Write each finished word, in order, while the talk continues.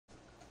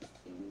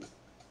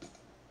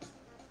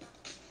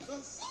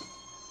Prejudice.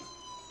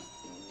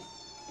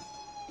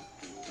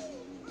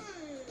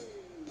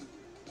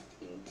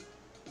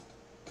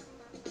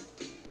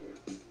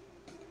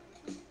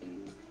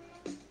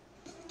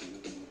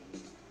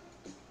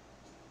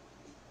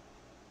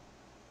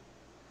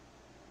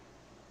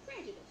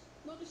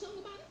 Want the song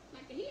about it?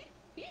 Like to hear?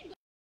 Here you go.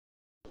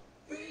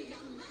 Free your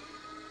mind.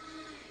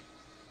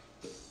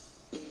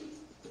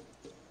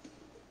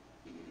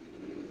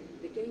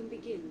 The game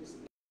begins.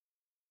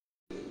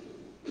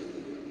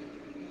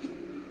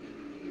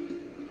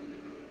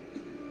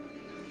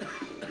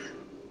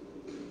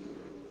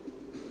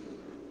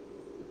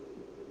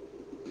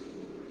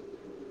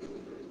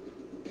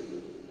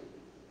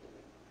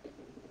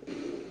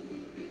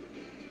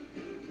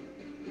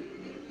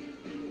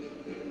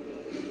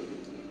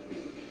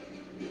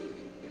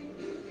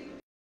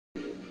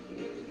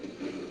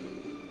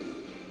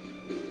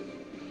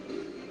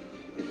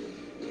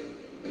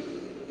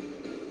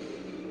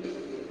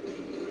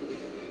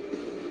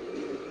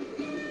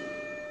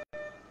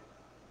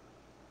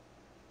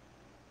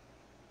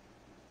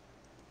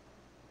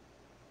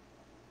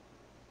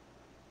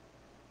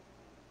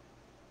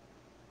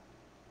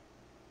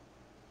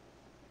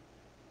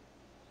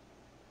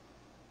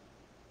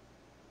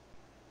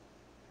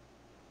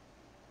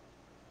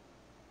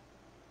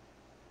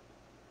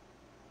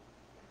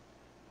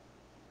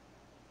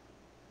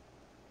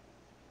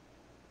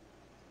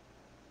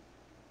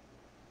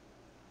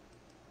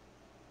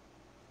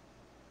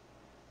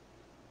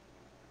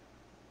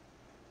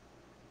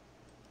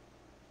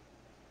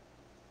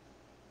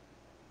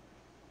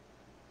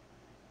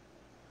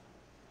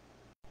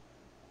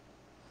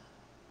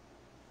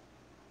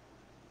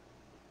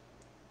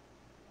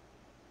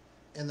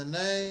 In the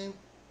name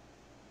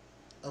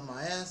of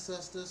my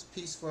ancestors,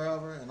 peace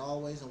forever and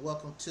always, and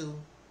welcome to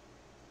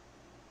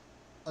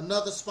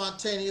another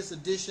spontaneous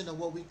edition of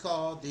what we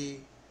call the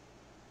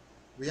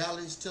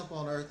Reality's Temple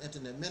on Earth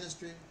Internet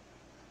Ministry.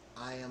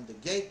 I am the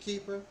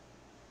gatekeeper,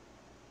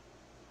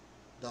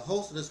 the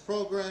host of this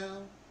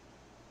program,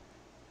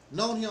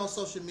 known here on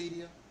social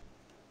media.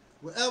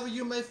 Wherever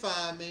you may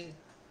find me,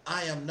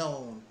 I am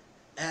known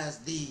as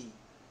the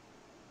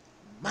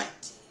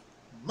mighty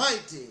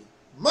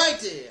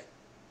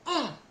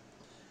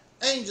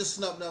Angel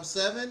Snub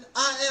 7.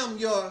 I am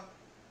your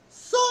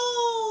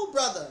soul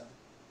brother.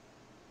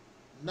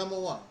 Number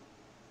one.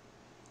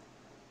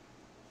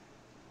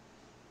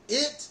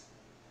 It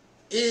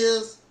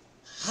is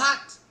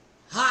hot.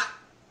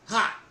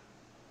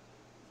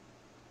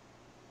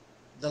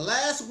 The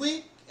last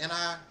week, and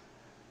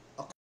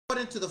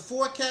according to the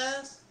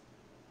forecast,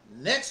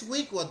 next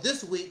week, or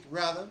this week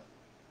rather,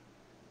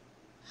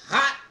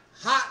 hot.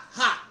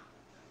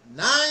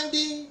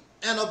 90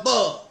 and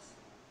above.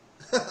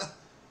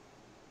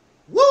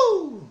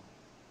 Woo!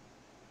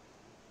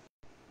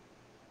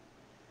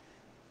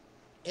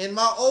 In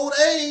my old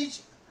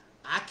age,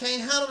 I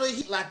can't handle the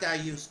heat like I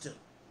used to.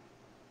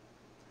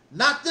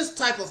 Not this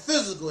type of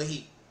physical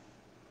heat.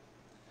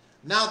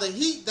 Now the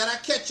heat that I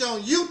catch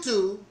on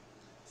YouTube,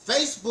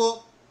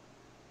 Facebook,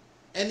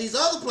 and these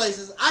other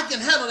places, I can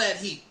handle that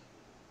heat.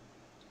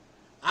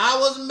 I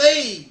was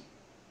made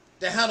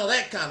to handle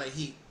that kind of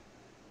heat.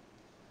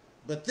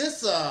 But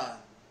this,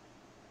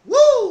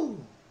 woo!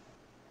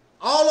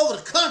 All over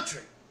the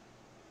country.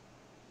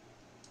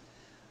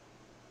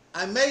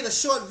 I made a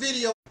short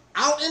video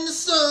out in the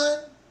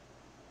sun,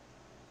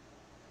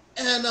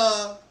 and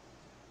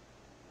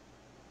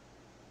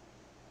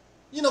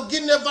you know,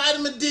 getting their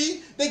vitamin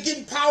D. They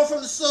getting power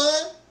from the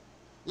sun,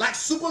 like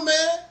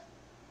Superman.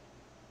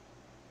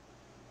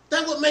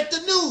 That would make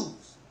the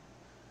news.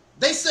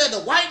 They said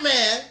the white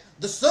man,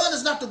 the sun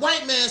is not the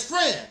white man's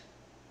friend.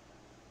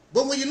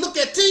 But when you look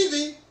at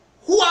TV,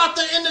 who out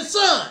there in the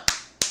sun?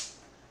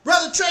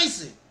 Brother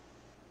Tracy,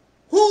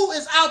 who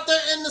is out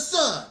there in the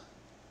sun?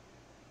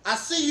 I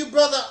see you,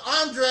 Brother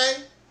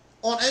Andre,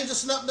 on Angel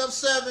Snub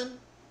 7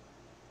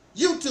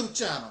 YouTube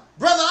channel.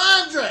 Brother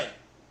Andre,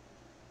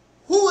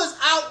 who is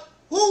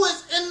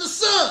in the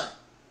sun?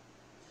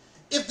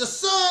 If the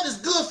sun is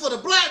good for the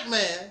black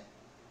man,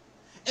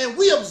 and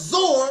we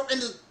absorb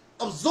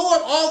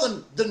all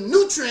the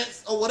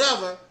nutrients or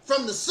whatever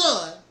from the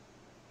sun,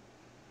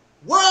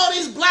 where are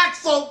these black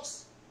folks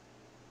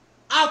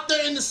out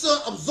there in the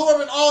sun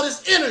absorbing all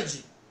this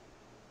energy?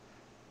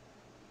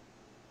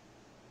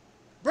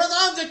 Brother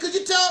Andre, could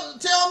you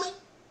tell me?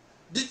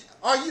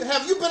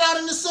 Have you been out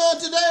in the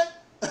sun today?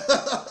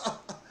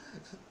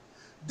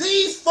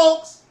 These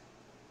folks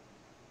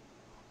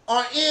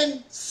are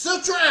in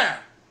Central Air.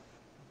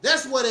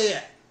 That's where they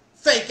at.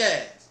 Fake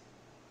ass.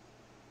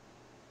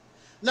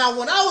 Now,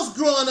 when I was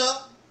growing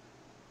up,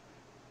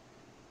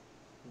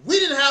 we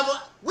didn't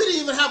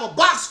even have a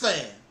box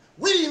fan.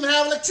 We didn't even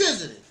have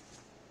electricity.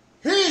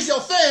 Here's your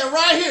fan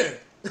right here.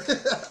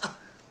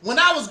 When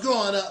I was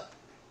growing up,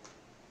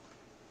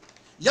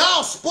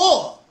 y'all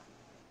spoiled.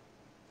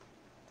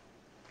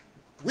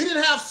 We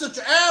didn't have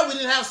central air. We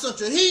didn't have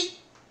central heat.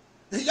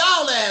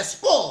 Y'all ass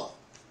spoiled.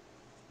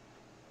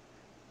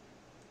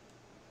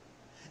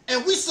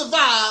 And we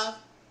survived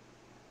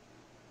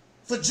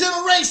for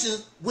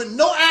generations with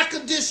no air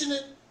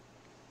conditioning,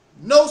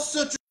 no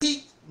central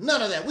heat,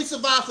 none of that. We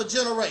survived for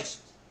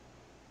generations.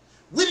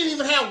 We didn't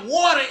even have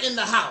water in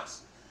the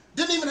house.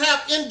 Didn't even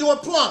have indoor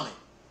plumbing.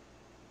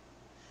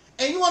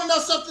 And you want to know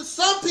something?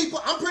 Some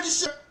people, I'm pretty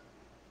sure,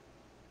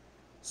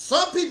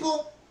 some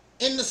people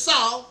in the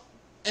South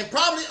and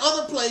probably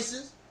other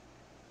places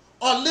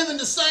are living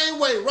the same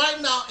way right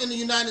now in the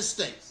United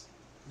States.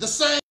 The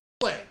same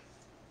way.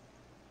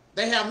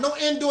 They have no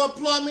indoor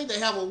plumbing. They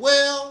have a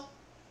well.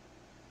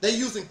 They're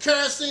using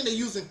kerosene. They're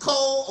using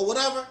coal or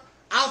whatever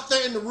out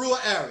there in the rural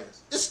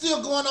areas. It's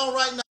still going on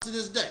right now to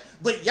this day.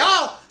 But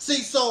y'all, see,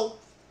 so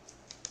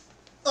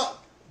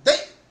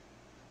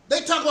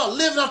they talk about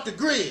living off the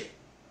grid.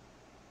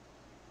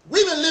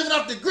 We've been living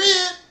off the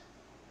grid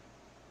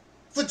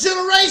for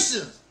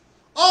generations.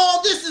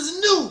 All this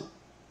is new.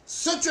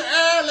 Central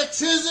air,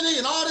 electricity,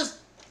 and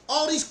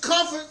all these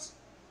comforts.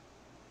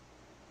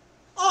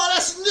 Oh,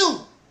 that's new.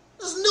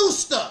 That's new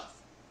stuff.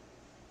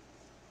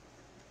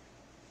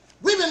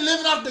 We've been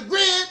living off the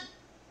grid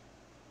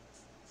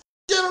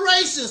for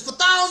generations, for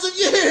thousands of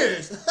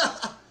years.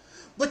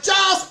 But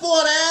y'all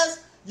spoiled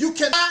ass, you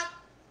cannot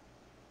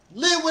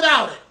live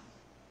without it.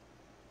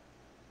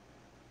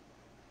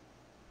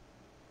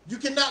 You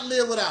cannot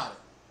live without it.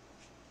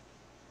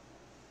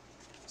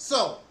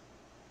 So,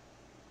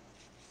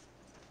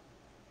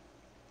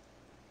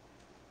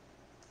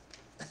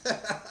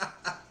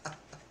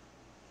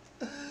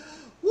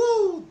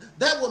 woo,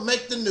 that would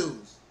make the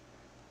news.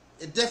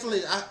 It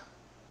definitely,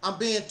 I'm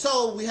being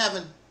told we're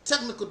having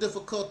technical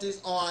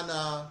difficulties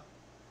on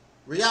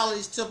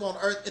Reality's Tip on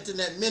Earth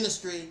Internet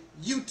Ministry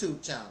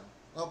YouTube channel.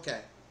 Okay.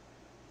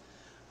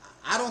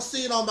 I don't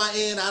see it on my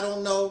end, I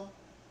don't know.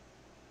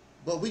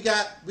 But we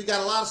got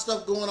a lot of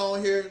stuff going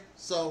on here,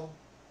 so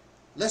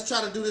let's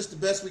try to do this the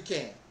best we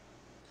can.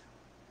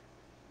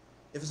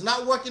 If it's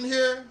not working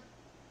here,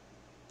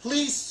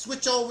 please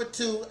switch over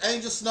to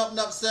Angel Snup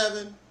Nup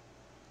 7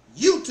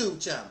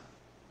 YouTube channel.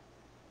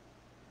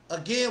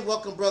 Again,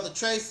 welcome Brother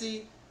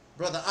Tracy,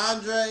 Brother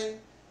Andre,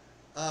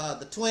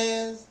 the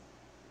twins,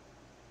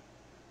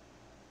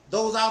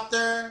 those out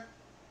there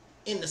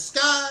in the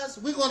skies.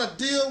 We're going to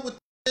deal with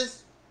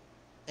this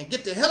and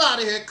get the hell out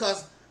of here,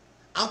 because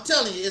I'm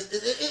telling you,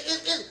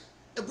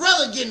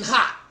 brother getting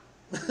hot.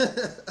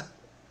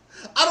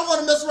 I don't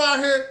want to mess around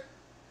here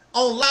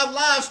on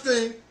live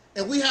stream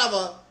and we have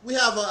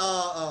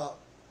a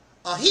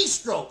heat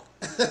stroke.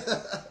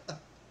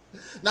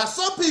 Now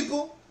some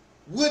people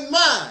wouldn't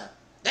mind.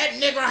 That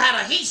nigger had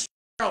a heat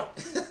stroke.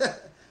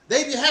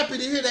 They'd be happy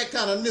to hear that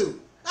kind of news.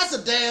 That's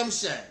a damn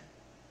shame.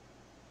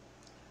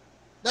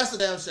 That's a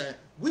damn shame.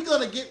 We're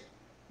gonna get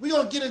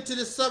into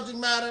this subject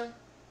matter,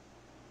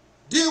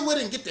 deal with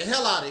it, and get the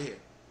hell out of here.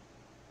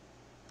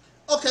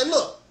 Okay,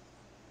 look.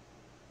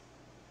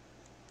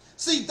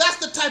 See, that's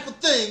the type of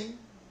thing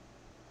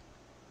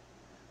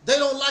they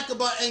don't like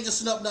about Angel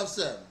Snup Nup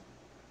 7.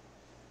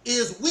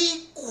 Is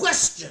we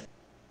question.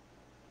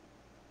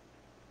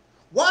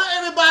 Why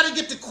everybody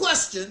get to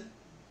question,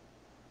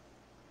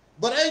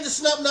 but Angel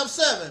Snup Nup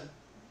 7,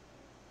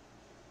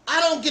 I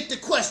don't get to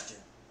question.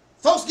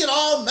 Folks get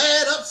all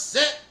mad,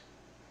 upset,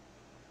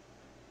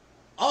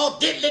 all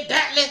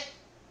diddly-daddly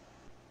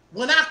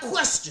when I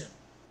question.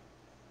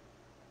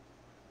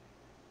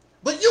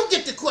 But you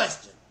get to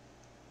question.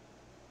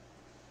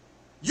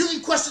 You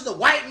can question the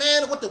white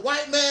man and what the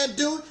white man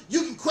do.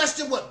 You can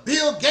question what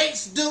Bill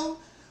Gates do,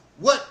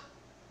 what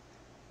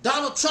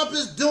Donald Trump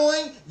is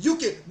doing. You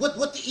can what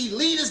the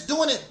elite is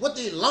doing and what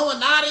the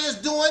Illuminati is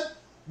doing,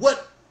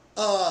 what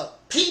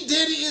P.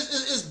 Diddy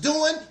is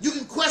doing. You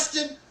can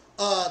question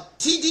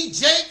T.D.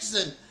 Jakes,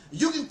 and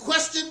you can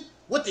question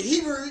what the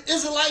Hebrew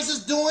Israelites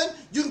is doing.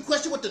 You can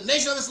question what the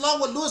Nation of Islam,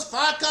 what Louis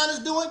Farrakhan is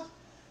doing.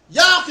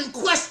 Y'all can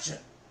question.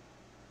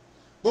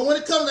 But when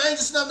it comes to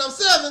Angel Snup Nup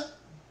 7,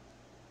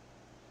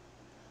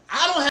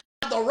 I don't have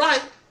the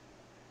right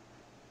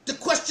to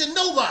question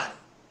nobody.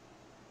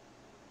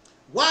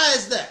 Why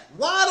is that?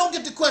 Why I don't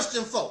get to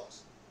question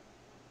folks?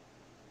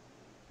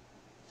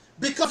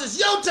 Because it's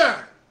your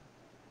turn.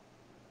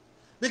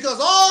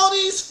 Because all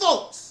these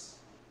folks,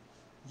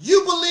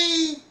 you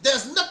believe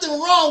there's nothing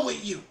wrong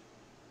with you.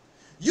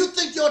 You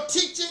think your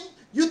teaching,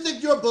 you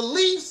think your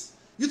beliefs,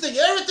 you think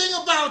everything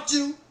about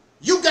you,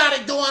 you got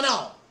it going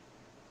on.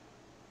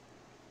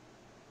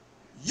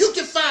 You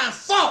can find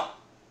fault.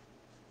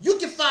 You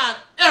can find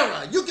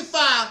error. You can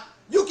find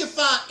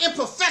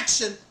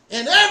imperfection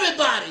in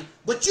everybody,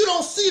 but you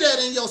don't see that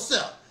in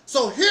yourself.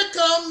 So here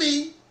come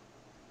me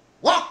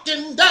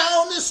walking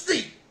down the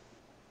street.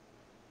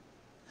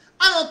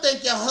 I don't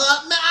think you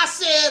heard me. I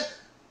said,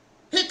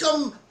 here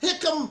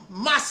come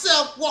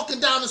myself walking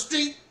down the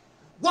street,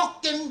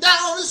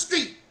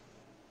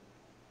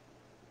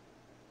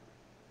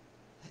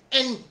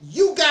 And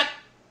you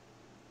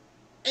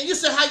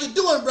said, how you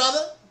doing,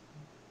 brother?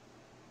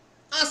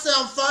 I said,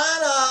 I'm fine.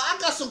 I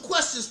got some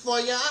questions for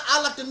you.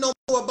 I'd like to know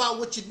more about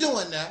what you're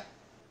doing now.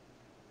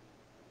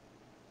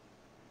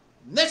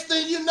 Next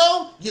thing you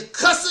know, you're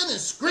cussing and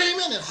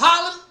screaming and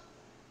hollering.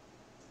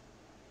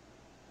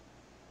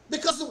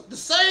 Because the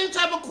same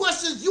type of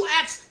questions you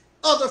ask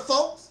other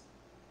folks,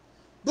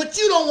 but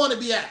you don't want to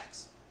be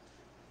asked.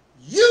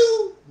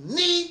 You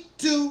need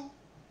to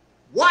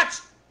watch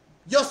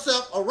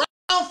yourself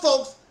around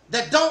folks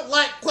that don't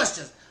like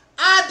questions.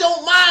 I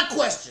don't mind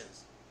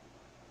questions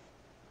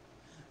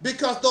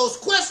because those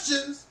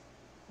questions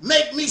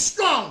make me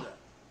stronger.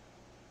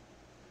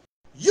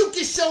 You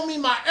can show me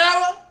my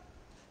error,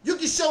 you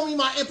can show me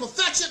my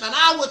imperfection, and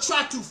I will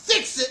try to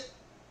fix it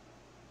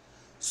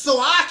so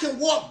I can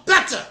walk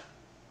better,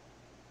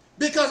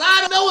 because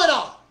I don't know it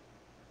all.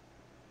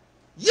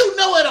 You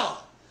know it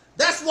all.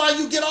 That's why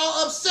you get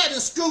all upset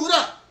and screwed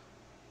up.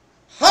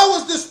 How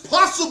is this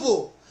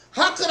possible?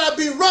 How could I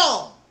be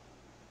wrong?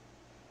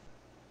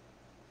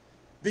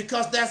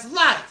 Because that's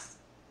life.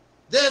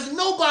 There's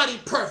nobody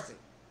perfect.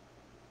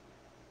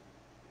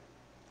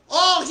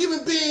 All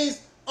human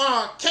beings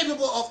are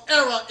capable of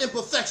error,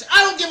 imperfection.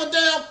 I don't give a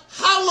damn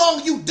how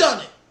long you've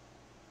done it.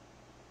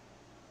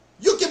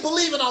 You can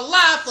believe in a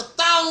lie for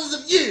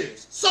thousands of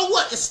years. So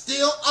what? It's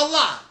still a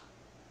lie.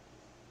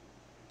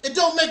 It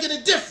don't make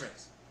any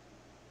difference.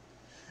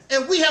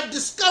 And we have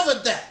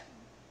discovered that.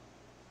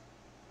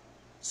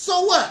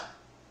 So what?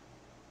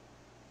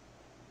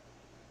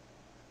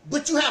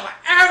 But you have an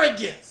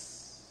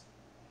arrogance,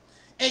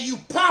 and you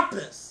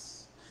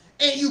pompous,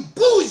 and you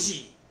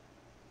bougie.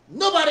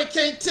 Nobody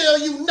can tell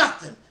you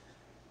nothing.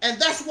 And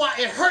that's why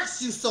it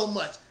hurts you so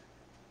much.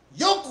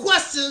 Your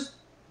questions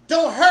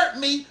don't hurt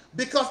me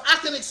because I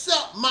can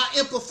accept my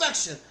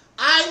imperfection.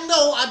 I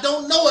know I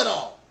don't know it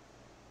all.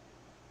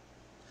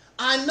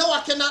 I know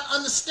I cannot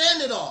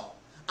understand it all.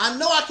 I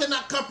know I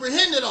cannot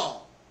comprehend it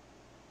all.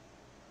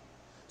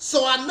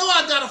 So I know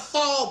I gotta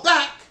fall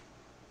back.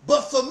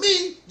 But for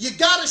me, you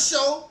gotta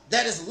show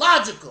that it's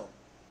logical,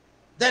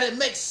 that it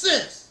makes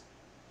sense.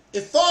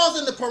 It falls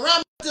in the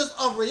parameters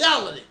of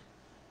reality.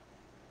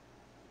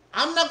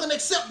 I'm not gonna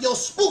accept your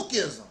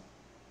spookism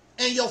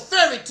and your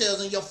fairy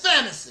tales and your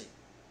fantasy,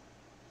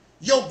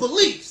 your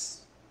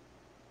beliefs.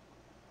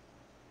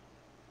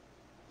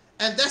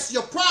 And that's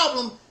your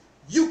problem.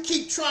 You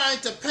keep trying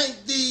to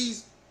paint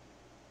these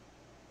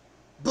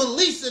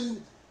beliefs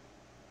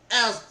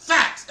as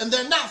facts, and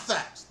they're not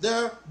facts,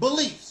 they're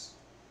beliefs.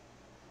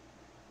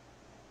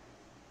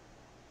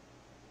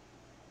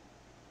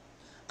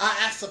 I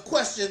asked a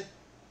question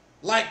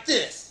like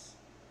this.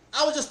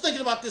 I was just thinking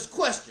about this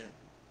question.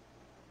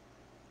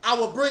 I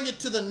would bring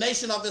it to the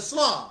Nation of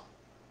Islam.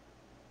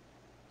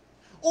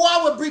 Or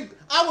I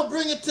would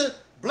bring it to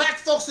black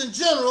folks in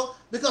general,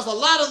 because a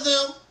lot of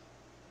them,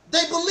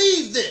 they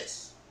believe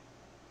this,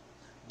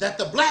 that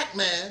the black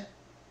man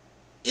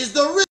is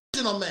the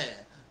original man.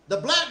 The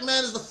black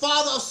man is the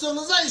father of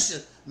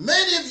civilization.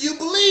 Many of you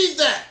believe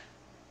that.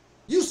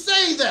 You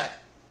say that.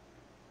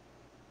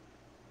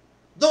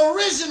 The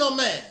original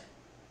man.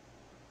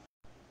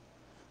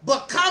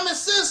 But common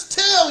sense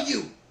tells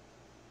you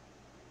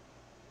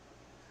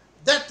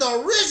that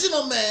the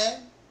original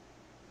man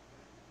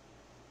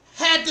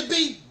had to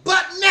be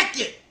butt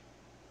naked.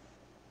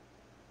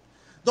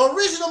 The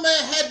original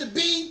man had to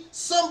be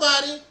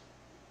somebody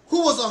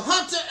who was a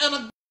hunter and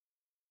a...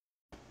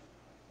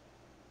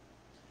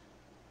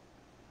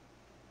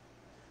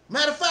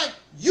 Matter of fact,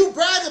 you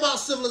brag about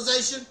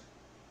civilization,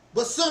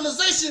 but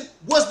civilization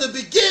was the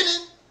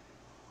beginning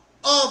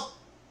of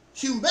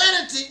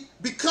humanity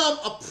become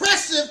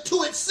oppressive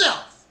to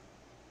itself.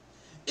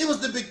 It was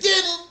the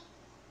beginning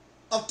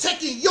of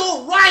taking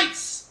your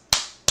rights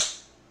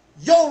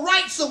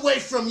away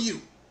from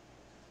you.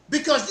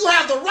 Because you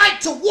have the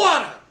right to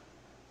water.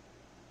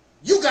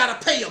 You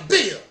gotta pay a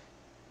bill.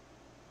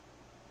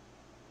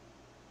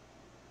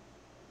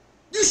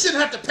 You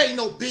shouldn't have to pay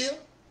no bill.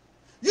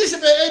 You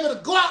should be able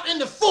to go out in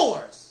the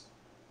forest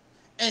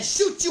and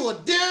shoot you a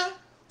deer,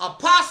 a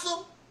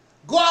possum,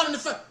 go out in the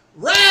forest.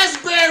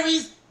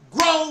 Raspberries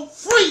grow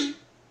free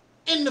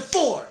in the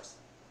forest.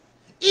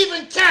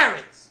 Even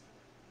carrots.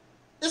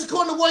 It's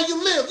according to where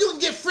you live. You can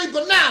get free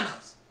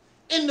bananas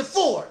in the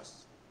forest.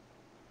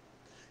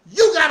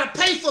 You got to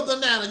pay for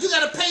bananas. You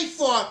got to pay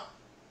for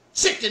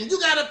chicken. You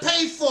got to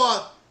pay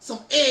for some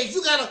eggs.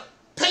 You got to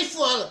pay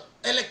for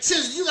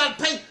electricity. You got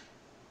to pay...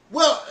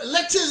 Well,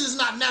 electricity is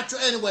not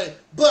natural anyway,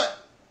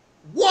 but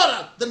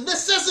water, the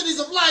necessities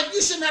of life,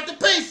 you shouldn't have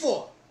to pay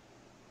for.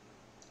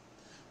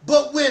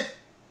 But with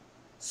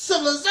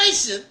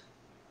civilization,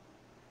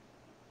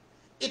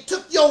 it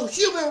took your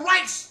human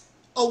rights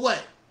away.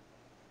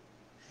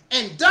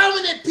 And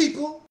dominant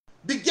people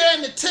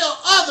began to tell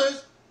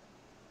others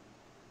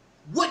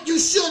what you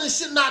should and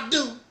should not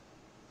do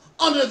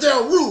under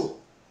their rule.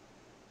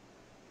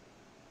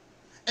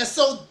 And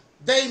so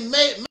they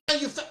made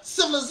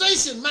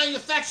civilization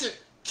manufactured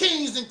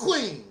kings and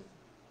queens.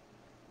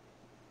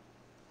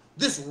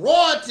 This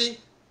royalty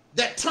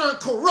that turned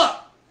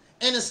corrupt.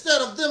 And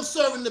instead of them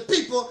serving the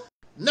people,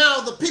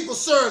 now the people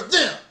serve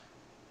them.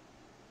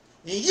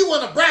 And you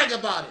want to brag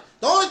about it.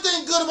 The only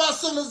thing good about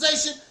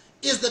civilization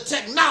is the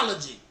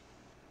technology.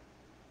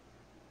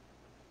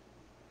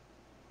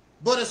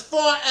 But as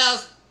far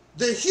as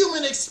the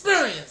human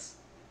experience,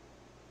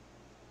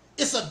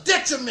 it's a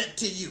detriment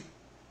to you.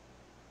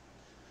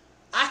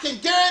 I can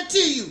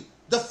guarantee you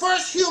the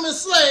first human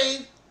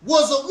slave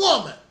was a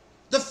woman.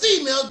 The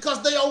female,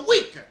 because they are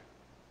weaker.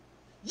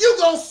 You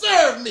gonna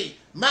serve me.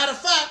 Matter of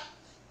fact,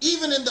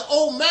 even in the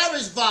old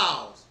marriage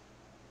vows,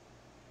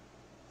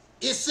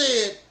 it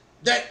said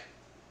that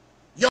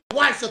your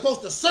wife's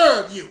supposed to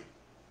serve you.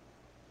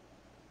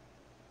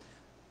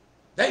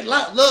 They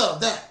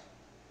love that.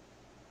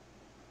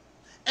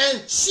 And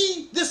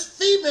this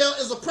female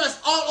is oppressed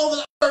all over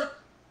the earth,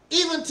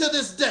 even to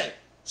this day.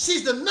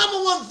 She's the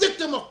 #1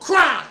 victim of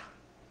crime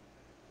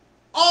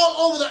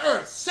all over the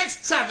earth.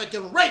 Sex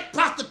trafficking, rape,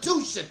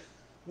 prostitution,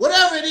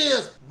 whatever it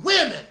is,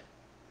 women,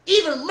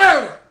 even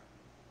murder.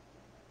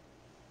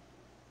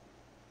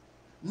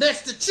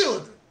 Next to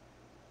children.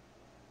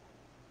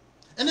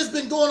 And it's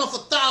been going on for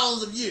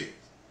thousands of years.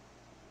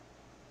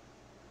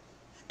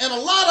 And a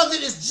lot of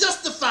it is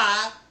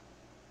justified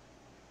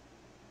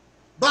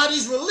by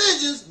these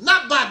religions,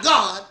 not by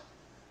God.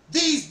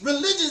 These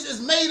religions is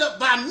made up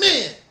by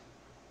men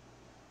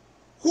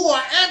who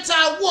are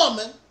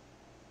anti-woman,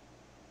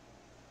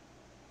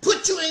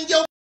 put you in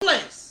your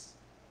place.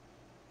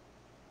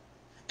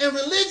 And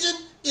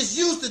religion is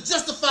used to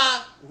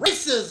justify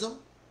racism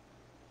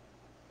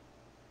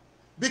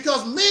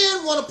because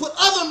men want to put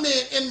other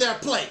men in their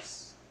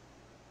place.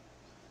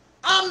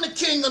 I'm the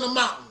king of the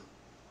mountain.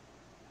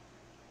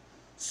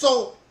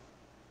 So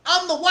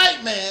I'm the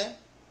white man.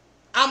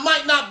 I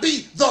might not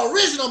be the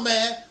original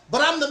man,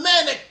 but I'm the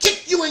man that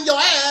kicked you in your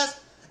ass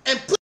and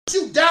put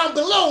you down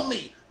below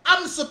me.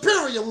 I'm the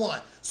superior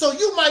one. So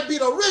you might be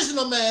the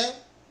original man,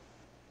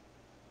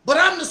 but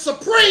I'm the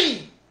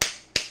supreme.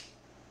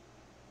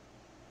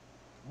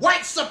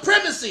 White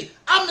supremacy.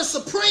 I'm the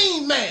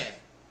supreme man.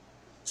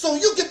 So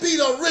you can be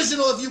the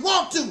original if you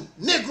want to,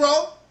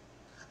 Negro.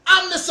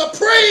 I'm the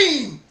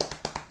supreme.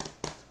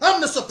 I'm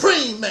the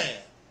supreme man.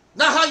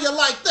 Now how you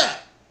like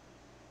that?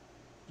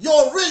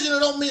 Your original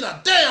don't mean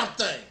a damn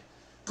thing,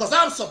 because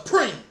I'm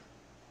supreme.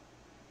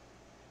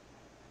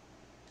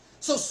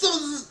 So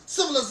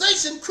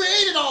civilization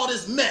created all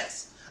this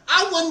mess.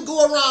 I wouldn't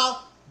go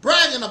around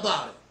bragging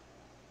about it.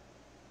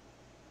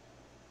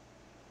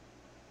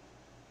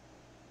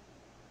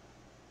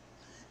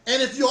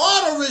 And if you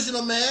are the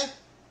original man,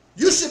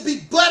 you should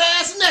be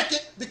butt-ass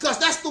naked, because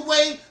that's the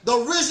way the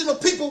original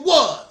people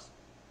was.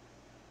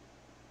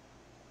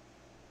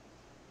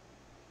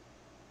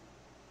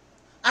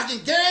 I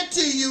can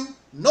guarantee you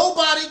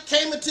nobody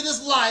came into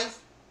this life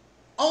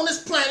on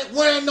this planet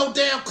wearing no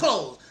damn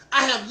clothes.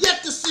 I have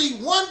yet to see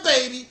one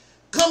baby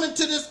come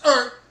into this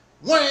earth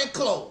wearing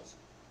clothes.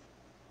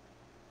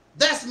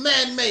 That's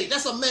man-made.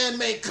 That's a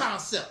man-made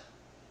concept.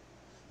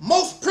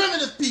 Most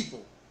primitive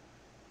people,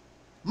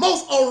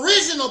 most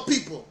original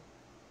people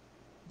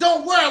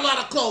don't wear a lot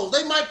of clothes.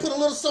 They might put a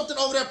little something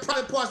over their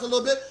private parts a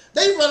little bit.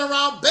 They run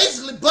around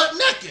basically butt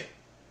naked.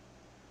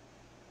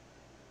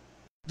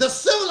 The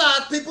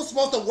civilized people are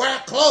supposed to wear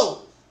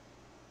clothes.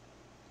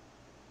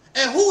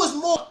 And who is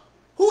more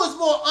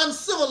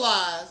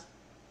uncivilized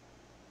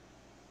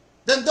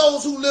than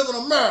those who live in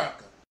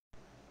America?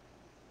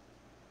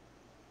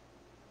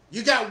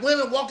 You got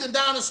women walking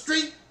down the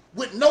street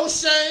with no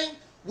shame,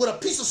 with a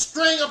piece of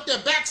string up their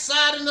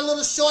backside and a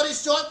little shorty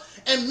short,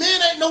 and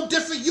men ain't no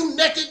different. You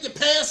naked, your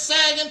pants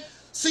sagging,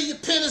 see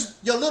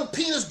your little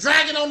penis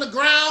dragging on the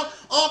ground,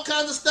 all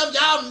kinds of stuff.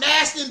 Y'all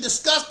nasty and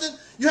disgusting.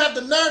 You have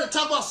the nerve to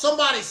talk about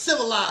somebody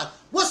civilized.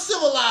 What's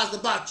civilized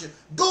about you?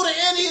 Go to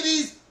any of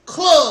these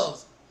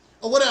clubs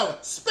or whatever,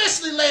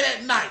 especially late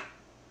at night.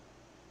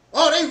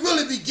 Oh, they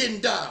really be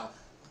getting down.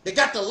 They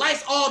got the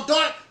lights all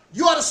dark.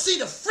 You ought to see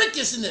the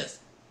freakishness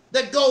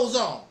that goes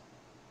on.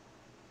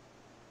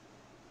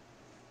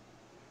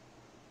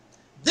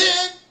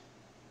 Then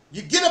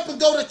you get up and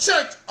go to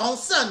church on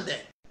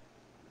Sunday.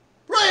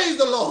 Praise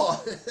the Lord.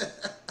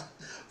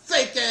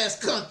 Fake ass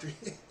country.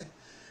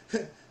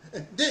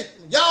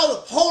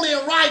 Y'all holy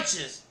and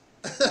righteous.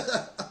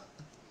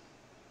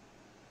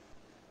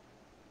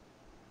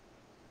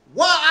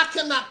 Why I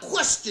cannot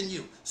question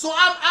you? So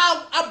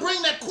I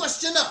bring that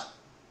question up.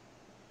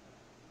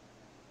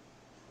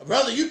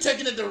 Brother, you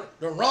taking it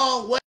the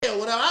wrong way or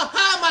whatever.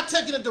 How am I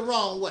taking it the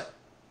wrong way?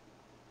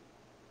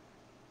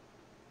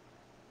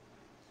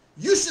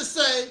 You should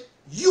say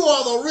you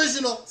are the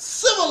original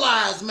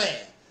civilized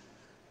man.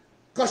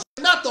 Because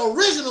you're not the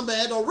original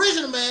man. The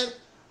original man,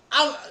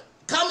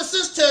 common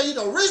sense tell you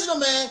the original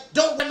man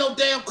don't wear no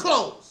damn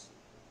clothes.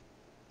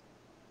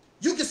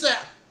 You can say,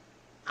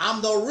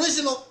 I'm the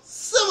original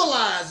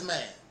civilized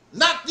man,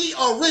 not the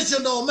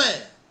original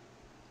man.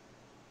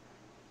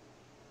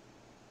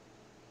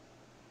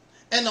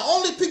 And the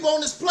only people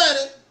on this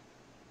planet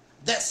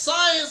that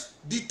science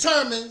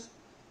determines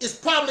is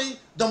probably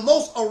the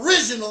most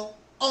original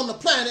on the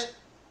planet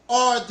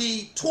are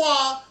the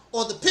Twa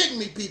or the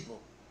Pygmy people.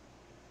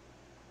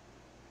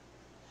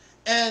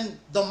 And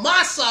the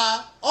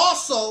Maasai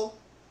also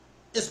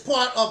is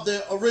part of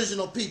the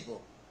original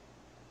people.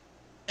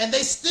 And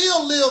they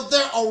still live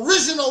their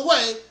original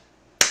way.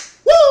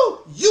 Woo!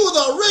 You're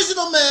the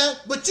original man,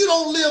 but you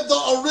don't live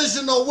the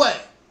original way.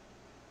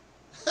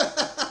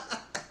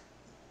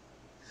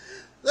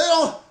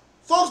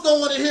 don't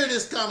want to hear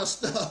this kind of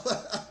stuff.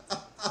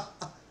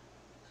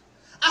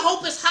 I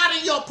hope it's hot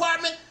in your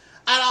apartment,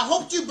 and I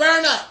hope you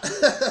burn up.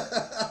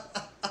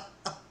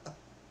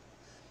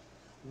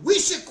 We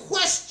should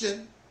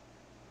question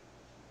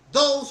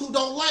those who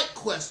don't like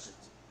questions.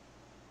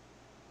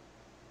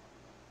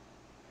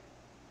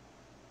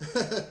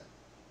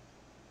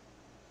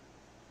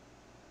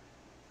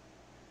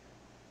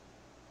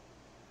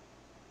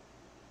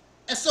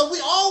 And so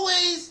we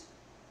always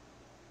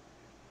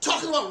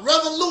talking about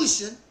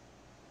revolution,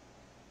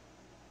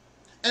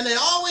 and they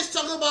always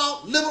talking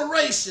about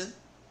liberation.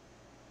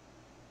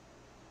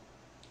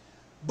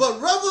 But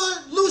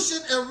revolution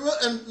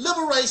and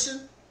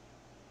liberation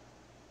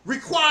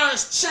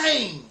requires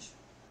change.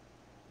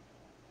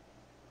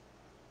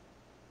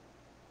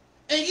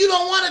 And you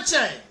don't want to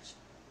change.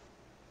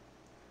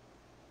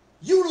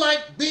 You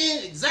like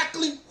being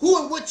exactly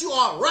who and what you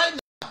are right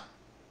now.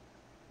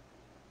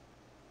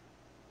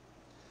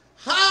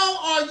 How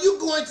are you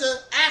going to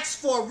ask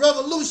for a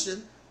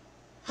revolution?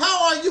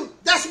 How are you?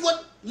 That's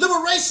what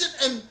liberation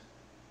and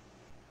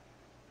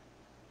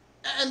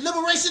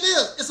liberation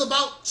is. It's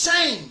about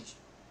change.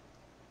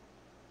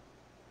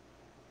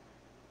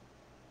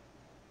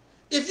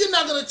 If you're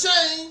not going to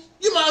change,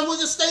 you might as well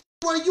just stay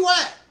where you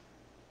at.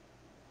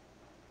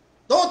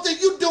 The only thing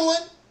you're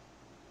doing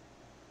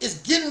is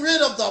getting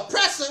rid of the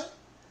oppressor,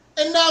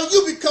 and now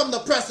you become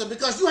the oppressor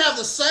because you have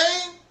the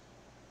same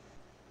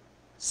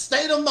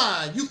state of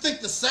mind. You think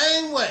the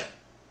same way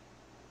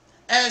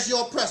as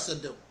your oppressor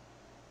do.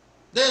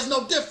 There's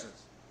no difference.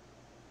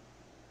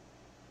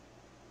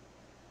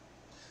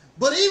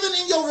 But even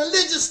in your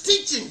religious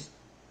teachings,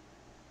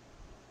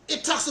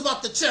 it talks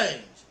about the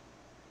change.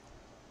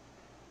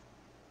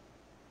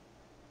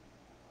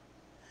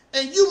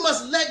 And you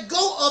must let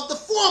go of the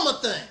former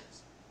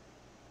things,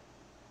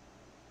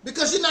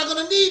 because you're not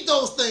going to need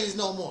those things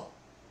no more.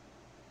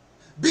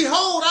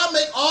 Behold, I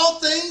make all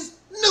things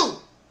new.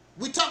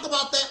 We talk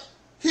about that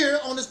here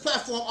on this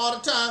platform all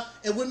the time,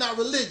 and we're not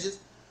religious,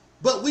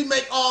 but we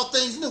make all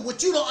things new.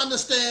 What you don't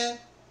understand,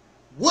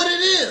 what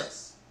it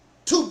is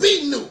to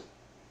be new.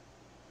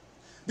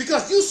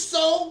 Because you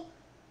so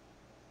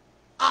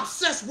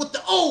obsessed with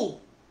the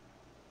old,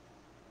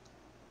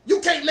 you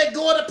can't let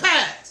go of the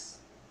past.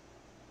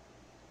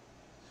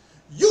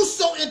 You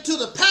so into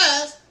the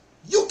past,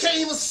 you can't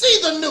even see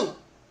the new.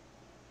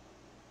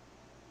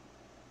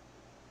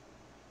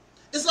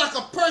 It's like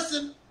a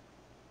person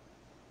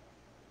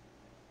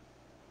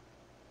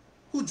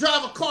who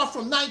drive a car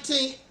from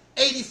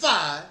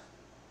 1985.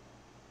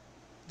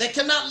 They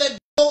cannot let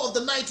go of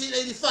the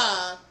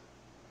 1985,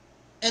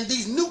 and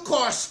these new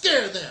cars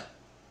scare them.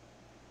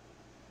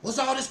 What's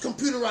all this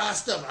computerized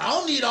stuff? I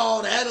don't need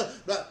all that.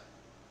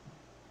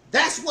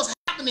 That's what's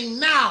happening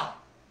now.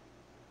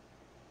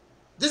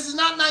 This is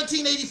not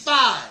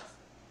 1985.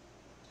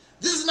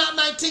 This is not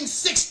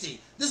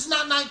 1960. This is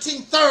not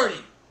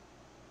 1930.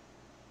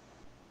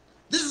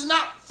 This is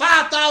not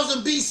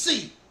 5000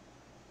 BC.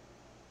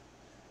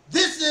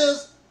 This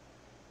is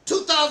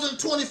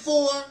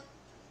 2024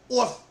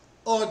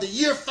 or the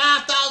year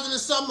 5000 or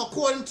something,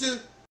 according to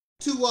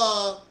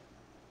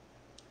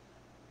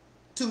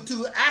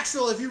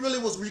actual, if you really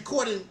was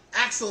recording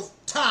actual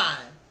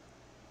time,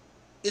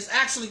 it's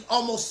actually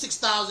almost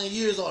 6,000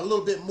 years or a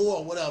little bit more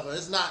or whatever.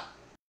 It's not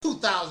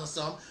 2,000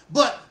 something.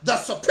 But the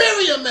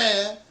superior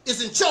man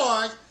is in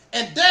charge,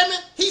 and damn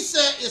it, he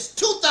said it's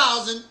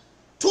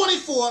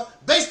 2024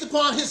 based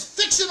upon his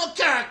fictional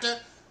character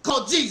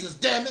called Jesus,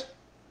 damn it.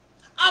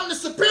 I'm the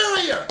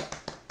superior.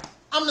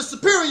 I'm the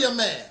superior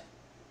man.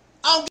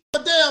 I don't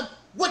give a damn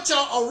what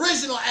your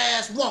original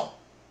ass want.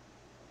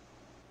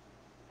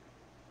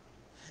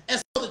 And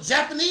so the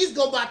Japanese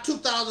go by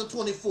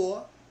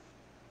 2024,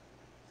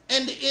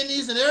 and the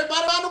Indians and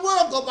everybody around the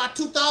world go by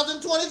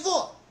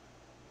 2024.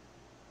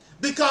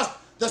 Because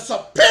the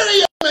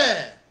superior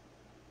man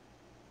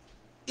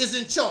is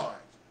in charge.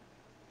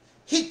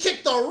 He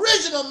kicked the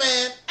original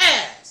man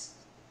ass.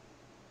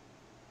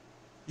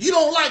 You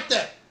don't like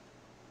that.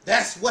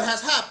 That's what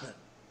has happened.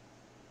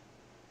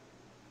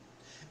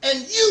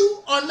 And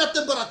you are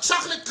nothing but a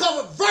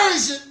chocolate-covered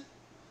version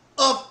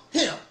of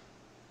him.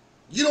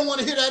 You don't want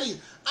to hear that either.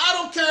 I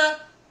don't care.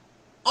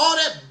 All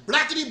that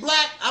blackity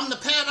black, I'm the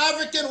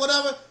Pan-African,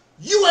 whatever.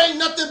 You ain't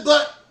nothing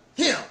but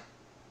him.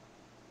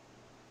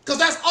 Because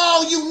that's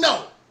all you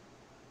know.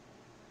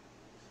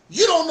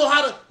 You don't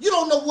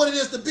know what it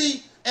is to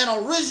be an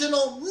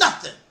original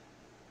nothing.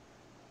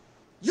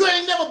 You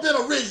ain't never been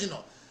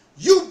original.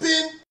 You've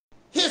been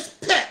his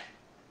pet.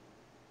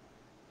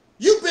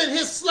 You've been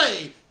his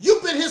slave.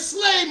 You've been his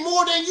slave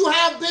more than you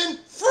have been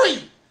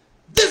free.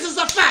 This is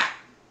a fact.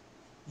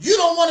 You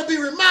don't want to be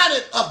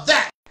reminded of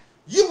that.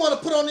 You want to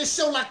put on this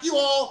show like you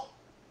all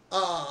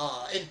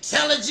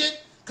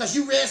intelligent because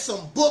you read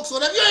some books or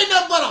whatever. You ain't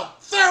nothing but a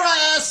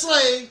pharaoh-ass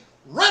slave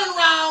running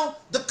around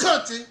the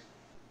country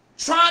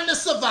trying to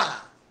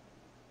survive.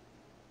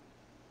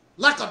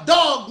 Like a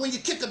dog when you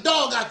kick a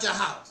dog out your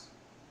house.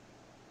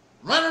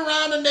 Running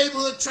around the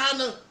neighborhood trying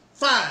to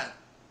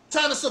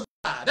survive.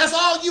 That's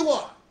all you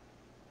are.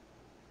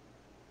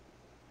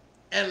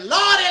 And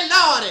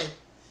lordy,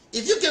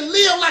 if you can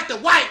live like the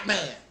white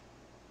man,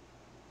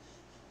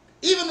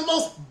 even the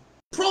most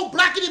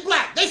pro-blackity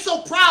black, they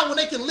so proud when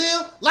they can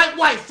live like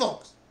white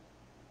folks.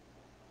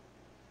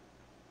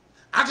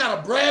 I got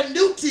a brand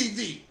new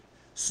TV.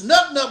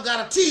 Snub Nub got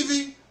a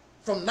TV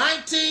from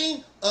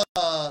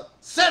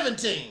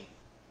 1917.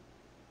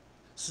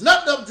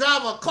 Snub Nub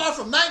drive a car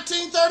from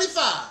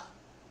 1935.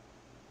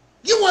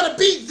 You want to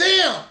beat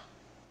them?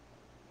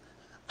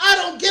 I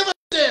don't give a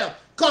damn,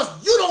 because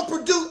you didn't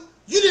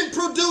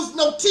produce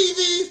no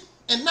TVs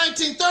in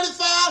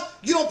 1935.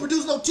 You don't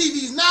produce no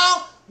TVs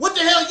now. What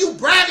the hell are you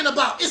bragging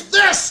about? It's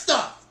their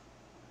stuff.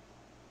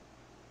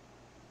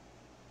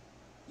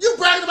 You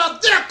bragging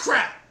about their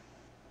crap.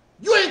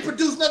 You ain't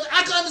produced nothing.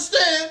 I can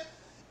understand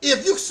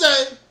if you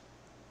say,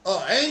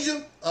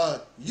 Angel,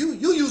 you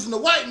using the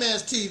white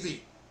man's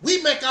TV.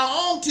 We make our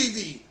own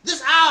TV.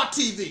 This our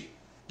TV.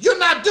 You're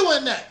not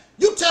doing that.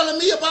 You telling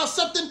me about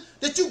something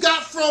that you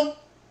got from,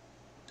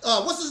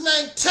 what's his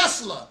name?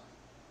 Tesla,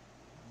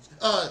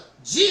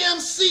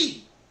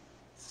 GMC,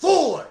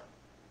 Ford,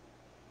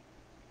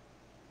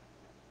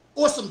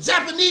 or some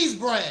Japanese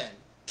brand,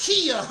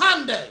 Kia,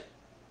 Hyundai.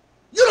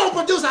 You don't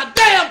produce a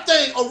damn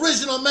thing,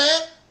 original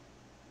man.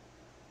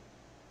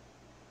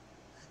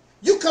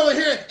 You come in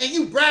here and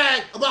you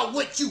brag about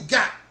what you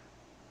got.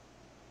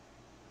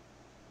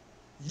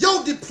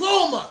 Your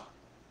diploma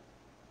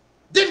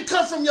didn't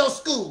come from your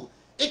school.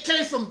 It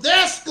came from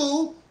their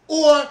school,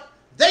 or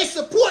they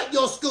support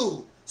your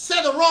school.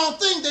 Said the wrong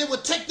thing, they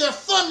would take their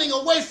funding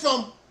away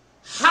from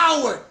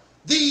Howard.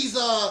 These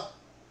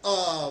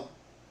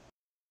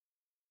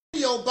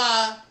video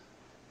by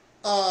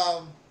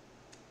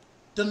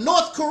the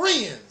North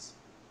Koreans.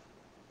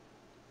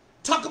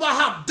 Talk about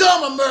how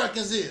dumb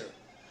Americans is.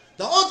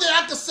 The only thing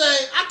I could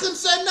say, I couldn't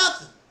say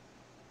nothing.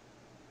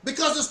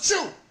 Because it's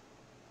true.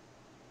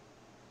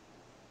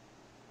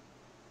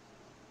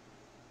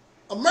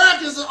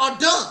 Americans are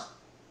dumb.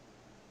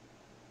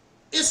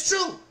 It's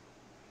true.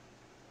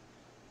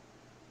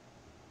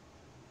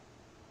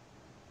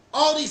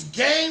 All these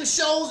game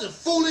shows and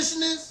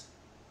foolishness.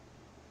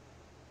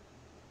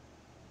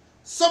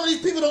 Some of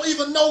these people don't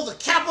even know the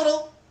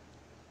capital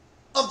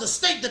of the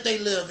state that they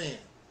live in.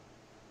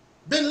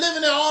 Been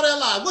living there all their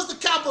lives. What's the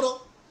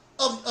capital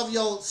of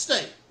your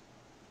state?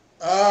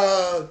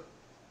 Alaska?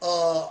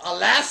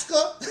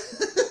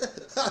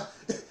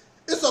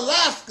 It's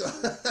Alaska.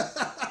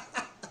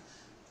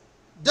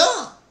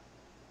 Dumb.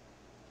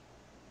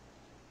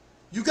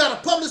 You got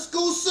a public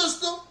school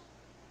system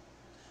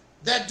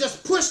that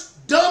just push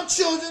dumb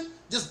children,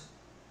 just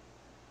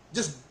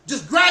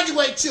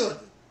graduate children,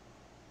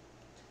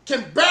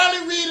 can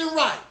barely read and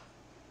write.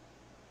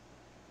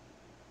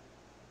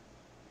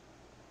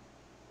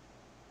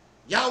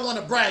 Y'all want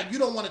to brag, you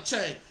don't want to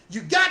change.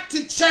 You got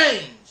to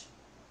change.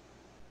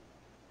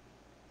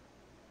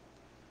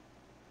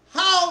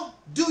 How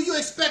do you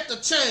expect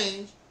a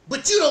change,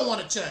 but you don't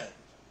want to change?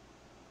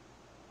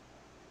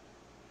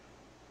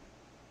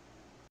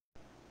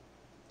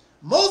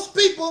 Most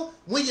people,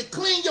 when you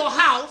clean your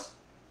house,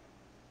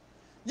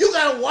 you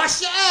gotta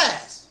wash your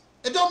ass.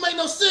 It don't make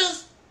no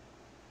sense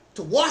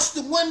to wash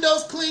the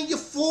windows, clean your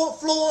floor,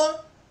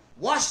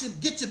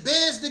 get your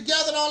beds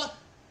together and all that,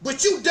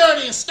 but you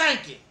dirty and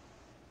stanky.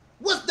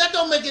 That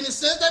don't make any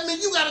sense. That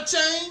means you gotta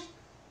change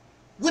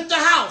with the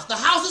house. The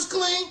house is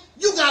clean,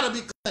 you gotta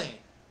be clean.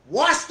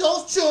 Wash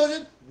those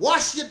children,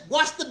 wash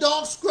the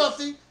dog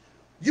Scruffy.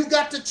 You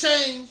got to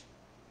change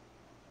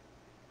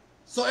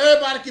so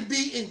everybody can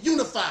be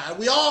unified.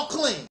 We all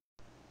clean.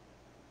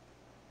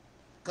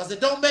 Because it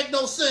don't make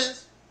no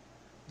sense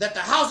that the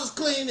house is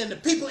clean and the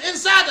people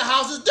inside the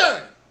house is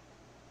dirty.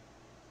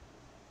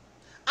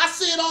 I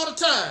see it all the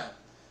time.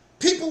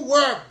 People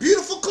wear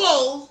beautiful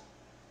clothes,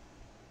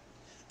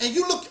 and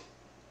you look,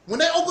 when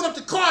they open up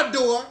the car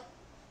door,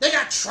 they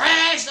got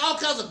trash, all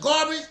kinds of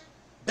garbage,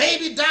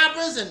 baby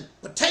diapers and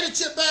potato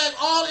chip bags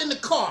all in the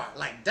car.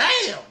 Like,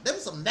 damn, them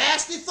some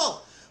nasty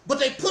folk. But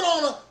they put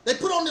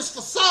on this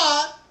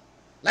facade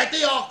like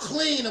they all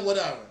clean or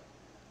whatever.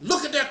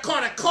 Look at their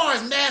car. That car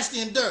is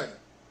nasty and dirty.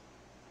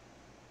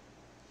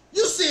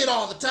 You see it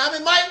all the time.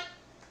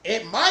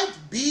 It might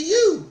be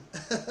you.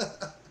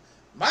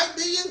 Might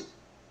be you.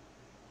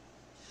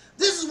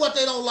 This is what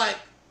they don't like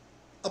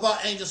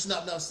about Angel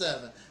Snub Nub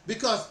 7.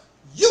 Because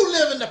you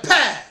live in the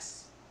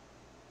past.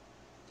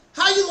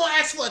 How you gonna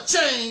ask for a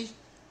change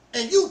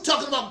and you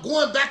talking about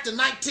going back to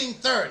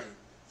 1930,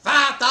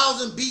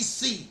 5,000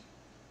 BC?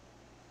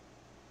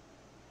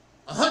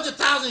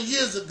 100,000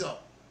 years ago.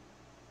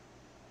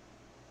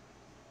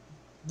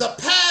 The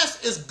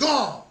past is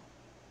gone.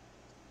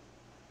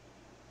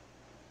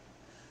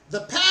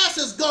 The past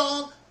is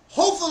gone.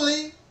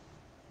 Hopefully,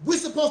 we're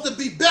supposed to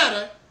be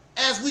better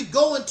as we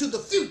go into the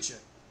future.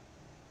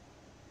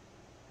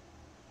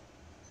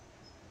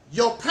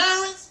 Your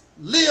parents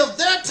lived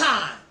their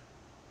time,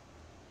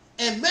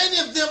 and many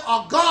of them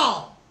are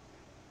gone.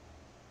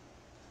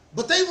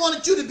 But they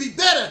wanted you to be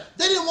better.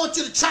 They didn't want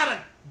you to try to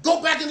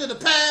go back into the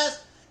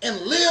past and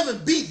live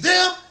and beat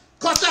them,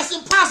 because that's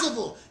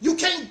impossible. You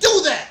can't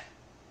do that.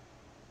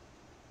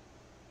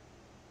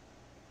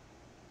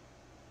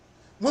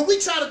 when we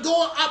try to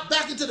go out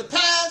back into the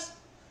past,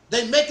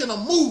 they making a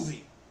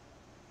movie.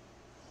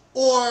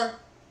 Or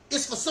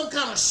it's for some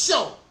kind of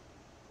show.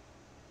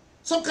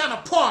 Some kind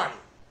of party.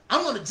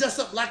 I'm going to dress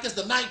up like it's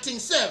the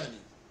 1970s.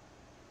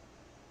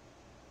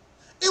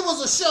 It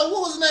was a show.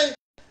 What was the name?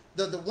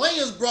 The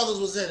Wayans brothers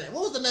was in it.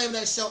 What was the name of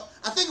that show?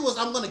 I think it was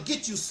I'm Gonna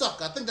Get You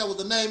Sucker. I think that was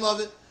the name of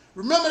it.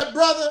 Remember that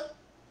brother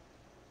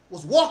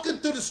was walking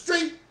through the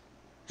street,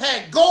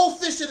 had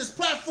goldfish in his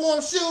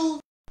platform shoes.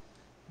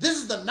 This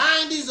is the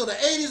 90s or the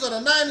 80s or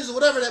the 90s or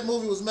whatever that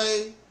movie was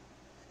made.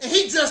 And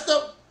he dressed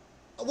up,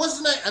 what's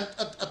his name?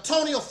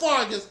 Antonio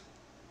Fargas.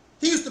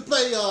 He used to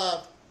play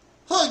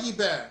Huggy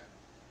Bear.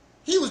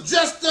 He was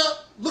dressed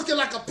up looking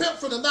like a pimp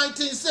from the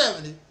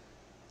 1970s.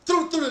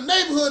 Through the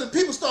neighborhood, and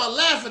people started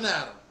laughing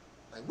at him.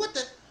 Like, what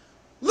the?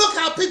 Look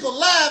how people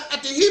laugh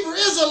at the Hebrew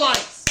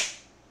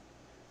Israelites.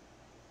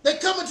 They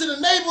come into the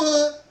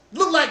neighborhood,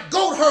 look like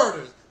goat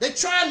herders. They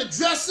trying to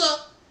dress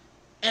up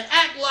and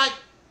act like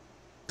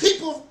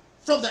people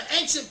from the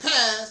ancient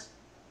past.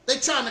 They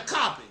trying to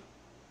copy.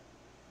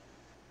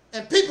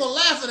 And people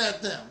laughing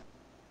at them.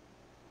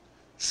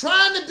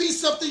 Trying to be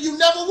something you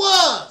never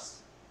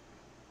was.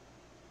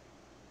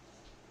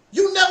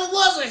 You never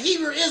was a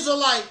Hebrew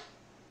Israelite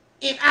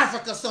in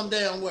Africa some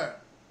damn where.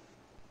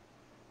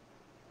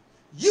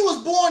 You was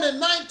born in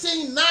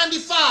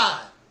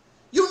 1995.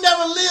 You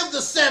never lived the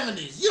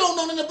 70s. You don't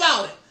know nothing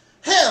about it.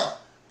 Hell,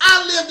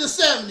 I lived the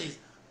 70s.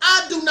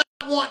 I do not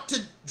want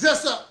to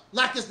dress up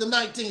like it's the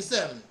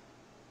 1970s.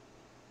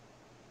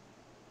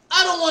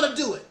 I don't want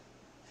to do it.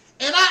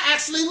 And I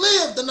actually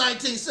lived the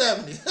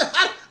 1970s.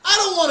 I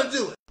don't want to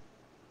do it.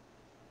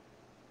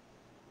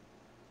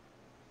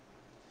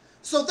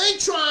 So they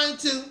trying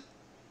to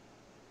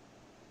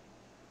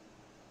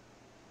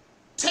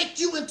take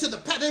you into the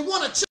past. They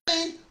want to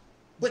change,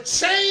 but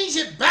change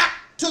it back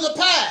to the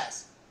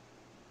past.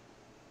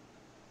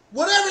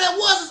 Whatever that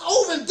was is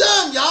over and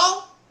done,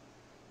 y'all.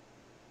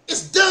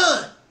 It's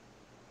done.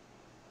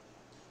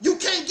 You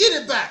can't get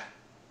it back.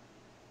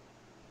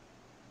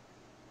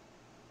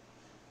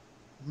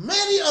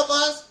 Many of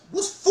us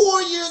was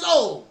 4 years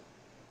old.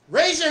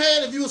 Raise your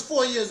hand if you was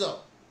 4 years old.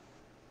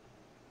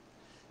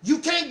 You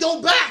can't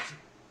go back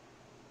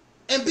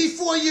and be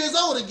 4 years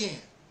old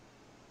again.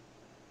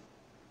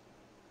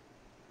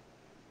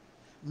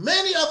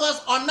 Many of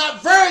us are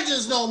not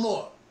virgins no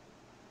more.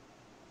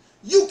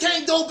 You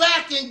can't go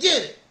back and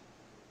get it.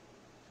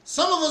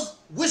 Some of us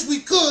wish we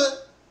could.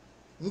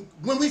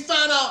 When we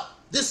find out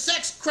this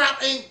sex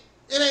crap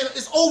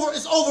it's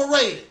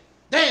overrated.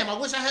 Damn, I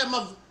wish I had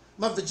my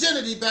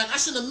virginity back. I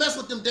shouldn't have messed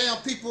with them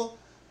damn people.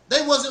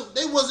 They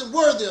wasn't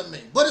worthy of me.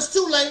 But it's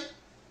too late.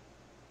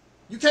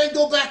 You can't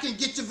go back and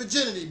get your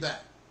virginity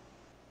back.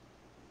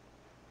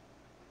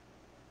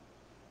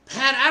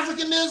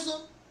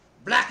 Pan-Africanism,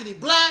 blackity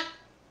black,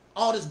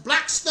 all this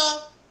black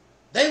stuff,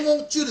 they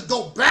want you to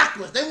go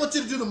backwards. They want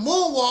you to do the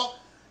moonwalk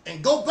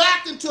and go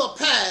back into a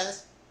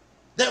past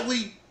that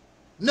we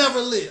never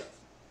lived.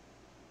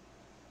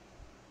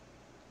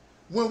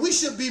 When we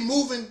should be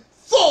moving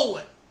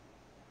forward.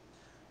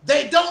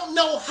 They don't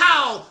know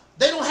how.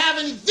 They don't have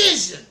any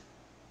vision.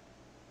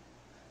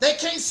 They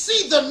can't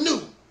see the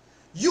new.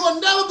 You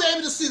will never be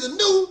able to see the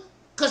new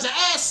because your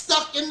ass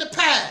stuck in the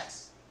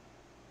past.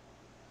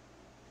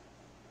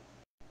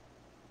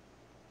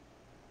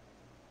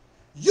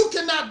 You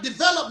cannot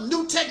develop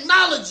new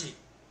technology.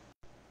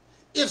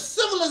 If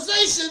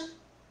civilization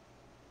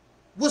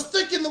was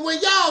thinking the way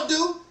y'all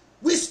do,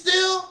 we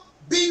still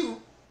be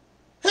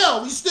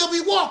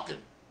walking.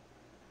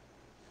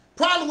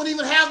 Probably wouldn't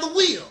even have the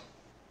wheel.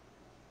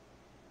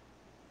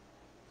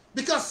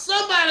 Because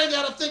somebody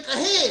got to think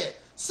ahead.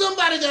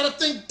 Somebody got to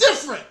think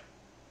different.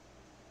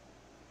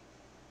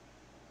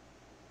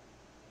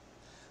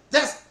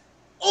 That's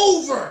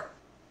over.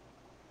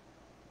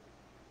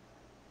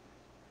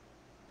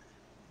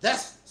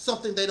 That's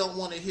something they don't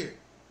want to hear.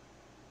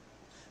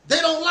 They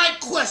don't like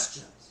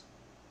questions.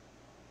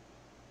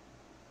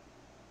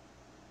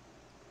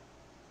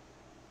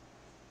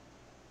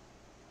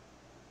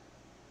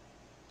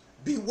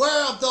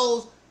 Beware of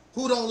those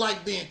who don't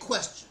like being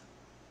questioned.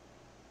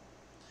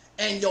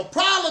 And your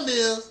problem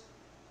is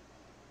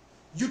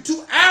you're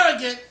too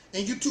arrogant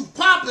and you're too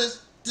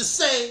pompous to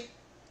say,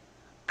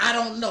 I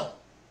don't know.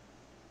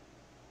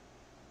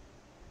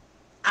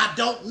 I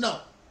don't know.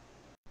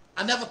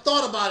 I never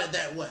thought about it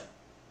that way.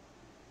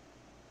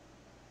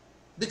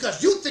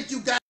 Because you think you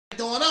got it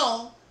going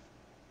on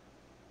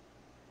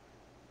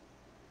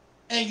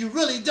and you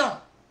really don't.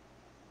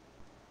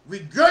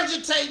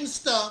 Regurgitating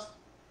stuff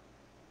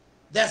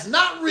that's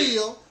not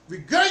real,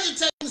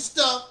 regurgitating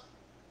stuff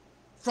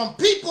from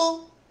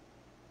people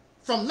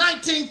from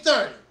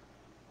 1930.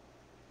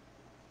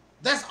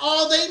 That's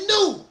all they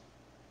knew.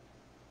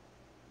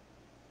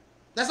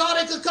 That's all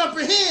they could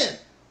comprehend.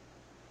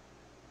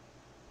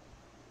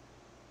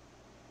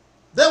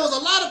 There was a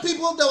lot of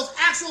people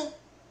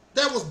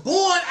that was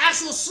born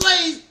actual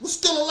slaves was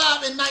still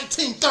alive in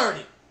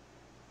 1930.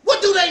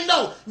 What do they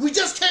know? We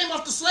just came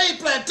off the slave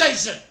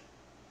plantation.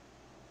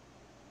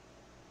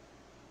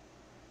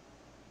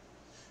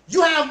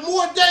 You have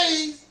more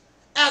days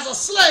as a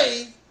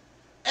slave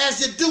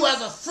as you do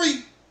as a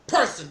free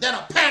person than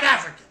a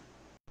Pan-African.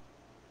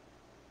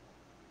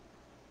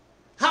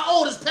 How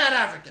old is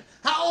Pan-African?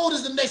 How old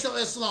is the Nation of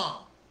Islam?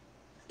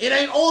 It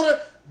ain't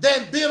older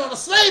than being on a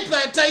slave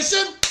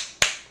plantation,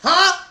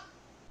 huh?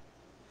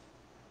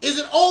 Is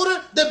it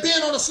older than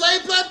being on a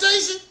slave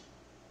plantation?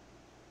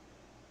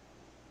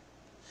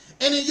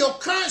 And in your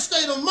current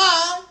state of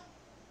mind,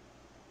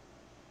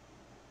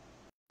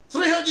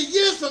 300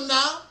 years from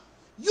now,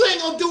 you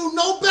ain't gonna do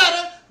no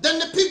better than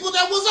the people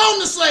that was on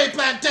the slave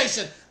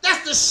plantation.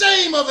 That's the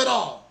shame of it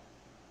all.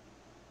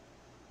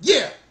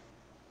 Yeah.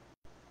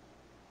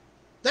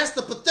 That's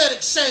the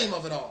pathetic shame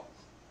of it all.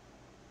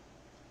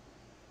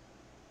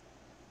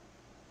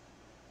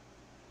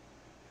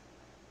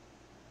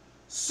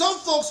 Some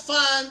folks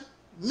find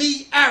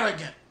me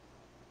arrogant.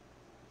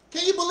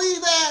 Can you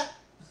believe that?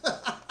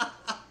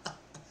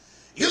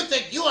 You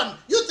think you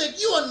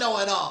know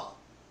it all.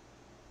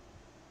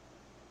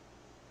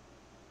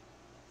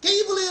 Can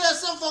you believe that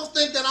some folks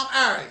think that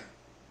I'm arrogant?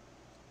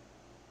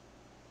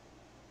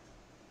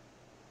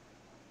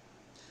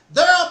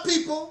 There are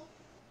people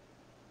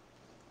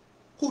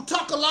who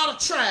talk a lot of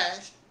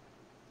trash,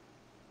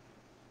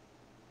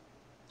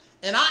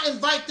 and I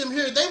invite them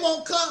here, they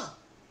won't come.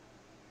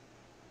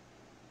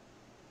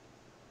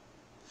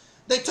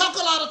 They talk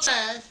a lot of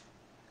trash.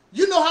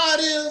 You know how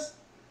it is,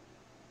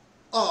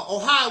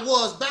 or how it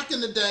was back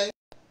in the day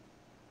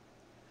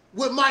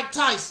with Mike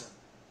Tyson.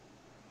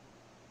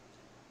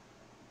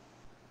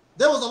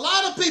 There was a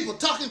lot of people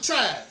talking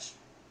trash.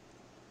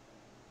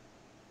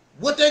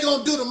 What they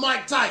gonna do to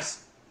Mike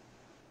Tyson?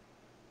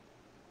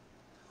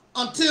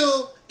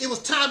 Until it was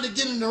time to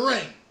get in the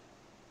ring.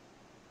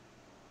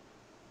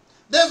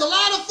 There's a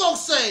lot of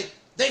folks say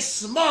they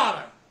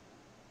smarter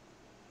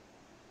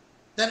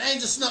than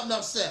Angel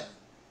Snub 7.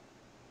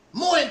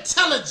 More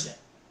intelligent,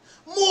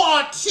 more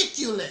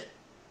articulate,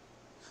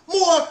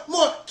 more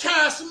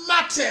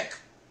charismatic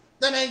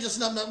than Angel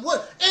Snub.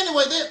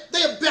 Anyway,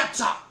 they're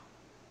better.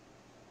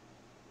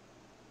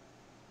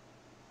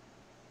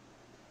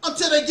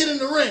 Until they get in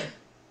the ring.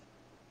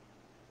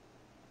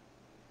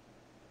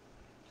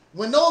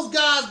 When those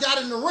guys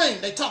got in the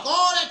ring, they talk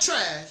all that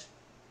trash.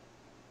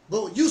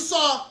 But you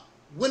saw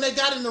when they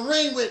got in the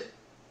ring with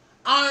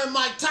Iron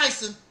Mike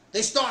Tyson,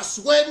 they start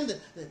sweating.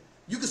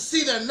 You could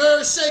see their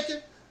nerves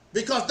shaking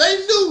because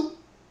they knew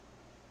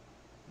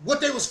what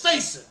they was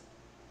facing.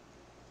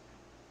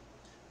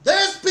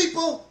 There's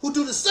people who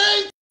do the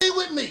same thing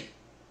with me.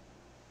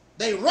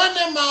 They run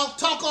their mouth,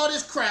 talk all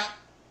this crap,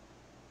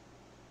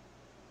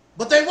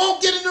 but they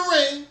won't get in the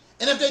ring.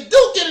 And if they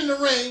do get in the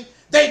ring,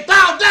 they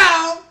bow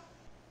down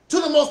to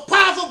the most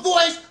powerful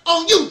voice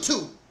on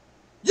YouTube.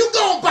 You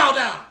gonna bow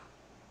down.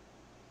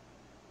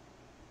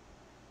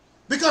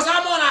 Because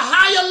I'm on a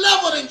higher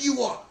level than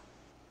you are.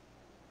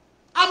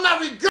 I'm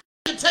not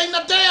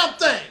regurgitating a damn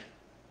thing.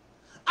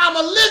 I'm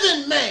a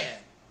living man.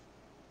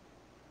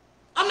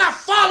 I'm not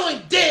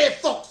following dead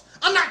folks.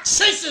 I'm not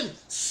chasing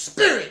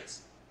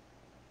spirits.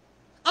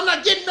 I'm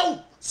not getting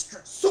no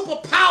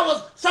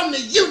superpowers from the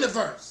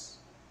universe.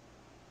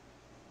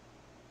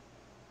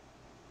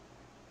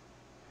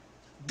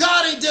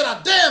 God ain't did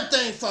a damn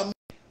thing for me.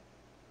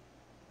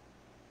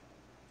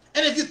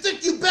 And if you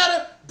think you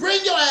better,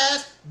 bring your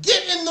ass,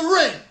 get in the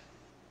ring.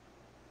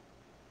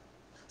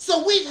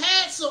 So we've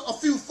had a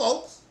few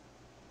folks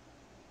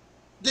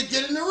that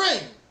get in the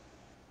ring.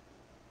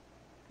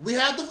 We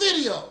have the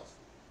videos.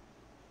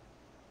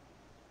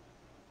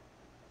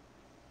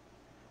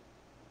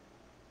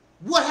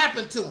 What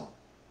happened to them?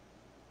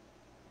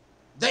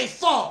 They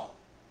fall.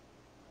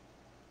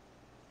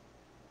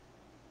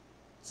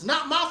 It's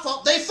not my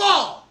fault. They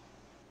fall.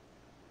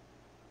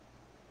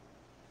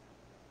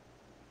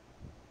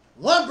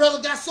 One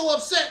brother got so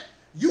upset,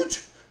 you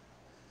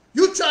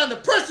trying to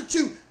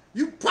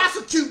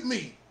prosecute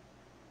me.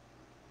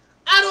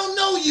 I don't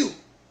know you.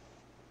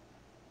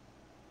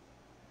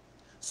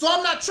 So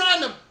I'm not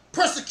trying to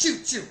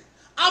persecute you.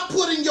 I'm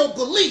putting your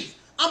belief,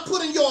 I'm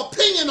putting your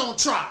opinion on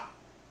trial.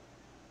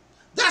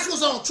 That's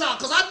what's on trial,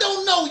 because I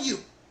don't know you.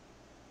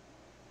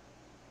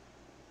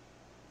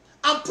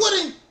 I'm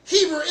putting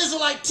Hebrew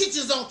Israelite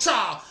teachers on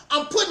trial.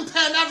 I'm putting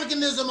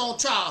Pan-Africanism on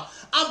trial.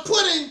 I'm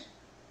putting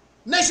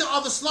Nation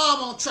of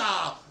Islam on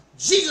trial.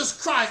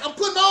 Jesus Christ. I'm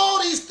putting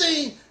all these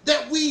things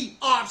that we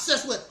are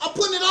obsessed with. I'm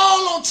putting it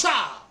all on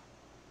trial.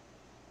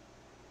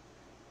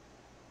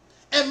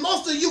 And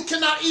most of you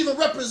cannot even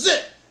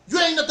represent. You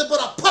ain't nothing but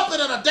a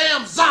puppet and a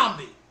damn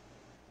zombie.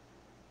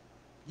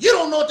 You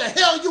don't know what the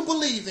hell you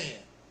believe in.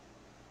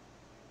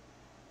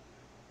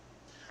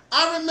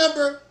 I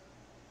remember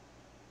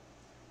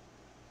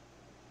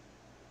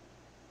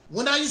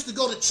when I used to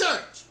go to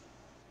church,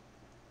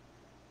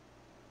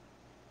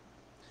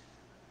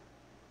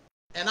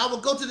 and I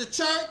would go to the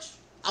church,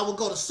 I would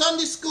go to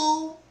Sunday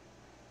school,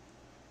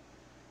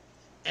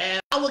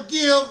 and I would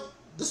give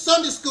the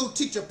Sunday school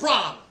teacher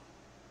problem.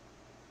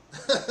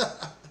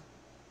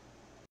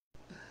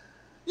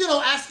 You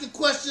know, asking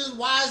questions,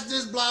 why is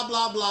this, blah,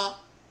 blah, blah.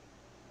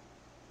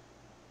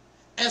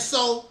 And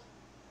so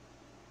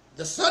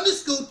the Sunday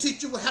school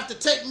teacher would have to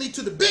take me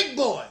to the big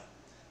boy.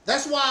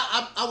 That's why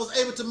I was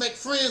able to make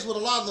friends with a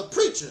lot of the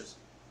preachers,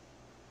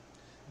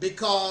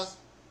 because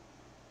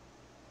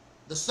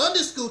the Sunday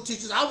school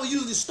teachers, I would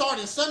usually start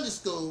in Sunday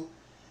school,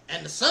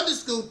 and the Sunday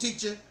school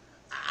teacher,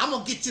 I'm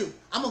going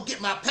to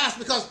get my pastor,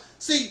 because,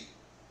 see,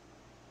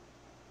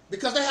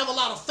 because they have a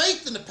lot of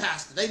faith in the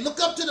pastor. They look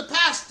up to the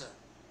pastor.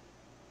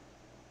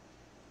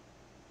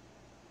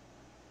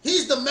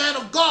 He's the man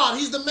of God.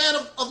 He's the man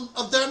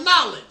of their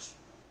knowledge.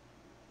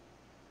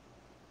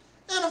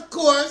 And of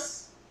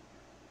course,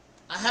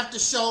 I have to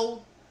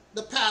show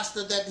the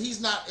pastor that he's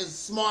not as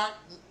smart.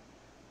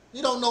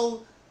 He don't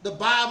know the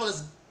Bible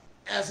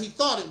as he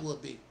thought it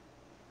would be.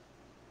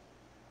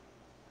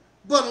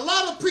 But a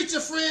lot of preacher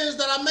friends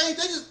that I made,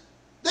 they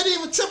didn't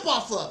even trip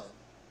off of it.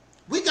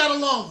 We got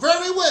along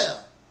very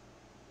well.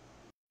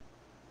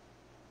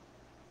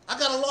 I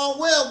got along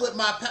well with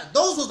my pastors.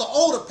 Those were the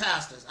older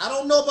pastors. I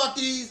don't know about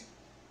these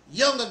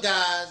younger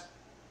guys,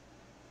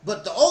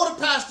 but the older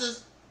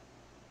pastors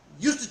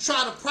used to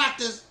try to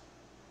practice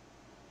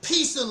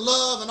peace and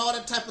love and all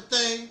that type of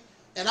thing,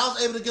 and I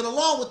was able to get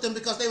along with them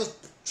because they was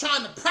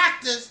trying to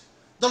practice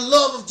the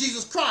love of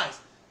Jesus Christ.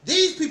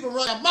 These people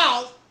run their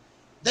mouth.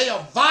 They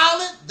are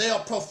violent, they are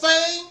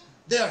profane,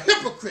 they are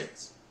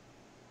hypocrites.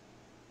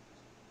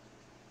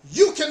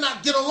 You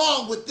cannot get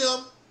along with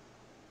them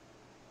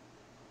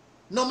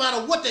no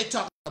matter what they're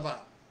talking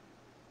about.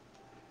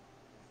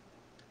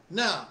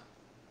 Now,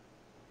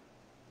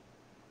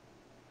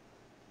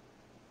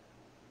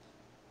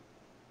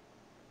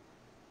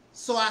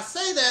 so I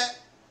say that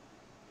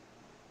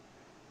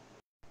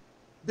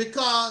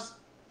because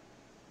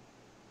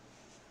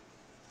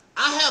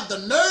I have the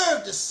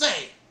nerve to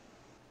say,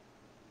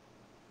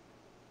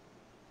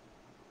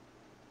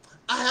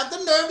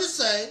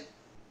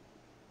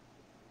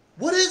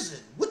 what is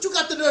it? What you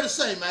got the nerve to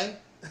say, man?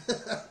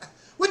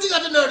 What you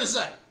got the nerve to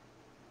say?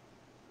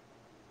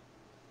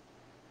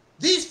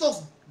 These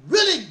folks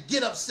really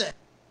get upset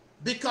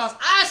because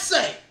I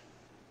say,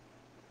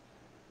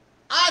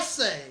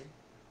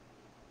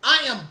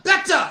 I am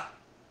better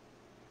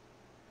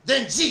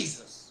than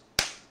Jesus.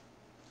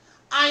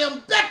 I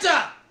am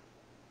better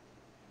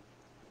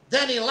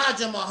than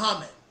Elijah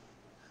Muhammad.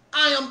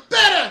 I am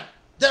better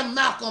than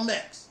Malcolm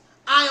X.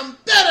 I am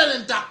better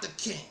than Dr.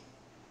 King.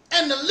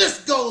 And the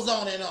list goes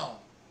on and on.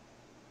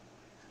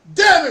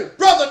 Damn it,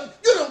 brother,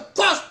 you done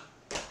crossed.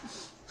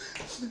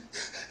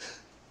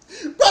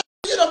 Brother,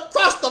 you done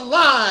crossed the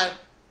line.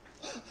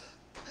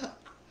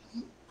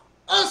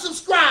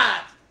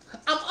 Unsubscribe.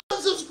 I'm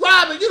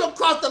unsubscribing. You done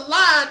crossed the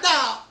line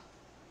now.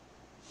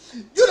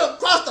 You done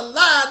crossed the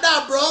line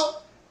now,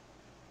 bro.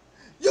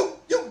 You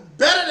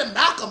better than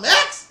Malcolm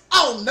X?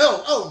 Oh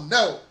no, oh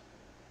no.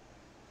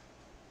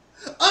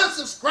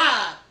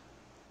 Unsubscribe.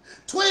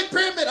 Twin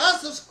Pyramid,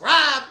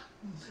 unsubscribe.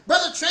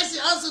 Brother Tracy,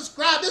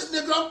 unsubscribe. This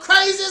nigga, I'm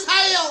crazy as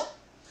hell.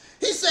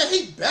 He said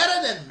he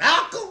better than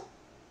Malcolm.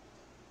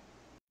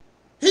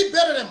 He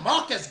better than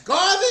Marcus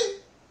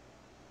Garvey.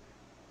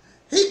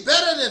 He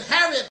better than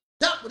Harriet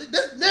Tubman.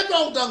 This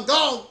nigga done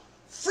gone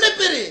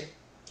flippity.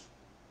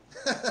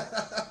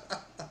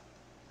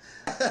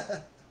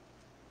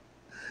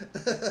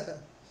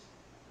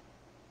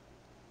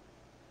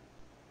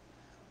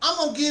 I'm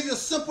going to give you a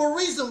simple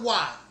reason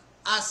why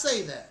I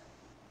say that.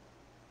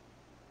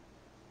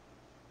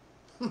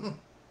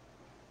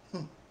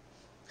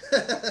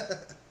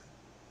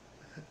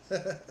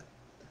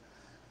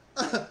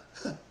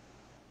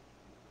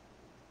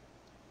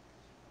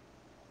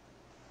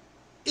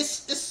 It's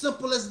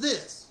simple as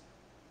this.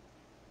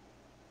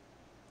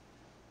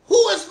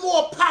 Who is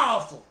more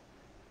powerful?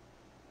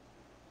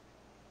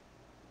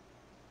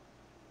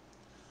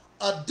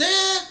 A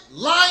dead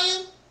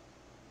lion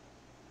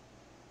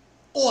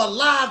or a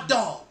live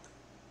dog?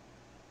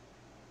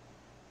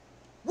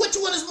 Which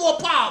one is more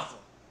powerful?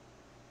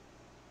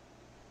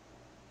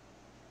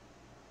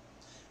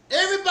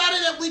 Everybody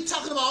that we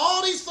talking about,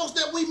 all these folks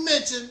that we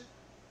mentioned,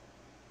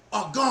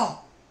 are gone.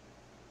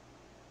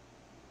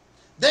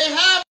 They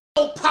have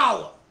no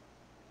power.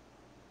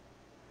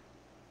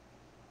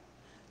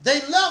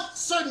 They left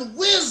certain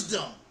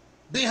wisdom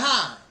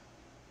behind.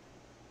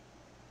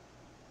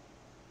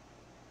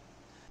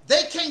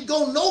 They can't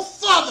go no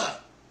further.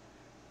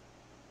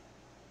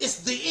 It's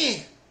the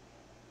end.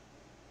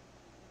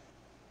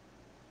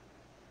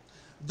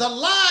 The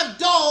live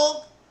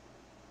dog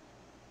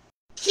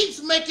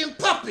keeps making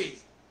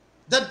puppies.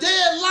 The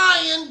dead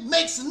lion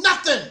makes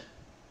nothing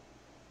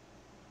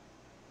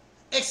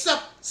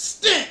except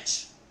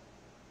stench.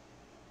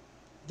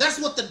 That's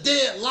what the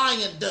dead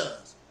lion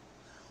does.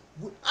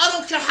 I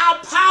don't care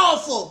how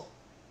powerful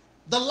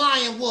the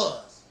lion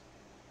was.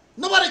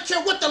 Nobody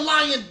cared what the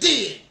lion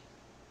did.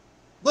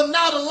 But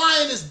now the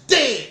lion is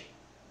dead.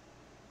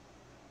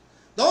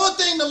 The only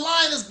thing the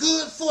lion is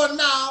good for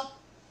now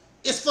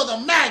is for the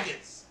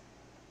maggots,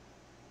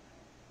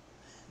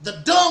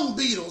 the dung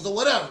beetles or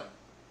whatever.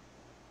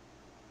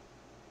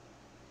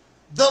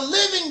 The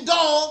living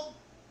dog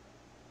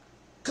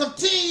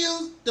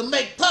continues to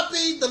make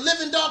puppies. The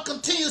living dog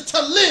continues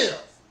to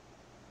live.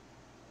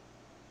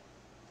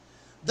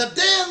 The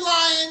dead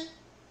lion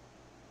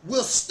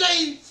will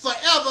stay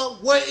forever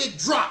where it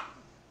dropped.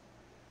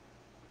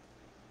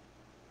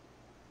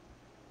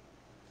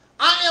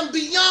 I am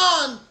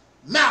beyond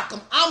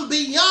Malcolm. I'm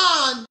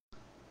beyond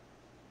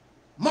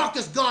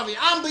Marcus Garvey.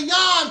 I'm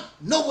beyond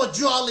Noah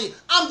Jolly.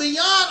 I'm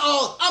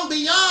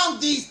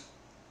beyond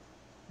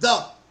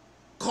the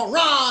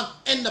Quran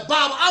and the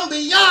Bible. I'm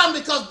beyond,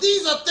 because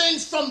these are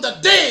things from the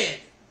dead.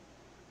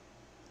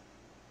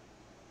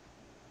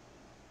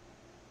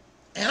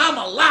 And I'm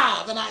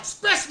alive, and I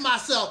express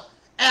myself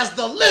as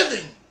the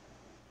living.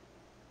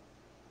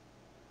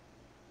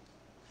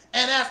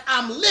 And as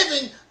I'm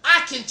living,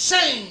 I can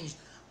change.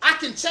 I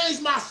can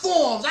change my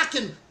forms. I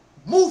can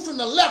move from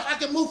the left. I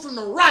can move from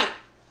the right.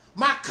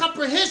 My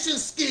comprehension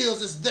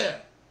skills is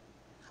there.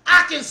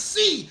 I can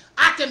see.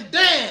 I can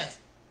dance.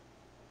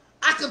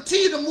 I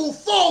continue to move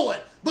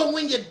forward. But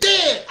when you're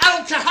dead, I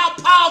don't care how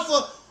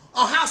powerful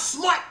or how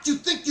smart you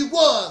think you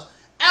was.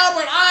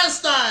 Albert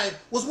Einstein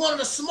was one of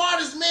the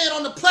smartest men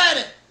on the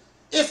planet.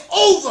 It's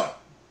over.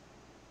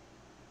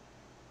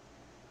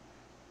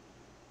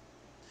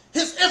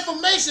 His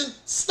information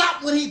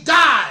stopped when he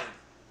died.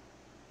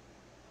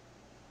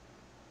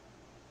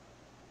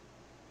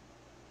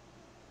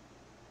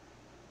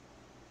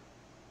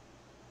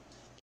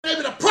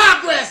 Maybe the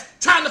progress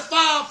trying to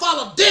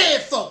follow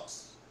dead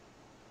folks.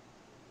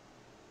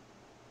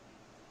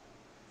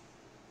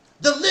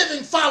 The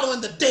living following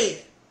the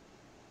dead.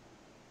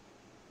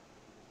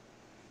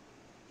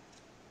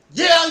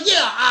 Yeah,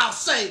 I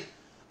say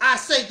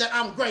that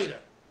I'm greater.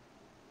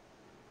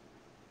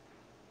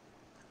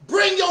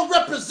 Bring your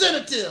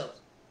representatives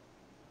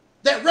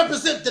that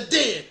represent the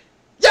dead.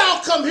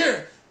 Y'all come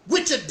here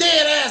with your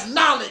dead ass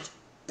knowledge.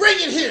 Bring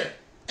it here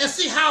and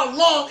see how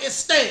long it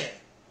stands.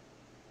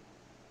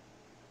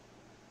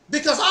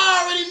 Because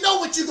I already know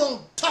what you're going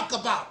to talk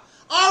about.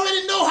 I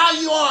already know how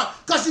you are,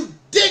 because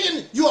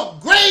you're a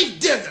grave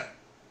digger.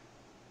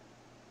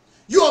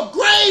 You're a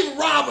grave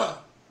robber.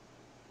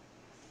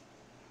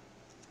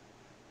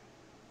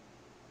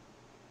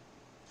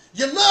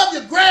 You love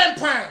your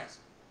grandparents,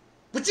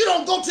 but you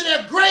don't go to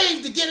their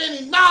grave to get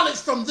any knowledge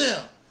from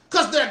them,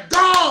 because they're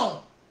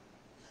gone.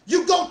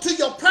 You go to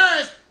your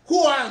parents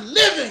who are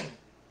living,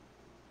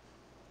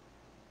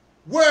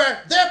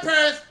 where their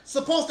parents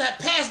supposed to have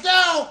passed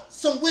down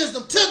some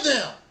wisdom to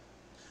them.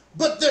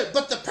 But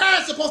the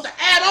parents supposed to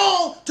add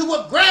on to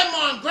what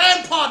grandma and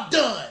grandpa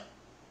done.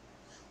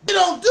 We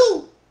don't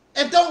do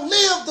and don't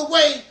live the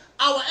way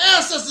our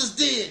ancestors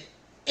did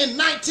in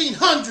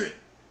 1900.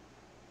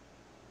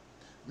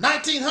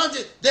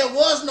 1900, there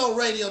was no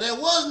radio, there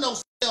was no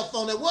cell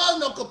phone, there was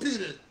no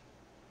computer.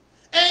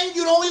 And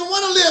you don't even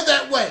want to live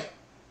that way.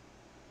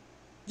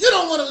 You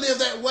don't want to live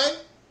that way.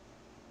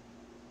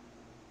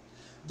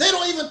 They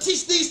don't even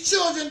teach these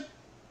children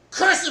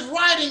cursive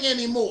writing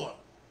anymore.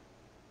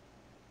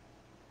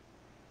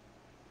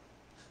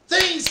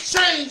 Things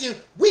change and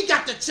we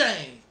got to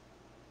change.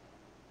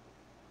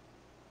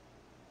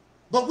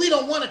 But we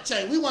don't want to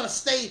change. We want to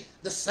stay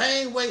the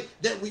same way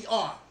that we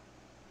are.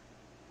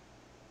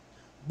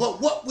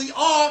 But what we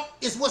are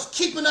is what's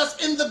keeping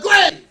us in the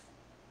grave.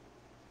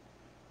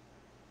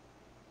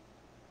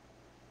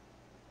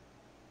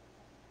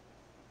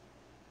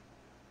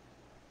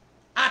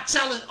 I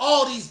challenge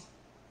all these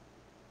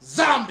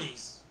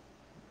zombies.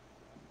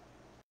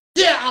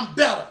 Yeah, I'm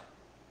better.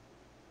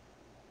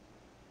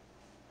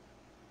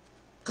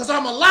 Because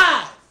I'm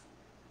alive.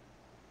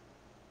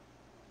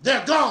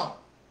 They're gone.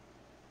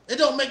 It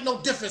don't make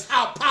no difference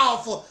how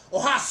powerful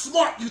or how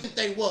smart you think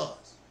they was.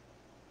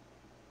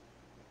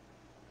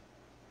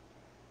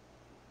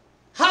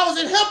 How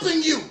is it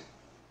helping you?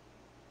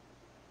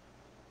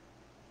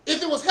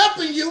 If it was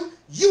helping you,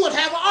 you would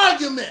have an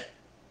argument.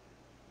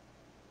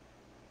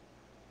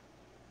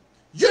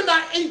 You're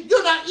not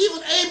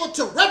even able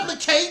to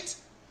replicate.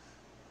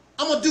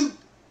 I'm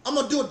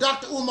gonna do a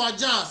Dr. Umar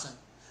Johnson.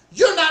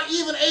 You're not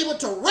even able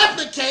to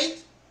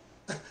replicate.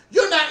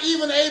 You're not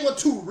even able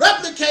to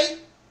replicate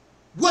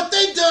what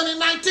they done in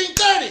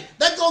 1930.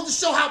 That goes to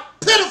show how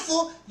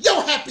pitiful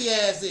your happy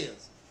ass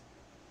is.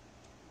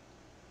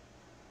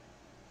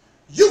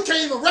 You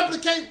can't even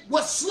replicate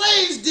what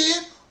slaves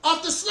did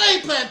off the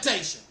slave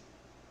plantation.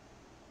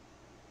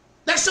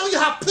 That shows you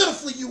how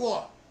pitiful you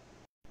are,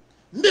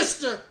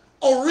 Mr.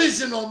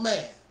 Original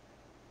Man.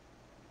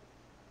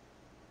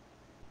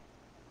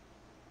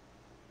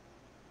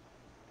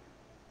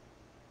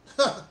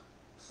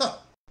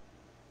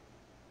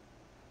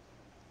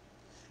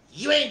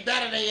 You ain't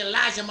better than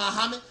Elijah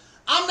Muhammad.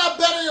 I'm not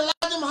better than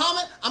Elijah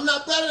Muhammad. I'm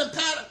not better than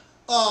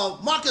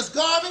Marcus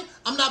Garvey.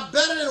 I'm not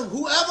better than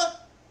whoever.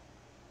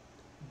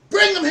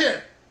 Bring them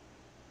here.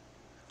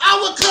 I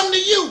will come to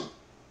you.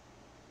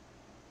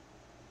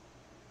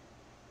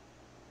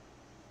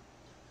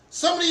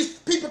 Some of these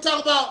people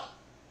talk about,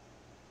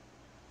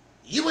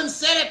 you wouldn't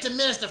say that to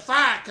Minister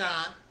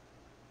Farrakhan.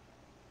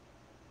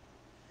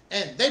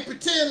 And they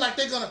pretend like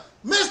they're going to,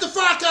 Minister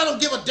Farrakhan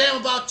don't give a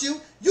damn about you.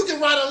 You can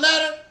write a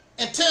letter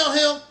and tell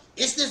him,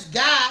 it's this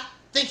guy,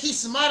 think he's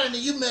smarter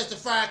than you, Mr.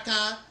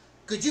 Farrakhan.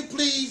 Could you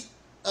please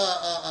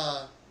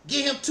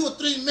give him 2 or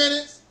 3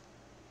 minutes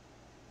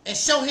and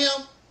show him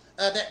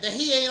that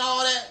he ain't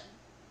all that,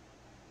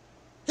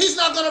 he's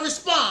not going to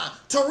respond.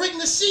 Taalik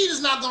Nasheed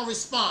is not going to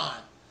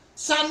respond.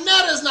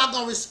 Sanetta is not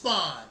going to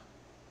respond.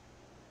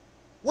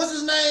 What's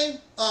his name?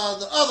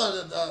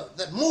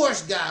 The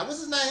Moorish guy. What's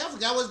his name? I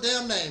forgot what his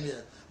damn name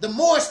is. The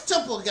Moorish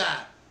temple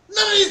guy.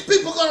 None of these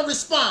people are going to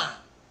respond.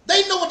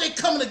 They know what they're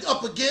coming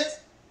up against.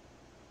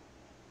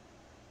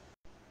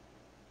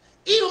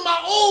 Even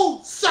my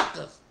old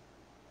suckers.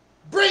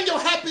 Bring your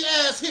happy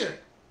ass here.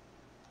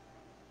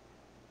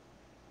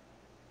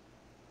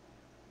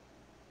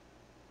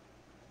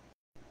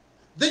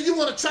 Then you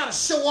want to try to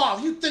show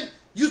off. You think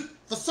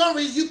for some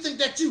reason you think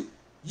that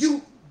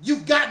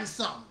you've gotten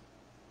something.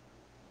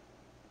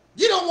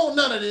 You don't want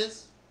none of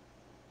this.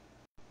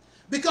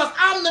 Because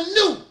I'm the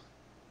new.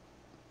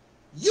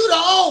 You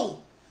the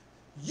old.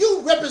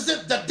 You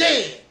represent the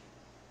dead.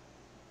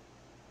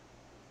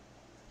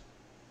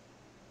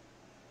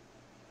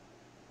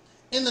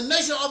 In the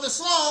Nation of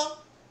Islam,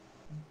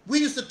 we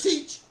used to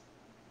teach,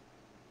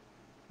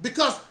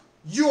 because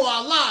you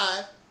are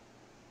alive,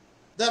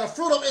 that a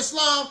fruit of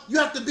Islam, you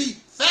have to be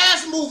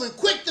fast moving,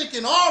 quick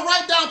thinking, all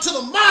right down to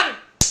the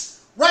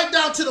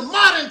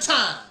modern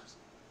times.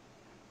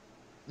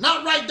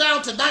 Not right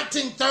down to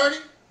 1930,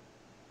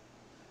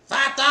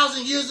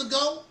 5,000 years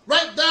ago,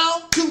 right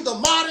down to the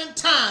modern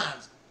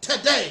times,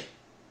 today.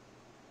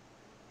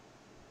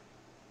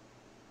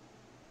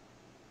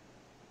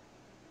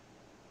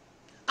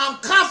 I'm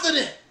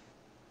confident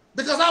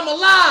because I'm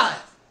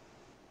alive,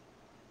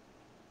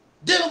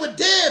 dealing with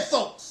dead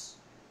folks.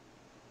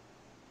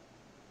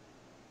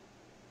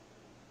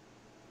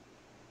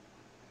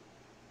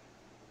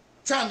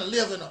 Trying to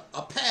live in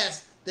a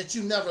past that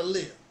you never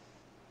lived.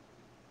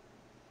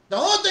 The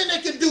only thing they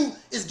can do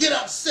is get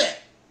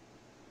upset.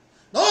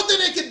 The only thing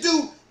they can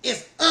do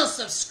is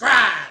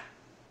unsubscribe.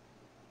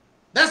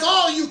 That's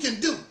all you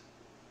can do.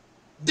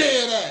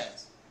 Dead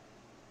ass.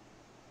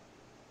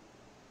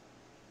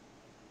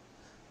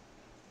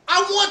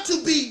 I want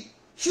to be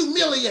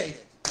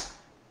humiliated.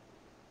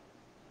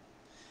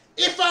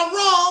 If I'm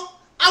wrong,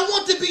 I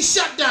want to be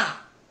shut down.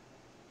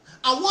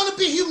 I want to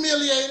be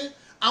humiliated.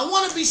 I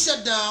want to be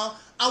shut down.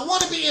 I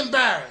want to be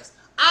embarrassed.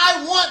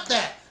 I want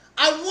that.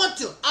 I want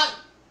to.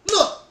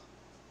 Look.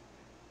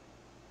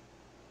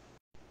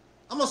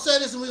 I'm going to say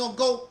this and we're going to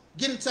go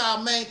get into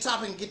our main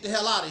topic and get the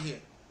hell out of here.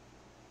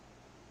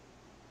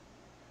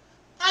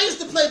 I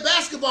used to play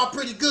basketball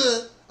pretty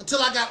good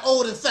until I got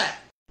old and fat.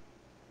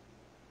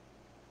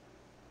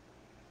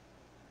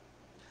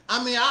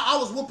 I mean, I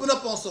was whooping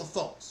up on some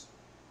folks.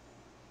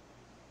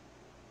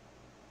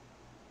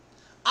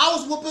 I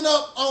was whooping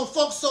up on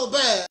folks so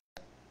bad,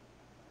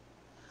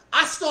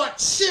 I started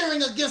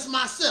cheering against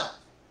myself.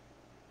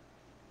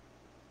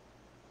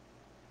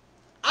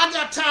 I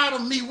got tired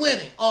of me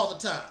winning all the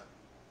time.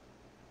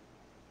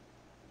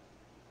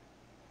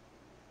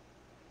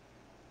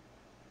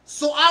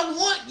 So I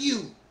want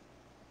you.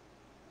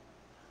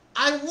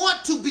 I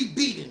want to be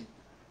beaten.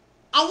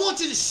 I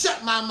want you to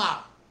shut my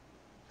mouth.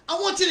 I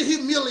want you to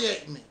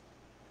humiliate me.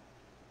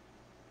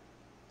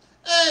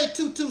 Hey,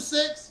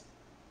 226,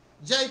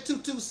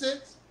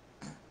 J226.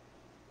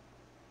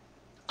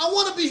 I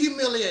want to be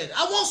humiliated.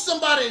 I want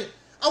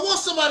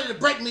somebody to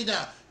break me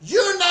down.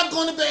 You're not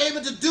going to be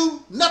able to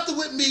do nothing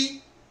with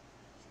me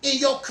in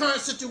your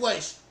current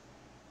situation.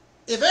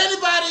 If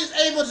anybody is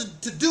able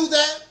to do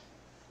that,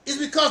 it's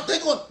because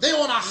they're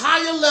on a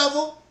higher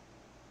level,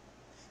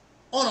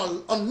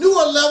 on a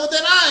newer level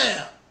than I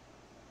am.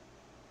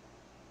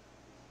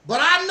 But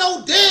I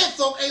know dead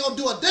folk ain't gonna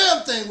do a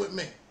damn thing with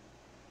me.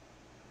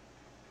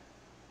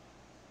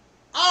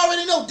 I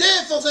already know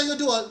dead folks ain't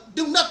gonna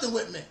do nothing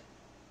with me.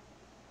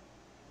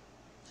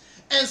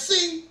 And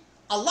see,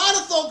 a lot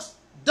of folks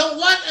don't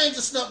like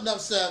Angel Snuffing Up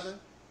 7,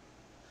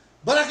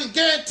 but I can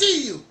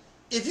guarantee you,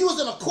 if you was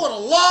in a court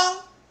of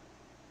law,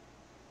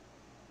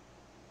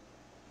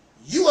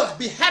 you would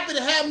be happy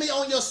to have me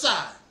on your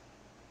side.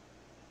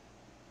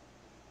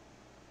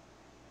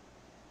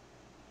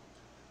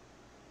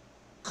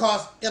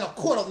 Because in a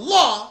court of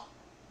law,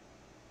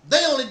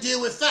 they only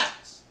deal with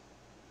facts.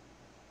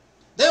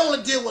 They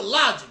only deal with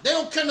logic. They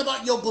don't care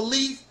about your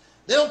belief.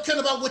 They don't care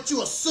about what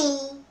you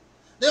assume.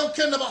 They don't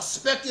care about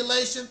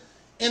speculation.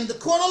 In the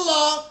court of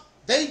law,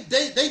 they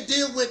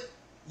deal with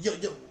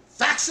your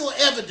factual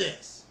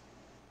evidence.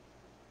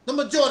 The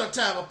majority of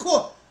the time, of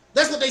course,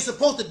 that's what they're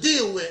supposed to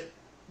deal with.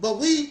 But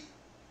we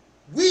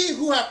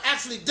who have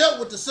actually dealt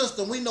with the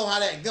system, we know how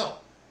that go.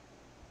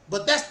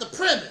 But that's the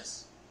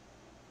premise.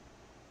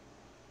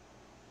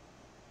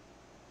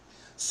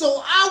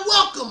 So I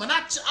welcome and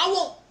I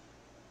want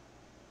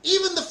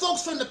even the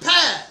folks from the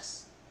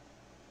past.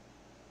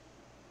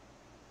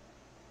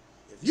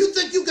 If you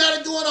think you got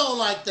it going on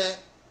like that,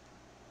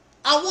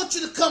 I want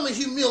you to come and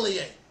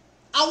humiliate.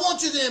 I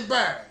want you to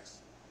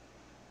embarrass.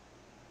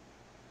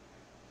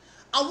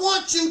 I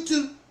want you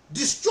to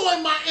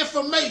destroy my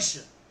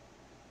information.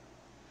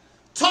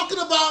 Talking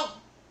about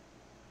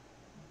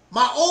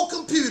my old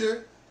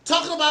computer,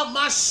 talking about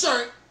my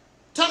shirt,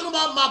 talking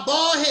about my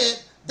bald head,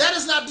 That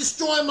is not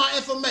destroying my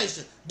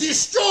information.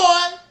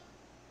 Destroy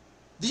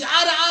the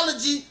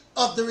ideology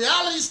of the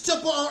reality's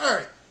temple on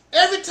earth.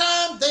 Every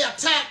time they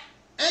attack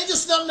Angel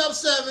Snub Nub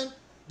 7,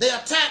 they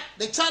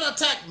try to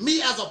attack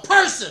me as a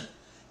person.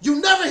 You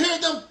never hear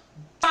them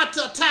try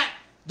to attack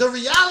the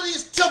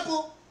reality's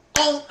temple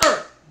on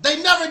earth.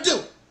 They never do.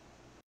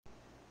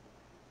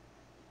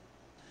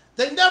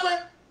 They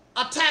never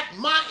attack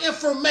my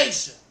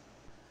information.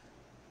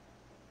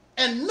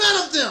 And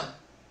none of them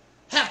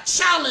have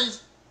challenged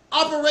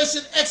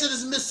Operation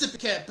Exodus Mississippi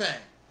campaign.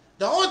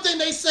 The only thing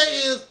they say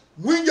is,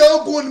 when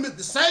y'all going to Mississippi?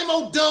 The same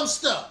old dumb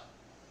stuff.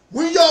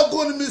 When y'all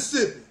going to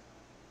Mississippi?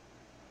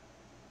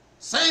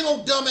 Same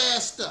old dumb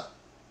ass stuff.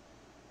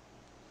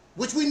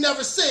 Which we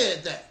never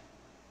said that.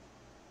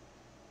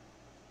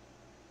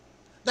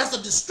 That's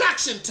a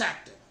distraction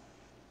tactic.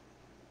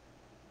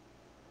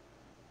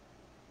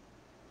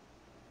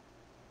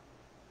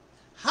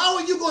 How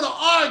are you going to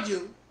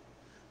argue?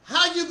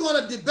 How are you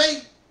going to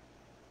debate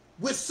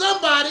with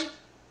somebody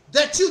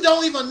that you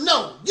don't even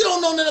know? You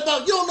don't know nothing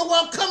about. You don't know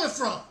where I'm coming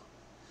from.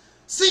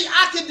 See,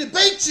 I can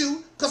debate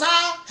you because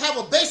I have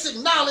a basic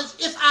knowledge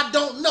if I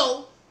don't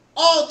know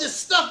all this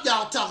stuff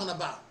y'all talking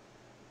about.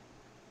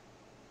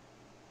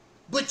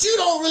 But you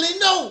don't really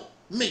know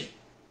me.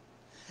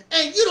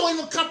 And you don't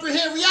even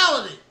comprehend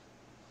reality.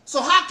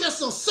 So how can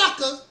some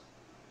suckers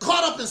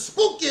caught up in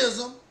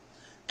spookism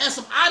and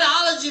some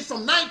ideology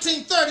from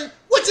 1930,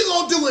 what you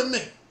gonna do with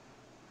me?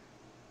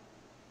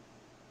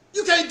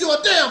 You can't do a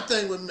damn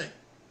thing with me.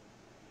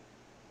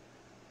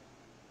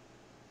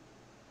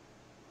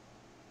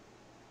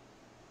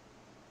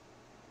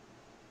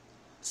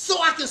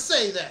 So I can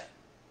say that.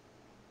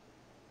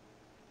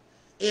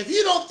 If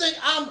you don't think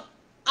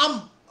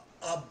I'm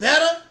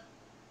better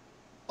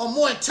or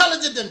more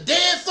intelligent than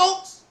dead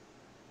folks,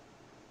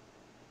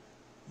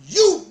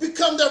 you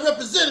become their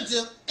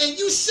representative and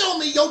you show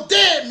me your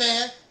dead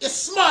man is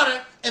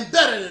smarter and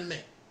better than me.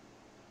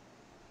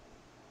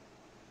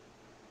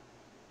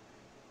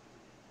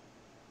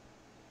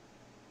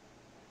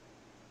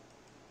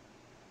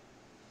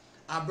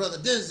 Our brother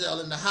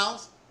Denzel in the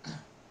house.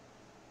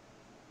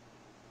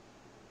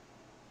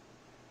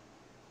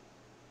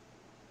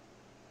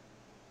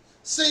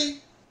 See,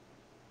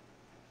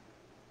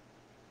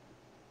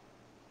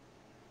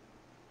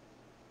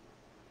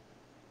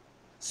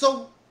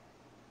 so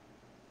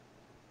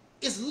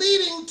it's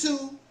leading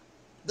to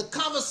the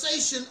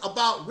conversation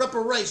about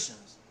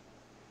reparations.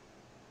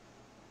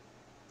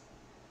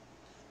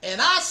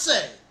 And I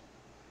say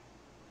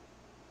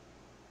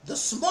the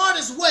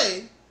smartest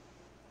way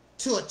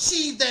to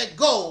achieve that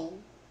goal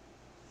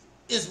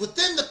is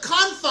within the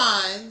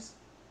confines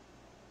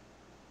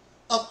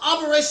of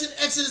Operation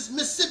Exodus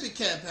Mississippi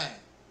campaign.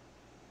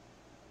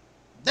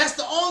 That's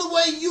the only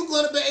way you're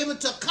going to be able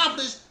to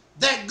accomplish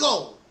that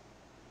goal.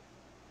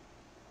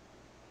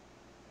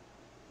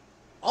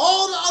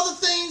 All the other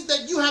things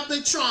that you have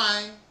been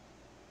trying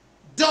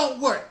don't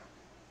work.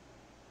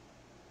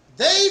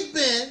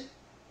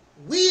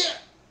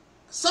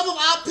 Some of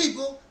our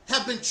people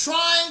have been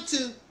trying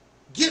to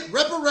get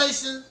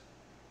reparations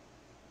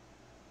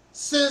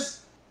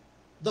since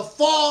the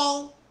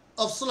fall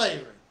of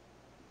slavery.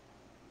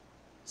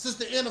 Since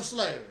the end of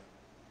slavery.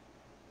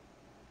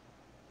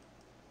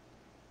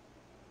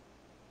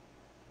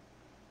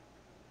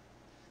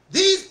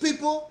 These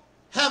people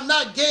have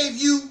not gave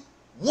you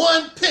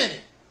 1 penny.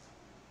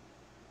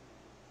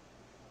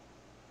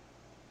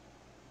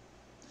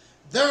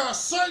 There are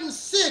certain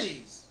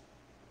cities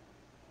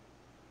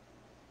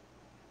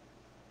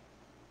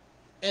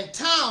and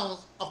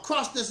towns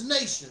across this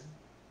nation,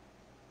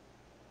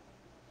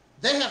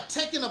 they have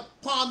taken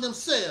upon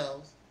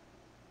themselves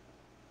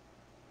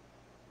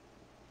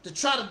to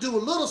try to do a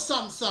little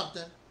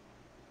something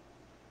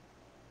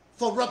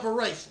for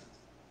reparations.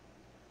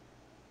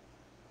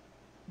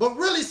 But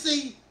really,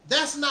 see,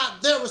 that's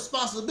not their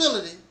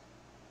responsibility.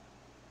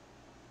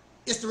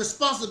 It's the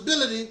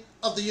responsibility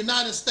of the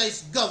United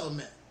States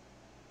government.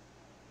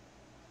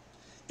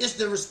 It's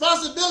the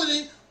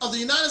responsibility of the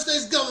United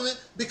States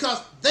government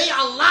because they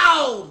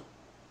allowed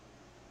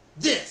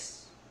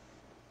this.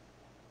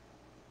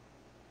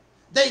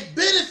 They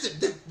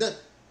benefited.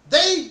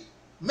 They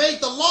made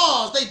the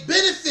laws. They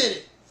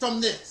benefited from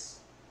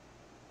this.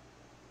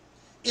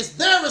 It's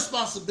their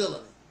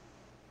responsibility.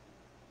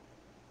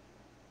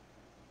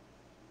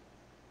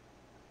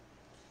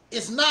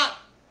 It's not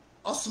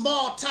a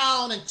small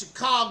town in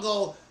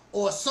Chicago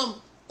or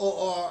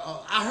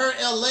I heard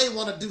LA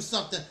want to do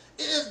something.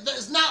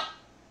 It's not.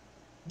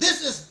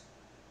 This is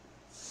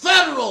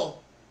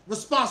federal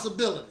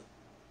responsibility.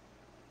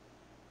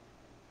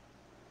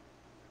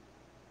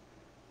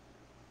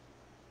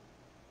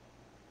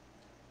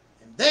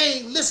 And they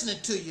ain't listening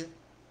to you.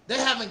 They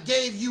haven't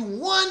gave you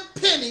 1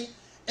 penny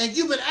and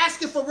you've been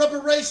asking for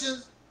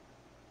reparations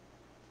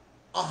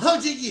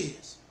 100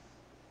 years.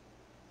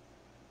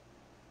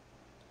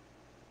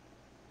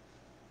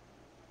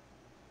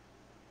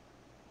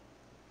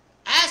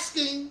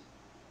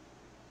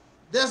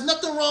 There's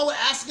nothing wrong with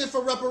asking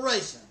for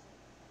reparation.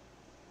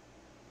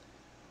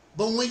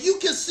 But when you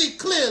can see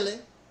clearly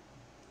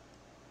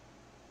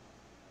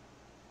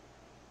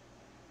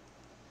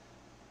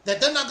that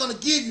they're not going to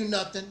give you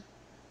nothing,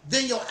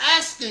 then your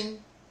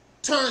asking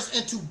turns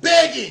into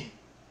begging.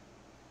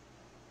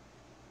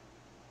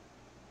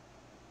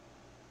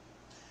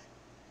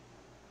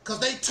 Because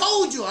they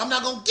told you, I'm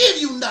not going to give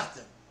you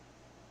nothing.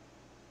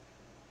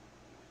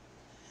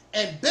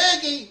 And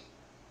begging,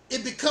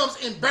 it becomes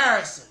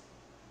embarrassing.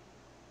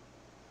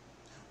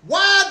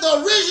 Why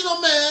the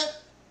original man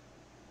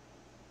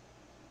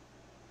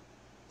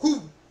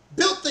who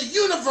built the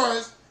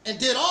universe and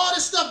did all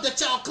this stuff that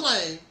y'all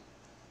claim,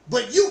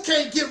 but you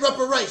can't get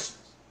reparations?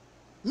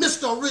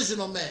 Mr.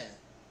 Original Man.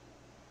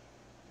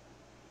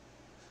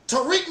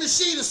 Tariq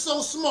Nasheed is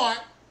so smart,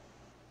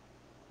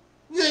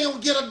 you ain't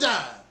gonna get a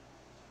dime.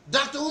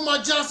 Dr. Umar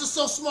Johnson is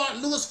so smart,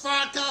 Louis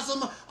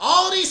Farrakhan,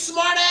 all these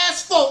smart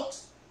ass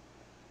folks,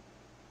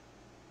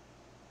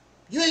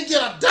 you ain't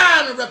get a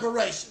dime in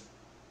reparation.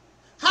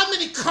 How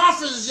many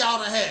conferences y'all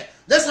done had?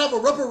 Let's have a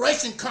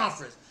reparation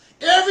conference.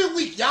 Every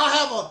week y'all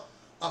have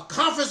a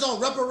conference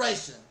on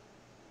reparation.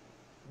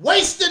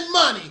 Wasting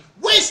money,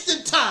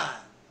 wasting time.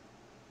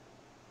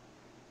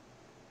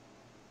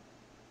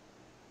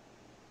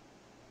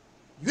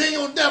 You ain't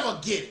gonna never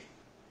get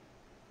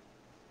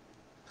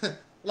it.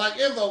 Like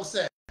EnVogue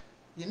said,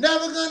 you're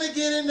never gonna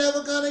get it,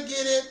 never gonna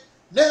get it,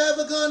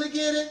 never gonna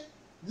get it,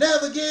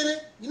 never get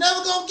it, you're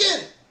never gonna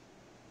get it.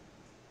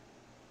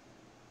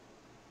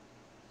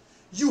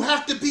 You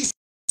have to be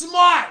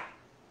smart.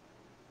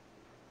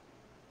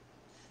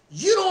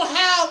 You don't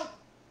have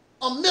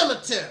a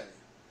military.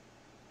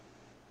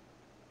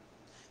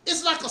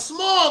 It's like a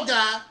small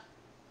guy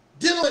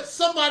dealing with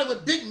somebody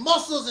with big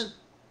muscles, and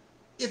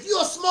if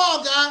you're a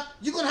small guy,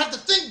 you're going to have to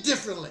think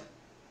differently.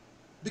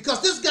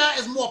 Because this guy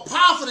is more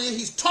powerful than you.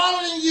 He's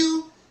taller than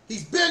you.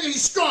 He's bigger.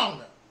 He's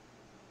stronger.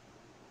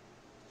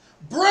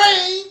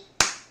 Brain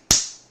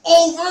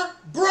over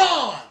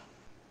brawn.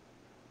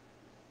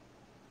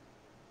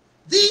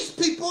 These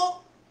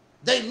people,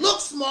 they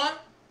look smart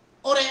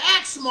or they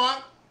act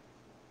smart,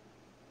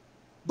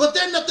 but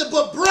they're nothing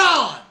but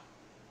brawn.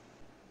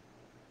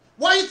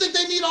 Why do you think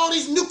they need all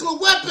these nuclear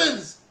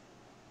weapons?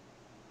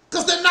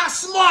 Because they're not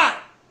smart.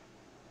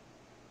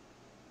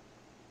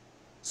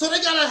 So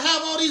they got to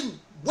have all these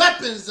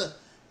weapons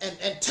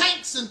and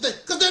tanks and things,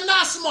 because they're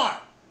not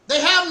smart. They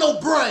have no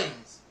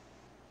brains.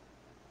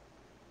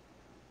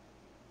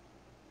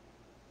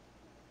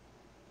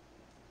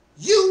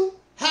 You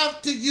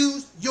have to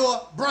use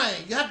your brain.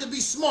 You have to be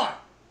smart.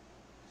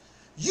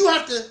 You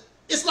have to,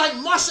 it's like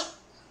martial,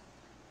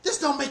 this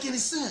don't make any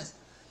sense.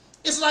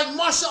 It's like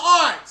martial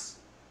arts.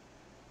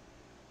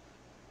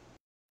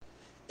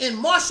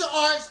 In martial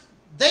arts,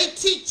 they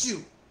teach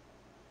you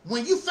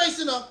when you're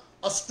facing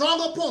a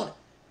strong opponent.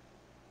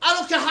 I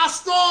don't care how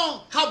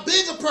strong, how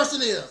big a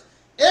person is.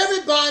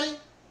 Everybody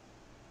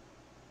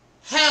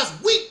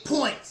has weak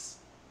points.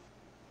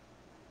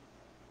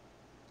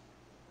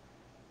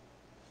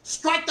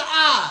 Strike the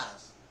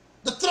eyes,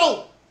 the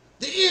throat,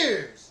 the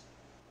ears.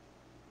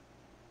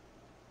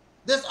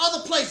 There's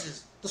other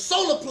places, the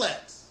solar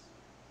plex,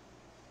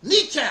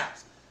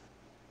 kneecaps.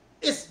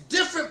 It's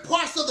different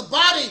parts of the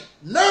body,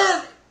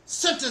 nerve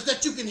centers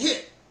that you can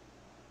hit.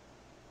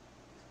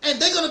 And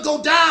they're going to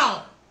go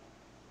down.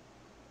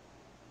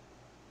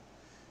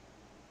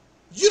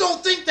 You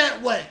don't think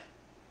that way.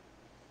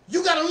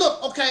 You got to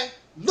look, okay,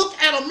 look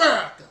at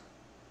America.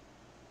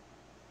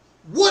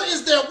 What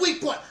is their weak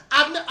point?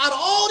 Out of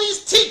all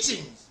these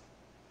teachings,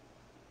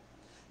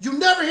 you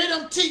never hear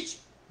them teach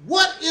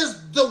what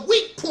is the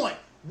weak point.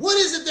 What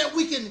is it that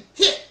we can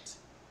hit?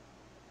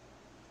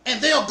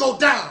 And they'll go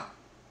down.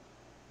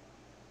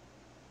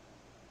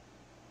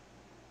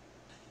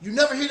 You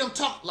never hear them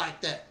talk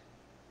like that.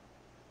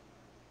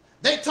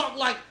 They talk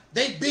like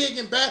they big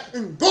and bad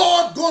and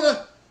God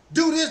gonna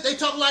do this. They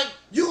talk like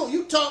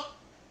you talk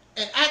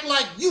and act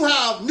like you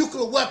have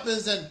nuclear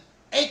weapons and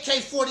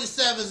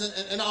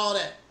AK-47s and all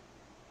that.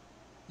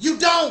 You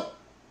don't.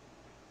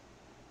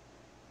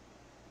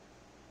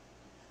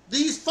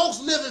 These folks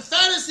live in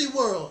fantasy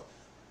world.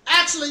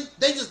 Actually,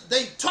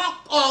 they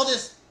talk all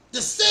this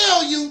to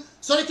sell you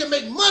so they can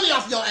make money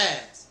off your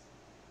ass.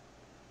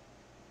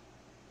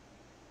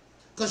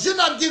 Because you're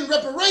not getting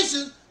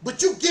reparations,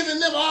 but you giving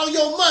them all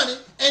your money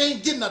and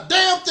ain't getting a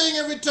damn thing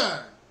in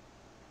return.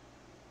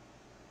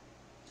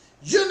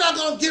 You're not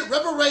going to get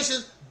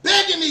reparations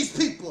begging these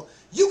people.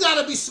 You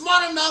got to be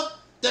smart enough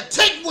to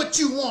take what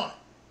you want,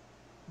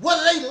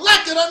 whether they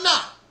like it or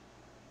not.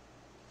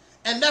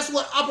 And that's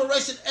what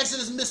Operation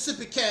Exodus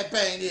Mississippi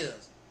campaign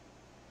is.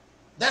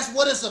 That's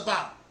what it's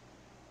about.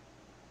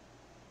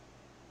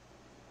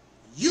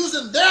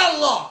 Using their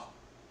law,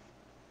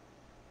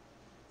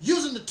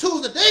 using the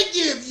tools that they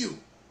give you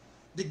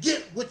to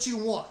get what you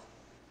want.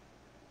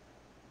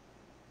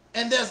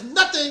 And there's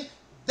nothing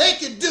they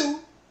can do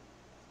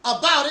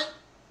about it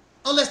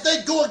unless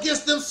they go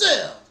against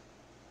themselves.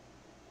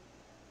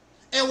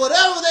 And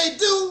whatever they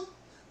do,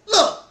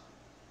 look,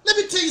 let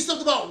me tell you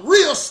something about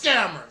real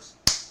scammers.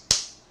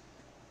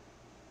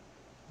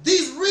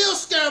 These real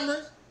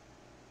scammers,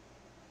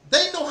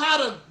 they know how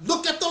to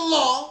look at the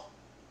law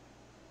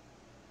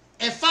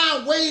and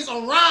find ways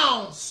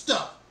around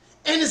stuff.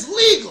 And it's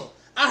legal.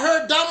 I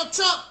heard Donald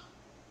Trump,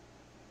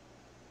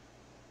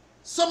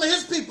 some of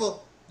his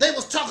people, they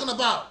was talking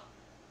about,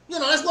 you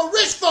know, that's what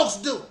rich folks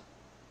do.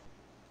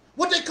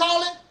 What they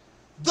call it?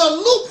 The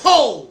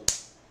loophole.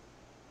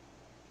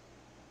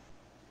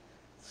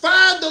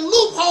 Find the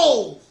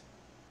loopholes.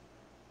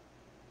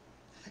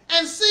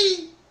 And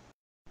see,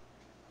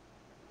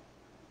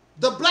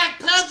 the Black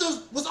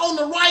Panthers was on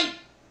the right.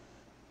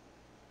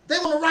 They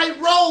were on the right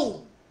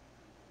road.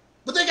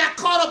 But they got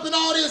caught up in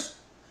all this,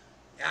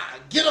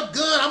 get a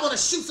gun, I'm going to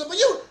shoot somebody.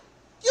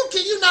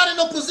 You're not in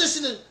no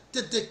position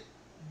to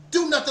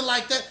do nothing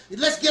like that.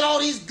 Let's get all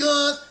these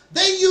guns.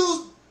 They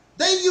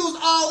used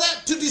all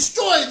that to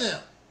destroy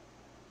them.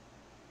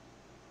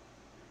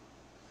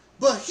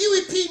 But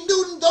Huey P.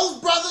 Newton, those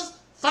brothers,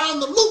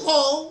 found the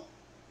loophole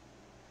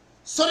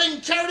so they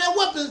can carry their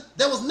weapons.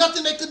 There was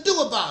nothing they could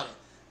do about it.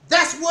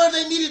 That's where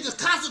they needed to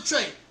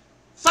concentrate.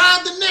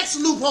 Find the next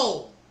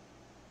loophole.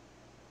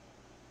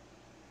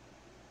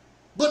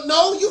 But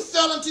no, you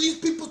fell into these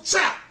people's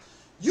trap.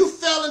 You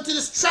fell into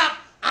this trap,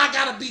 I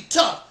gotta be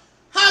tough.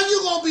 How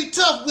you gonna be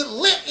tough with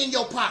lint in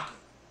your pocket?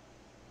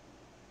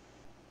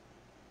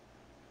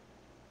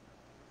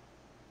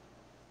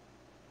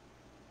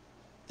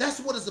 That's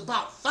what it's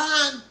about.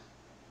 Find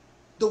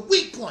the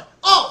weak point.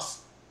 Oh,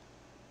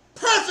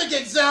 perfect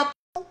example.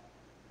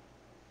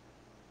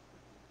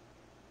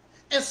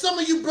 And some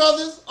of you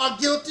brothers are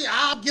guilty.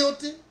 I'm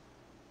guilty.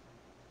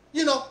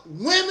 You know,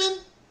 women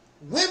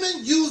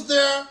use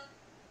their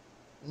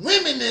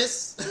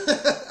womenness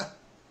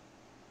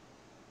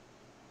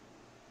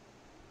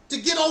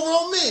to get over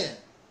on men.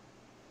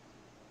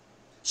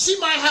 She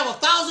might have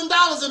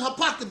 $1,000 in her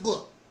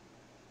pocketbook.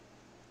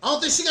 I don't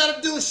think she got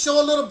to do is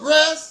show a little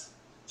breast,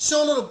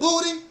 show a little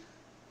booty.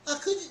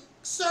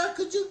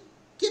 Could you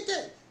get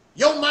that?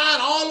 Your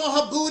mind all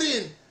on her booty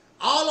and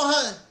all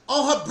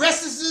on her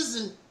breasts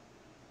and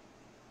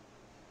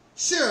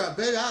sure,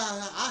 baby,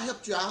 I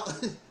helped you out.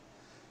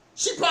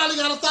 She probably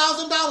got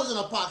 $1,000 in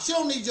her pocket. She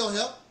don't need your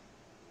help.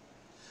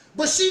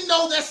 But she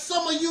know that's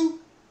some of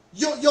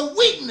your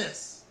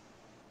weakness.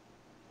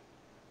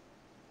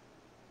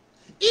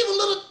 Even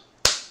little,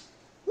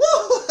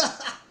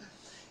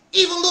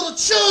 even little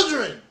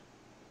children.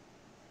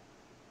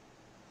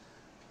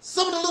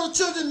 Some of the little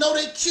children know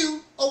they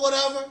cute or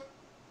whatever.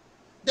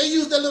 They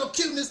use their little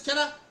cuteness. Can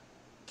I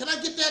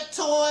get that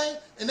toy?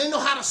 And they know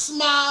how to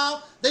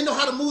smile. They know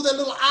how to move their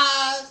little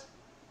eyes.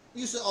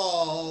 You say,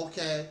 oh,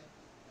 okay.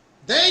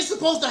 They ain't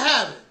supposed to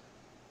have it.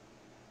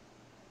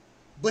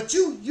 But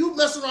you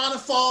mess around and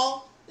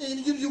fall,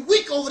 and you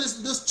weak over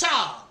this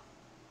child.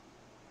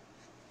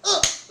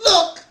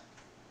 Look,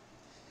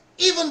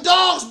 even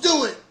dogs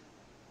do it.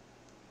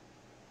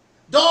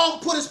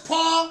 Dog put his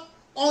paw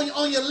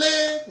on your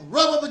leg,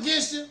 rub up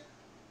against you.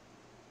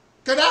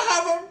 Can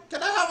I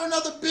have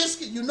another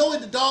biscuit? You know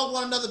the dog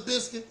want another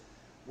biscuit.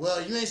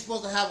 Well, you ain't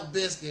supposed to have a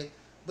biscuit,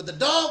 but the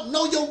dog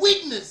know your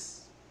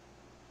weakness.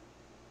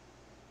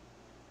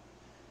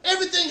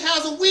 Everything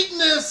has a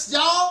weakness,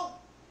 y'all.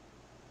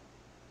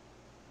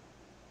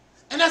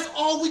 And that's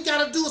all we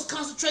got to do is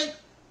concentrate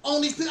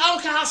on these people. I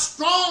don't care how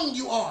strong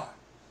you are.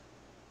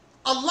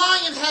 A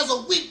lion has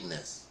a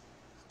weakness.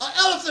 An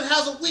elephant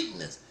has a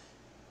weakness.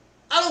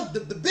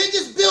 The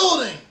biggest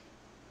building,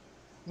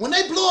 when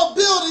they blow up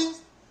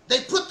buildings,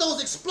 they put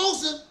those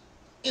explosives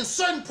in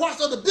certain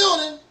parts of the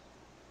building,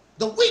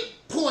 the weak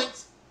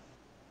points,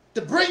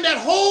 to bring that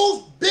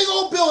whole big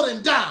old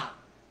building down.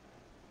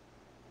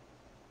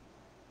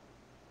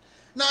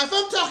 Now, if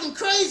I'm talking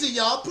crazy,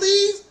 y'all,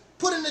 please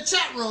put in the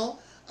chat room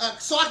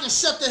so I can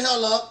shut the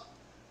hell up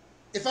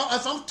if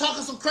I'm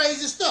talking some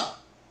crazy stuff.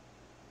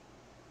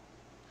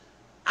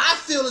 I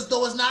feel as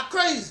though it's not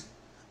crazy.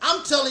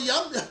 I'm telling you,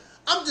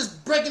 I'm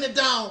just breaking it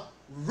down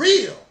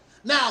real.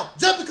 Now,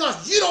 just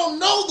because you don't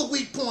know the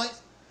weak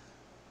points,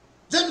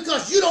 just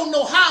because you don't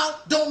know how,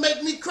 don't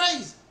make me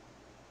crazy.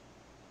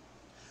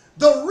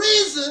 The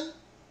reason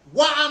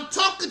why I'm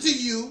talking to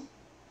you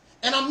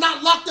and I'm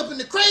not locked up in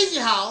the crazy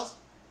house,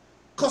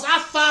 because I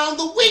found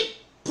the weak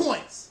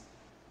points.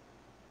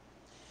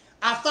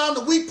 I found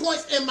the weak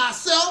points in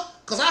myself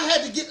because I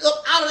had to get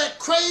up out of that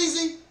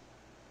crazy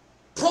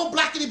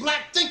pro-blackity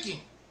black thinking.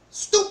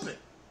 Stupid.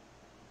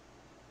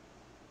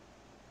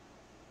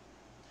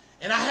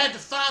 And I had to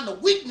find the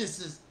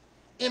weaknesses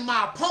in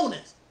my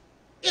opponents.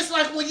 It's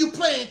like when you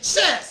playing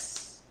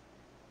chess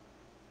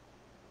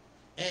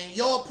and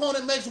your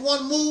opponent makes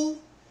one move.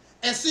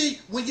 And see,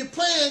 when you're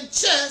playing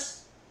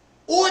chess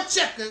or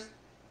checkers,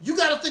 you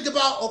got to think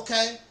about,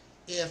 okay,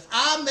 if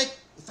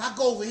I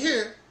go over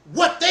here,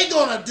 what they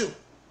gonna do?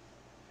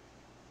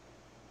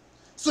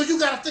 So you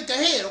got to think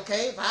ahead,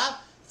 okay? If I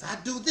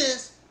do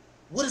this,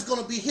 what is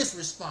gonna be his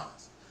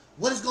response?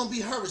 What is gonna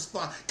be her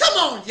response? Come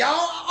on,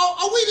 y'all.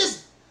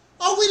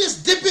 Are we this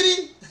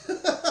dippity?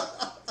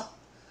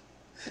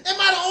 Am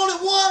I the only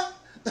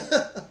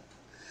one?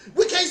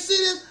 We can't see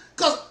this?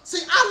 Because,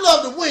 see, I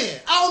love to win.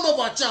 I don't know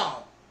about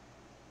y'all.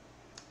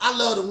 I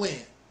love to win.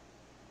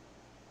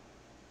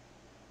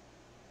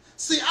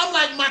 See, I'm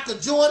like Michael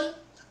Jordan.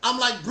 I'm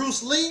like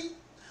Bruce Lee.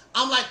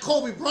 I'm like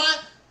Kobe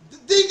Bryant.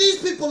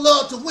 These people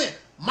love to win.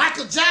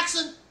 Michael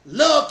Jackson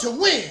loved to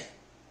win.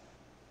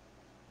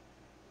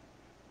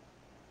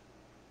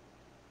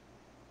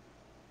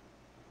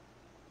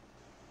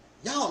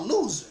 Y'all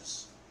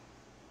losers.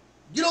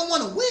 You don't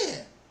want to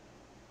win.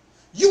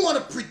 You want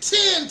to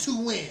pretend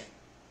to win.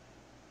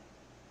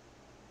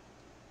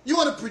 You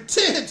want to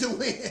pretend to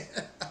win.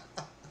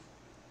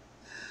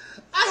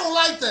 I don't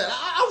like that.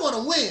 I want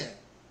to win.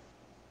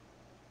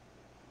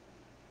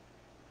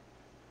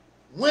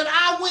 When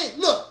I win,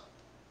 look,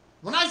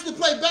 when I used to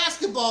play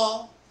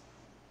basketball,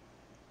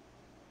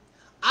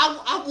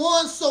 I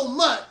won so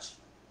much.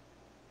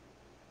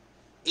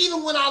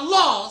 Even when I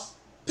lost,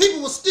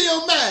 people were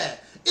still mad.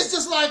 It's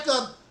just like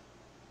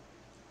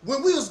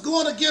when we was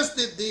going against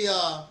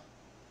the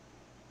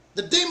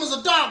demons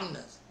of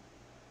darkness.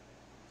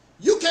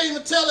 You can't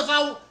even tell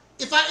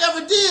if I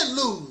ever did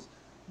lose.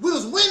 We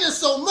was winning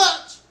so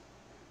much,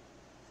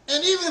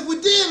 and even if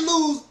we did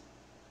lose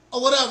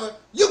or whatever,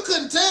 you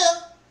couldn't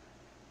tell.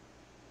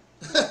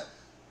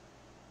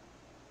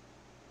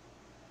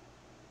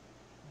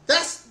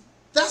 That's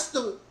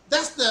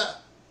the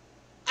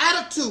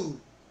attitude.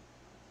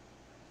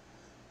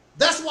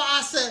 That's why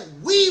I said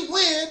we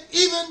win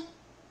even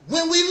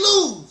when we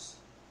lose.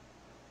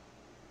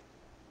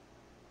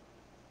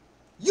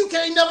 You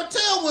can't never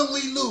tell when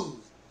we lose.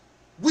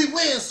 We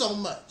win so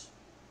much.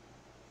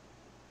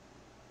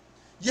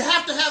 You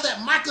have to have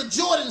that Michael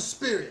Jordan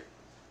spirit,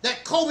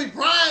 that Kobe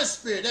Bryant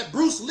spirit, that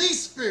Bruce Lee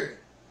spirit.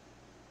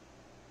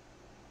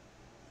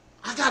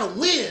 I gotta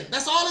win.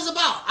 That's all it's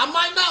about. I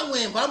might not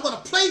win, but I'm gonna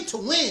play to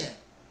win.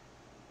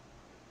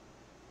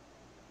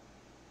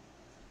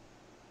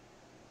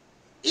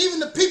 Even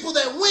the people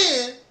that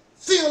win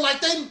feel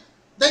like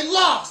they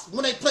lost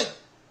when they play,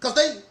 because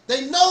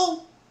they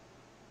know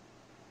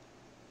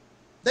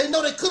they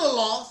could have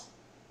lost,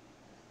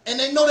 and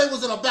they know they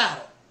was in a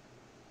battle.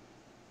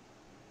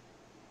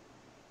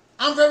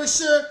 I'm very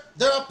sure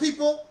there are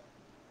people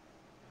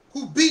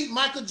who beat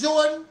Michael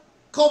Jordan,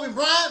 Kobe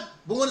Bryant,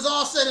 but when it's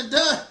all said and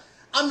done,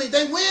 I mean,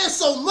 they win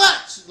so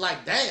much.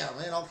 Like, damn,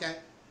 man, okay.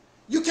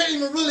 You can't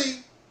even really,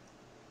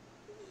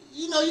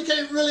 you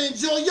can't really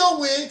enjoy your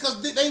win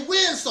because they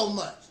win so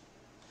much.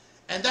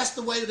 And that's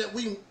the way that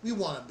we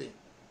want to be.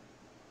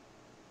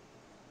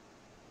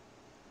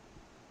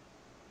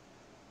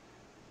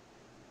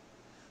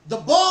 The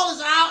ball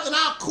is out in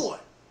our court.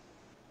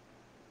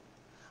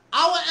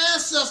 Our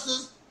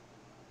ancestors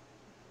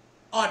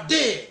are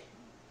dead.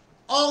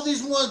 All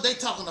these ones they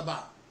talking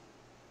about.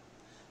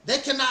 They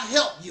cannot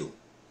help you.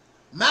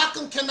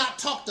 Malcolm cannot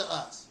talk to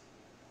us.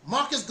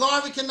 Marcus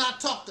Garvey cannot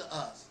talk to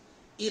us.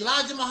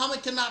 Elijah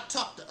Muhammad cannot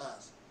talk to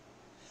us.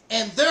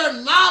 And their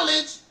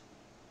knowledge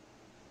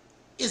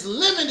is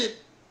limited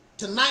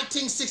to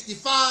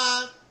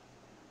 1965,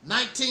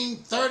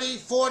 1930,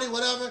 40,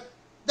 whatever.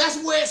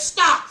 That's where it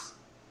stops.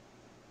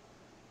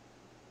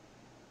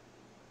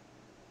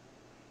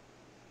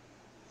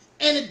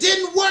 And it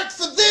didn't work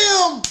for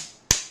them.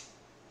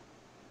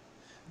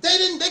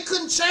 They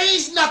couldn't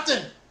change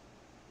nothing.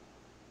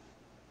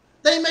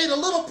 They made a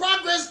little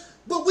progress,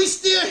 but we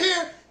still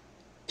here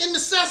in the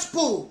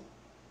cesspool.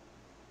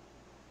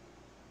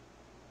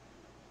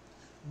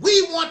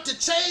 We want to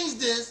change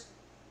this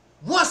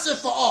once and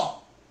for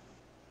all.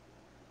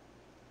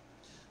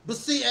 But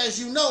see, as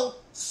you know,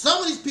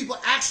 some of these people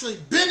actually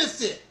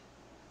benefit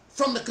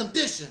from the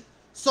condition.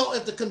 So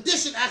if the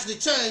condition actually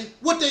changed,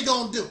 what they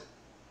gonna do?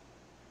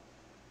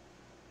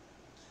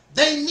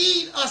 They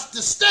need us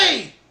to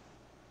stay.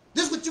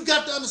 This is what you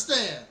got to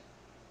understand.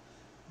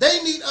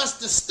 They need us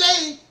to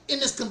stay in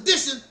this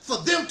condition for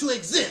them to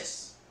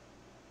exist.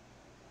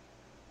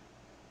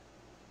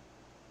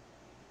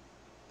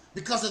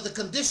 Because if the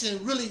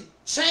condition really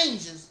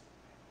changes,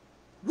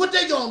 what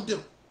they gonna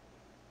do?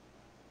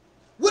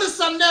 What is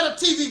Sonetta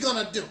TV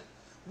gonna do?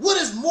 What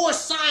is More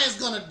Science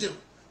gonna do?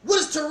 What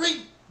is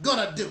Taalik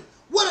gonna do?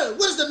 What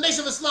is the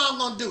Nation of Islam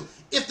gonna do?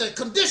 If the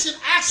condition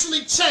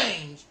actually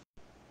changed,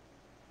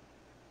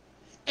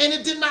 and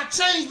it did not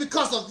change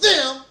because of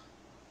them,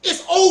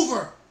 it's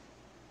over.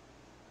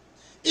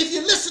 If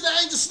you listen to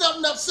Angel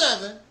Snubbing Up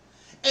 7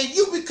 and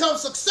you become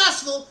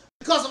successful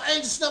because of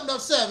Angel Snubbing Up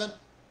 7,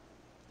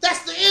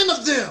 that's the end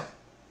of them.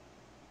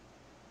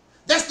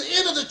 That's the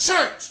end of the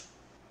church.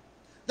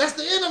 That's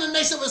the end of the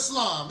Nation of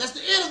Islam. That's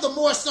the end of the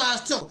More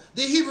Science Temple,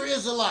 the Hebrew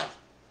Israelite,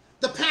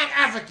 the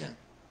Pan-African,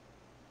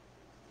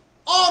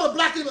 all the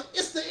black people.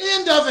 It's the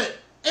end of it,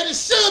 and it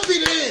should be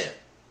the end,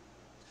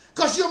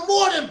 because you're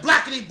more than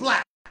blackity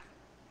black,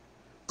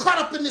 caught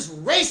up in this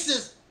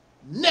racist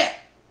net,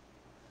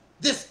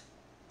 this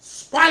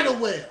spider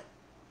web.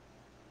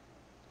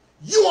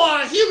 You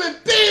are a human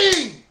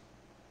being.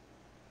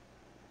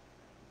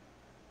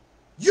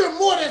 You're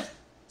more than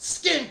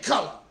skin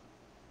color.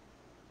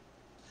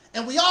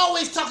 And we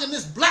always talking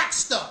this black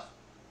stuff.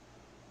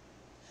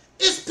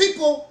 It's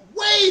people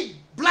way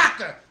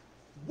blacker,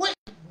 way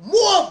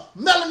more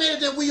melanated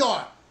than we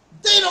are.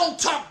 They don't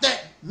talk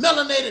that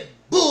melanated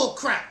bull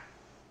crap.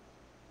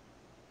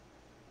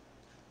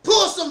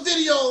 Pull some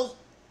videos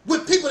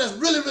with people that's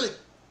really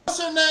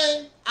what's her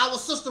name? Our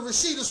sister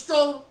Rashida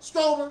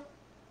Strober.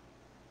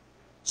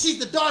 She's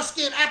the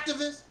dark-skinned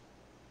activist.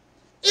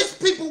 It's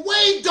people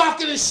way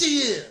darker than she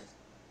is.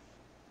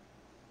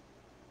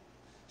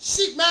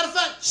 Matter of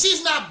fact,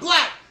 she's not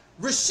black.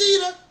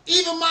 Rashida,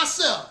 even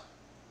myself,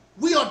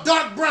 we are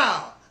dark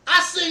brown.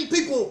 I seen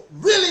people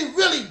really,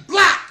 really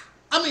black.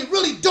 I mean,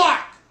 really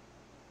dark.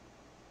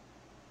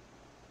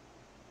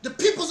 The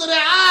pupils of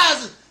their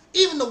eyes,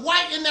 even the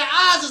white in their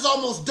eyes is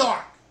almost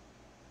dark.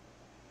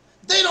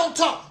 They don't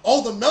talk,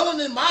 oh, the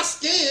melanin in my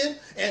skin,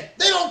 and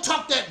they don't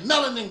talk that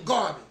melanin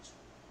garbage.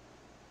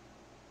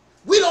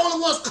 We the only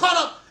ones caught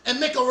up and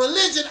make a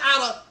religion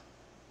out of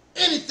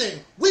anything.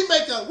 We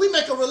make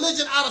a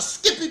religion out of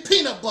Skippy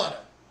peanut butter.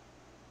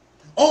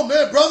 Oh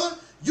man, brother,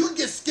 you can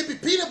get Skippy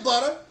peanut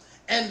butter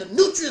and the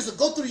nutrients will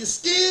go through your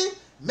skin,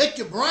 make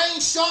your brain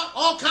sharp,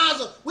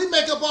 we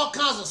make up all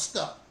kinds of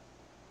stuff.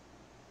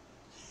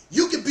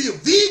 You can be a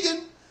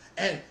vegan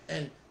and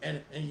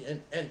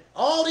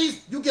all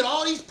these, you get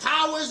all these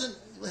powers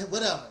and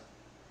whatever.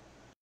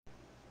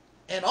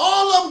 And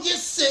all of them get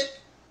sick,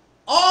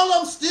 all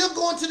of them still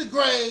going to the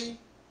grave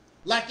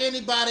like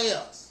anybody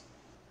else.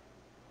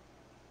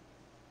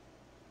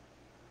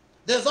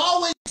 There's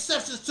always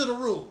exceptions to the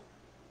rule.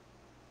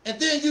 And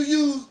then you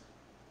use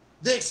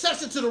the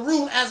exception to the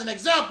rule as an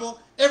example,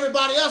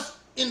 everybody else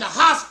in the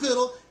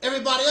hospital,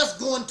 everybody else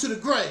going to the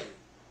grave.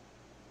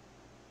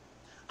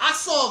 I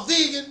saw a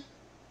vegan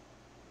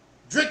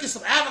drinking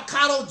some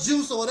avocado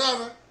juice or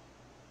whatever.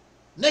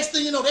 Next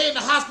thing you know, they in the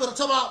hospital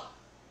talking about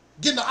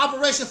getting an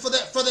operation for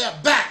their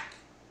back.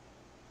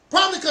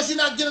 Probably because you're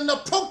not getting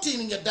enough protein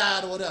in your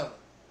diet or whatever.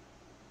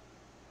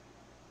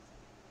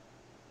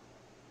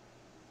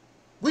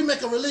 We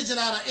make a religion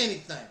out of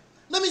anything.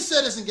 Let me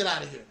say this and get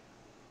out of here.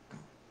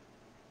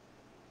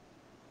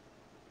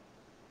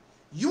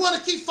 You want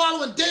to keep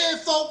following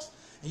dead folks,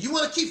 and you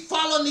want to keep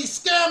following these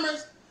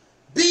scammers,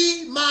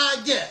 be my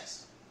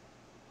guest.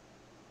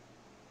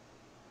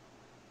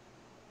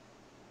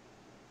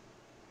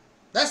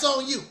 That's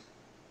on you.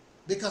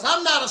 Because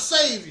I'm not a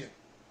savior.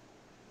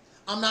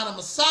 I'm not a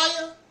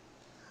messiah.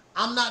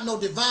 I'm not no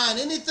divine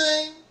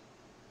anything.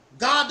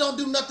 God don't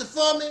do nothing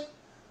for me.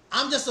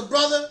 I'm just a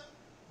brother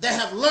that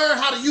have learned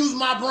how to use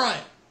my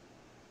brain.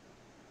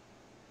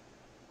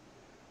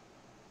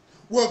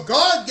 Well,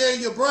 God gave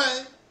you a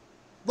brain.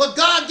 Well,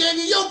 God gave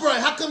you your brain.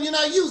 How come you're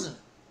not using it?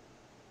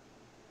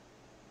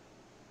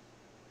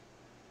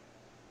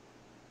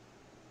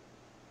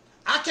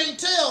 I can't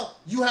tell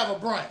you have a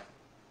brain.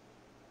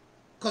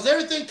 Because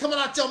everything coming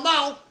out your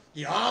mouth,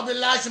 the Honorable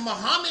Elijah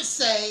Muhammad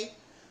say,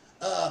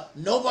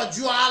 Noble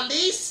Drew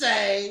Ali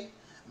say,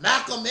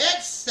 Malcolm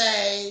X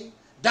say,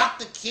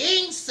 Dr.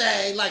 King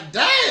say, like,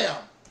 damn.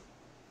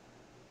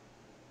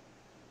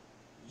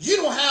 You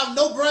don't have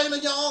no brain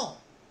of your own.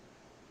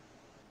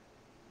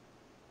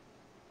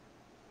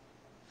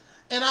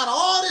 And out of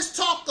all this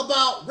talk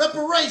about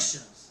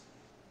reparations,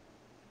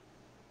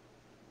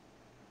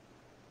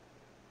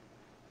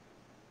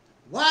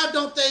 why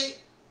don't they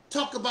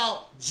talk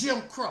about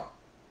Jim Crow?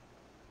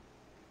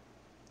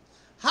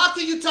 How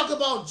can you talk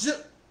about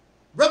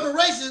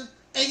reparations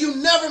and you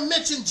never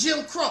mention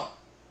Jim Crow?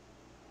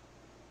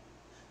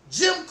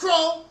 Jim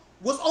Crow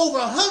was over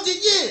 100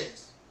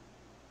 years.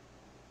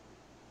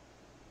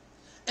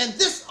 And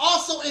this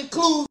also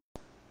includes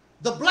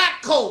the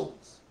black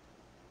codes.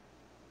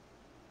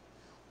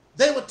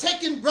 They were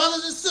taking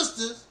brothers and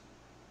sisters,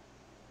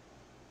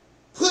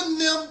 putting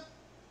them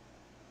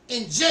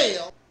in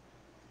jail,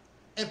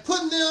 and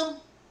putting them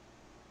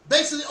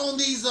basically on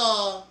these,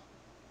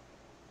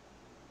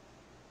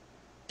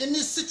 in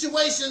these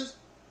situations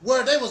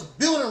where they was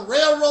building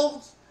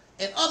railroads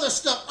and other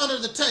stuff under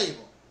the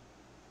table.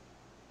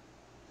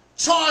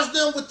 Charge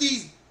them with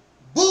these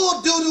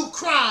bull doo-doo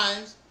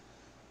crimes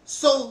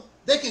so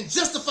they can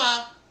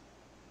justify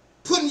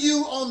putting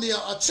you on the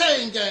a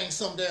chain gang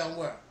some damn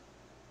where.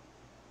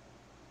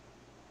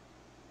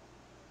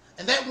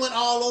 And that went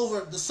all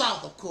over the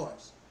South, of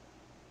course.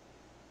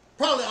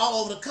 Probably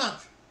all over the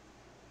country.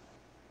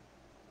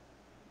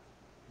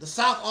 The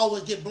South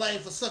always get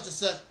blamed for such and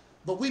such,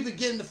 but we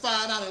begin to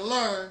find out and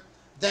learn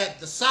that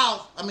the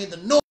South, I mean the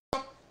North,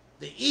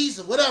 the East,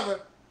 or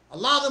whatever, a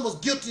lot of them was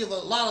guilty of a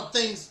lot of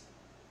things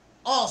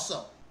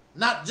also,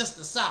 not just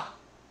the South.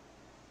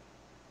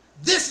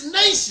 This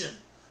nation,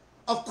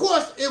 of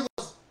course,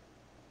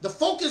 the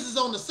focus is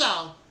on the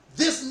South.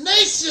 This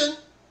nation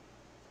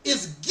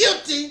is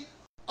guilty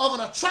of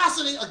an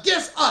atrocity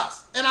against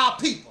us and our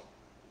people.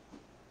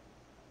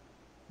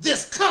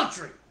 This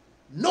country,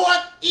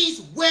 North,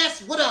 East,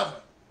 West, whatever.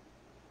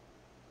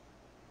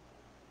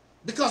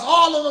 Because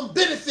all of them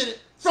benefited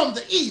from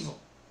the evil.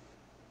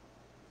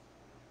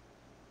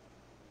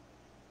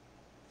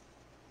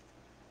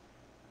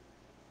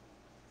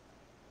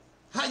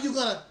 How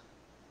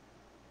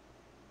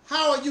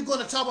are you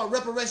gonna talk about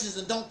reparations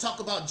and don't talk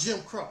about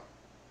Jim Crow?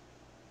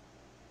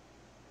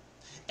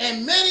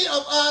 And many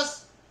of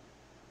us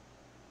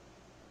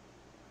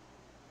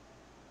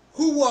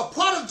who were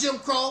part of Jim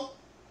Crow,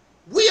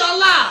 we are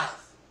alive.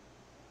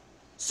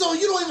 So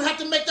you don't even have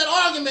to make that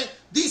argument.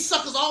 These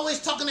suckers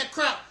always talking that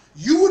crap.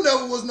 You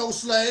never was no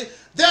slave.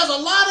 There's a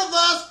lot of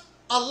us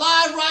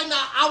alive right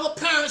now, our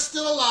parents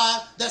still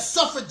alive, that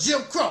suffered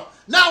Jim Crow.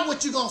 Now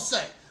what you gonna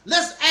say?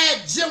 Let's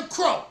add Jim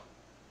Crow.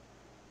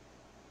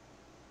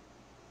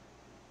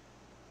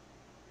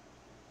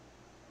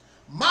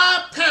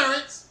 My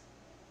parents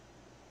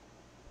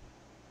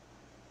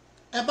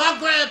and my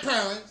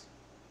grandparents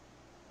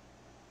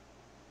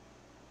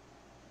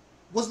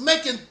was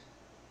making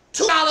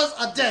 $2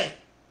 a day.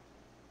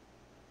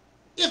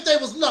 If they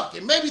was lucky,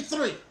 maybe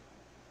 $3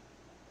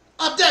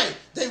 a day.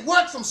 They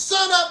worked from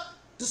sun up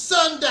to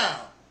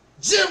sundown.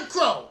 Jim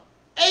Crow,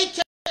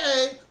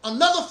 aka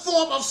another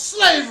form of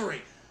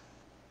slavery.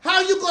 How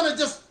are you gonna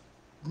just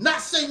not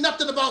say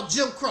nothing about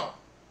Jim Crow?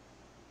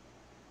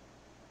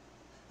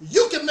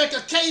 You can make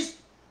a case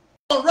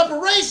on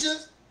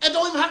reparations and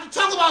don't even have to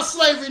talk about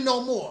slavery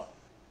no more.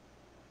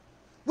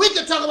 We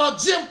can talk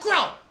about Jim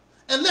Crow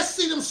and let's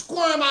see them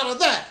squirm out of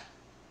that.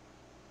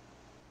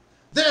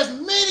 There's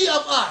many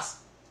of us.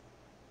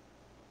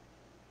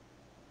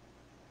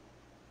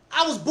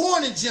 I was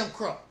born in Jim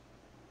Crow.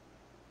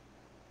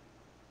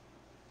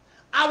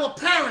 Our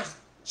parents,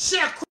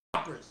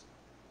 sharecroppers.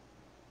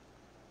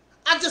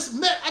 I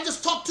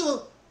just talked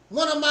to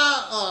one of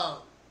my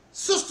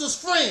sister's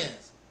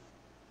friends,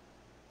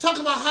 talking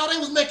about how they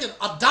was making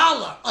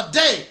 $1 a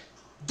day,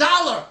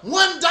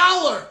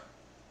 $1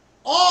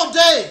 all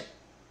day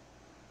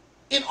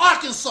in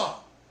Arkansas.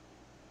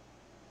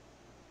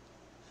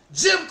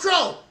 Jim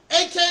Crow,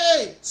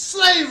 aka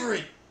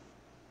slavery.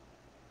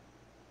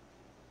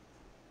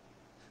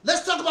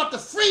 Let's talk about the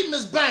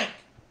Freedmen's Bank.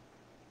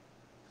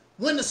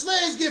 When the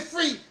slaves get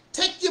free,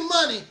 take your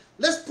money,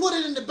 let's put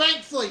it in the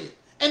bank for you.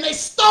 And they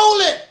stole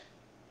it.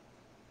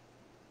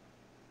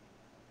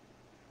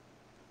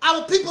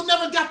 Our people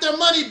never got their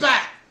money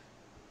back.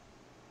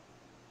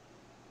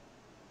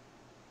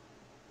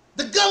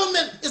 The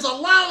government is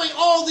allowing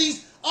all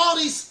these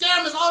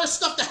scammers, all this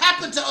stuff to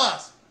happen to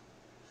us.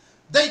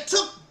 They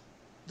took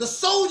the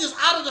soldiers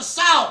out of the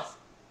South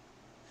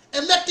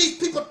and let these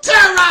people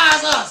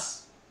terrorize us.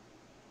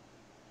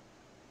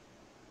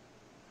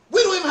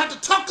 We don't even have to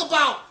talk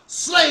about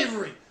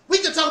slavery. We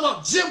can talk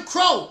about Jim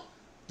Crow,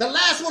 the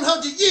last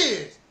 100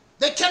 years.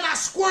 They cannot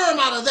squirm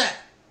out of that.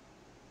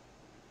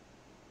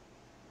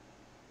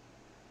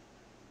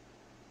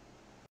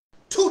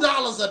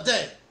 $2 a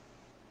day.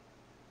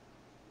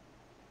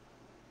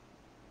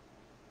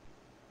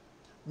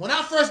 When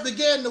I first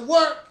began to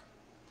work,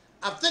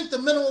 I think the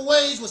minimum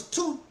wage was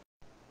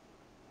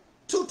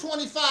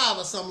 $2.25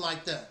 or something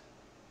like that.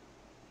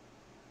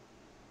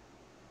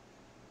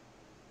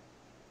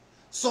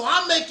 So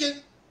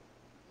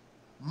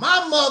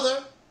my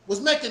mother was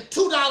making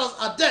 $2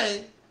 a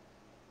day.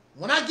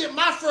 When I get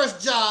my first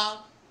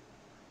job,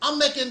 I'm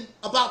making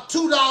about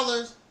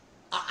 $2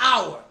 an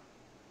hour.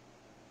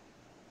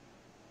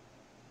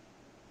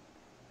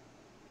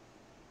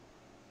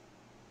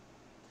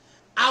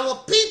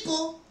 Our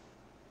people,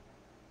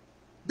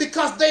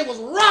 because they was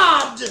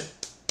robbed.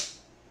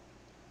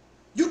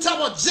 You talk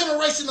about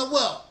generational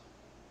wealth.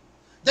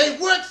 They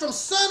worked from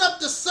sun up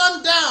to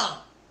sundown.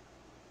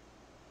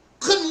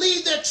 Couldn't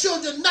leave their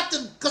children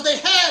nothing because they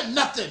had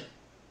nothing.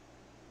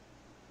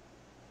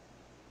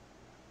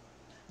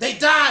 They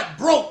died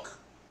broke.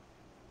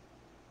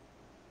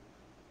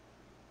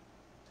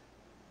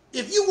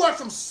 If you work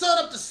from sun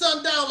up to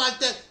sundown like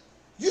that,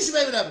 you should be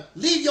able to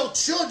leave your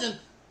children,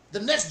 the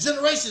next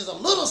generation, a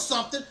little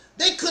something.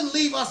 They couldn't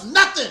leave us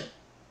nothing.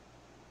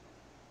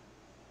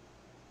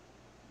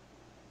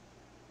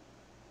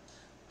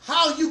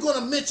 How are you going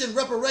to mention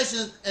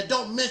reparations and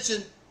don't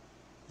mention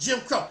Jim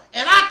Crow?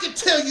 And I can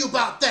tell you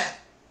about that.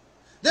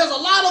 There's a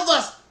lot of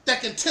us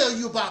that can tell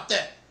you about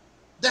that.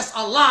 That's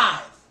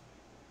alive.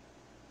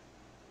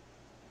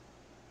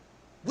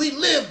 We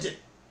lived it.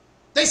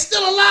 They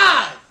still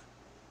alive.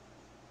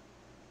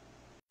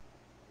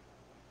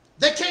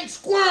 They can't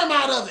squirm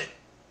out of it.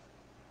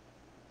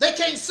 They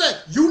can't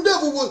say, you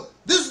never was.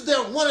 This is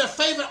one of their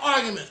favorite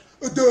arguments.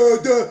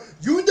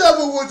 You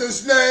never was a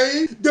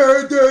slave.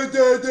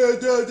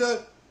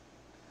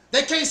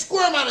 They can't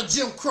squirm out of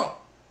Jim Crow.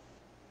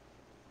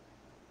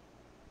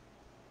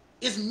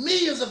 It's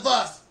millions of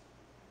us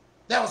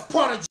that was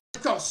part of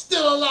Jim Crow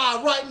still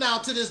alive right now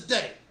to this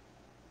day.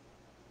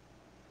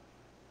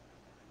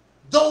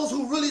 Those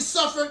who really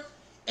suffered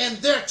and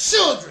their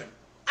children.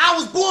 I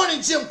was born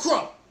in Jim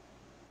Crow.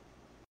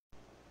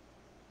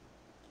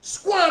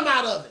 Squirm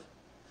out of it.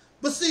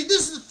 But see,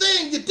 this is the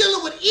thing. You're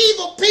dealing with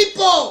evil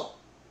people.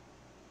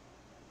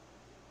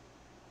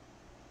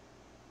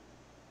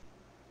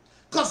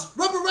 Because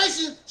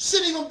reparations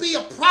shouldn't even be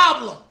a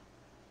problem.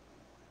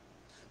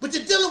 But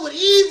you're dealing with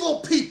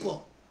evil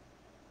people,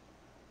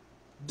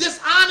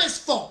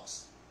 dishonest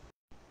folks,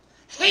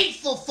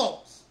 hateful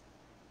folks.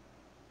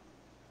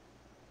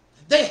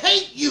 They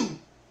hate you.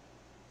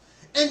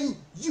 And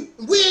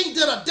we ain't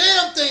done a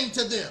damn thing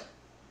to them.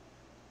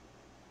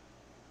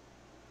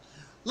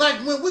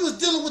 Like when we was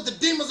dealing with the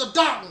demons of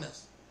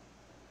darkness.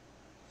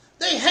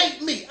 They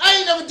hate me. I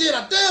ain't never did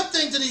a damn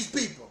thing to these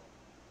people.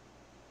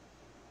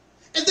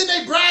 And then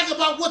they brag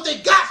about what they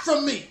got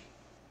from me.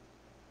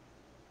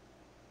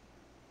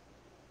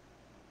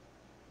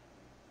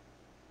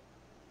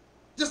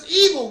 Just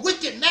evil,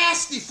 wicked,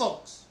 nasty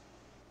folks.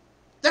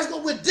 That's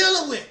what we're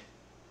dealing with.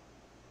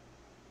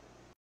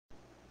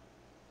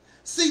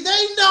 See,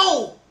 they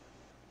know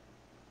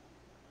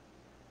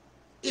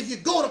if you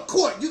go to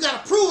court, you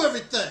got to prove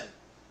everything.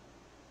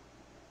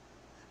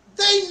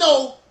 They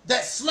know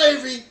that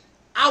slavery,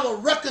 our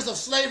records of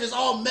slavery is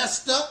all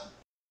messed up.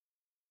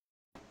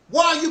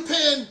 Why are you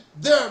paying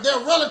their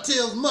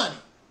relatives money?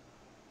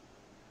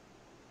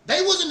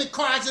 They wasn't in the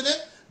car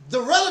accident.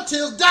 The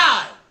relatives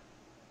died.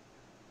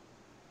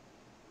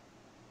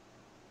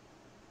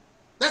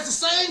 That's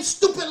the same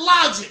stupid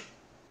logic.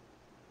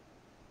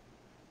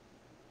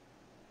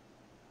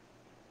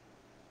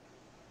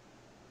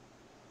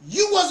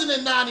 You wasn't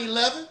in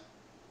 9/11.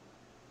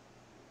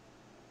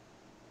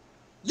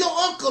 Your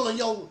uncle or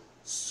your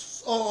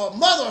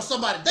mother or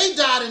somebody, they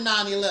died in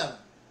 9/11.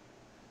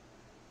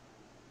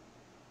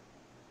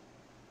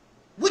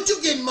 What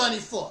you getting money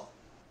for?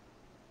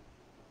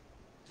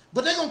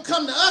 But they're going to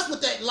come to us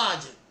with that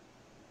logic.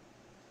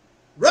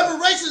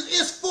 Reparations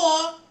is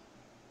for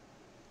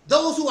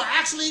those who are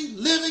actually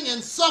living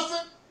and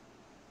suffer,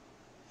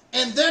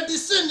 and their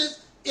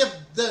descendants if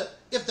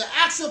the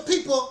actual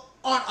people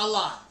aren't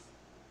alive.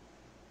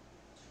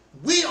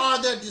 We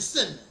are their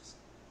descendants.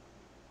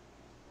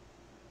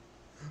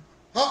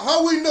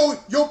 How we know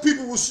your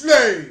people were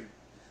slaves?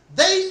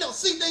 They know.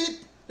 See,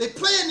 they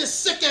playing this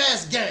sick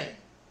ass game.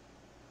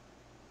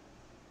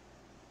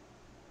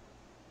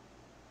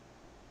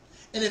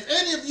 And if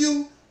any of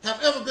you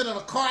have ever been in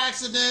a car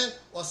accident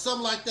or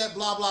something like that,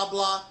 blah blah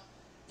blah,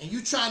 and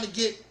you trying to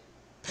get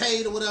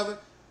paid or whatever,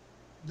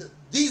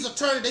 these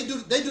attorneys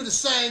they do the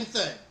same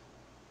thing.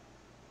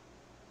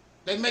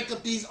 They make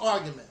up these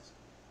arguments.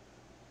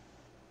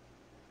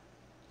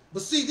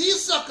 But see, these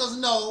suckers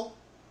know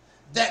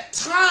that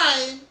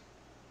time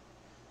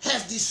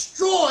has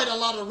destroyed a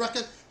lot of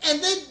records, and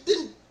they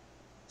didn't.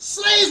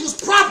 Slaves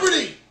was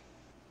property.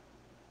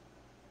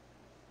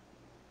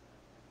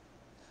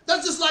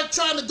 That's just like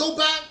trying to go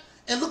back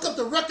and look up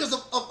the records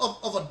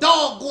of a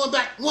dog going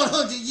back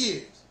 100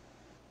 years.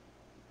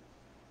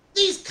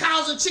 These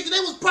cows and chickens, they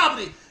was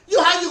property.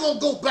 How you gonna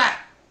go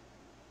back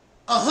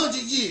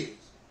 100 years?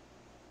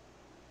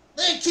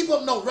 They ain't keep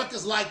up no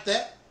records like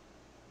that.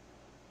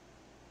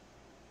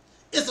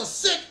 It's a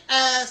sick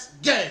ass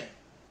game.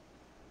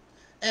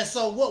 And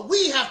so what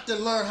we have to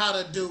learn how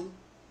to do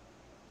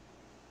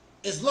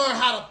is learn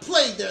how to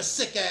play their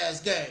sick ass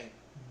game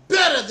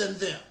better than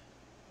them.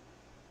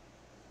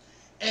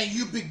 And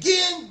you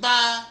begin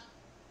by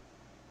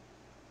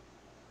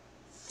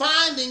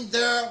finding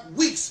their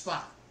weak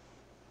spot.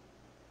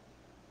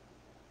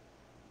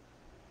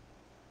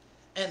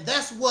 And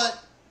that's what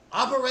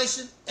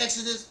Operation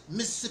Exodus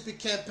Mississippi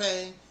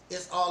campaign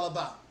is all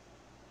about.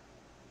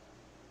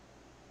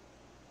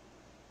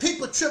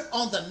 People trip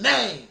on the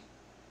name.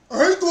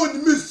 I ain't going to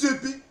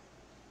Mississippi.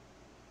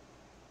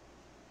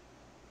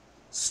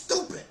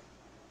 Stupid.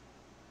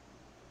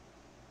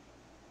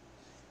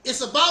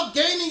 It's about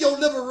gaining your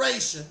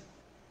liberation.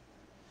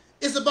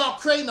 It's about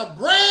creating a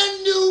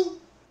brand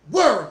new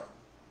world.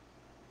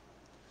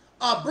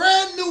 A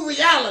brand new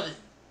reality.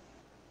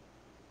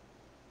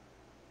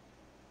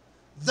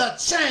 The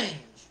change.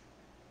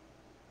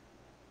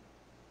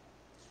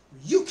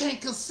 You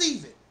can't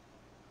conceive it.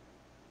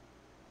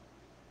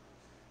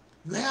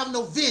 You have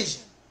no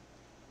vision.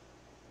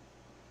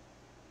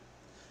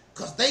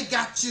 Because they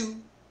got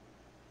you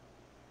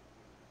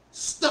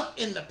stuck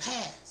in the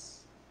past.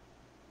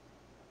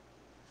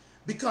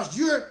 Because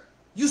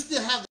you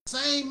still have the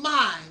same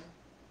mind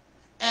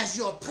as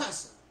your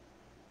oppressor.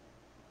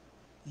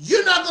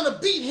 You're not going to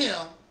beat him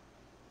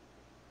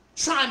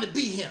trying to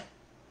beat him.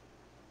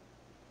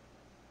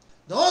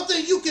 The only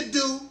thing you can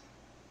do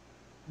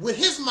with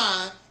his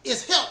mind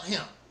is help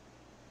him.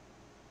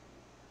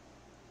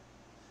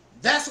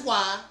 That's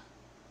why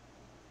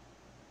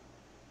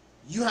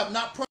you have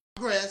not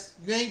progressed.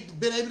 You ain't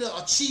been able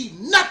to achieve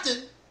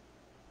nothing.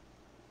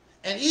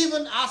 And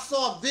even I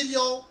saw a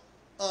video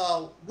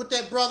with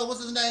that brother,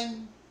 what's his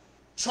name?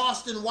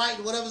 Charleston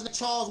White, whatever his name,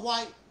 Charles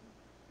White.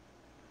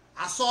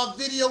 I saw a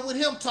video with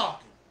him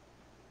talking.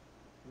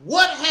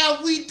 What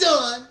have we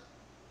done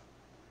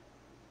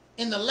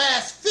in the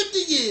last 50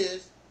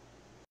 years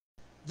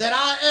that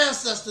our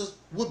ancestors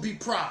would be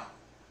proud?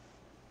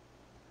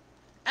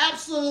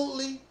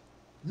 Absolutely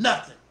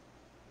nothing.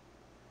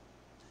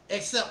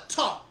 Except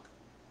talk,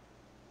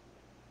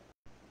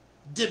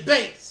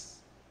 debates,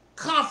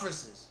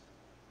 conferences.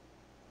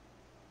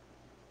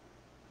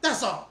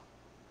 That's all.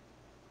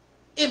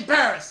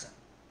 Embarrassing.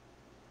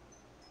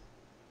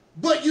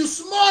 But you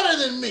smarter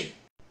than me.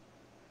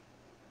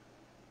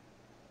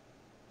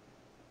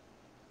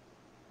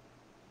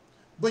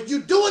 But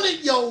you're doing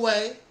it your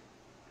way,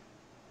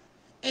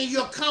 and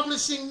you're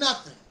accomplishing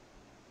nothing.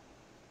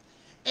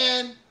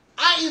 And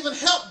I even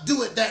helped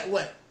do it that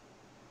way.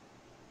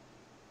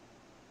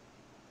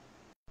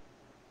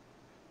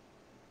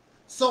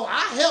 So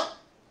I help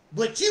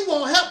But you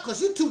won't help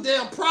because you're too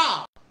damn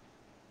proud.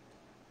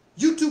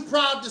 You too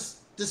proud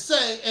to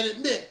say and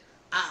admit,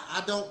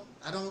 I don't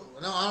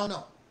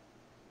know.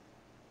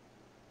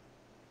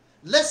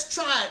 Let's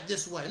try it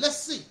this way. Let's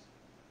see.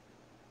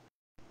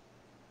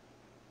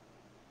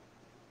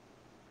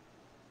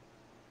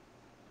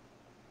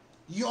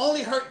 You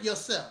only hurt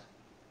yourself.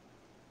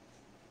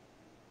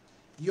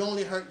 You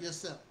only hurt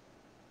yourself.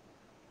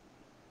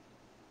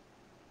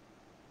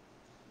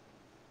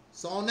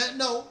 So on that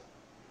note,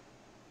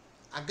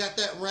 I got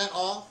that rant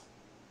off.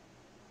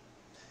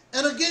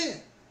 And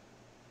again,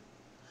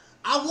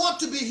 I want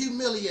to be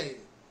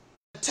humiliated.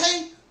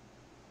 Tape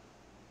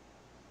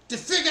to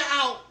figure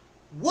out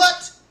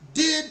what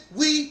did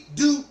we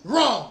do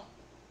wrong.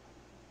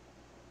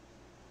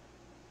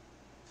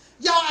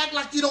 Y'all act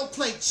like you don't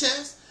play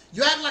chess.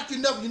 You act like you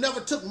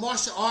never took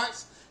martial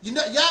arts. You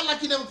act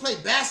like you never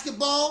played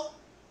basketball.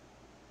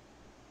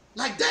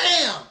 Like,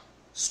 damn,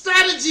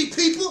 strategy,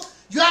 people.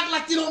 You act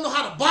like you don't know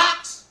how to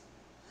box.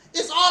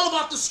 It's all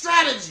about the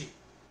strategy.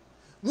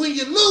 When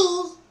you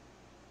lose,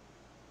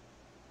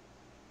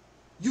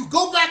 you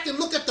go back and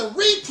look at the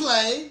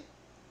replay.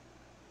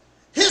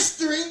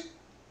 History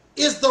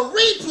is the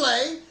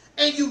replay,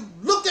 and you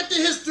look at the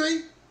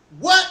history.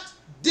 What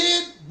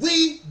did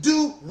we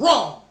do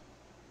wrong?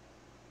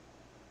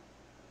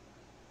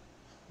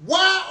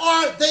 Why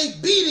are they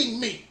beating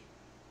me?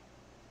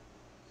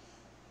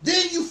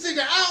 Then you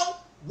figure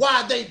out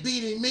why they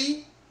beating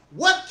me.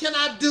 What can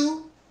I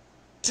do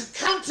to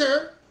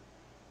counter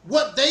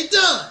what they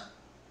done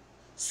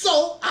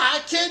so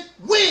I can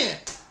win?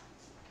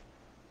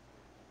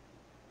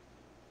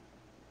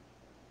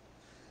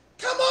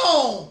 Come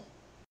on.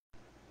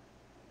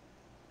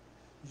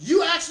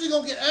 You actually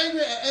gonna get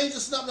angry at Angel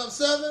Snapping Up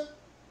 7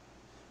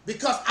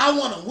 because I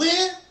want to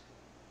win?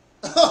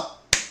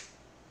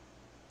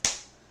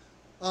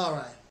 All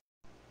right.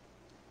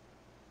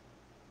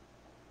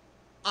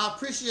 I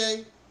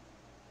appreciate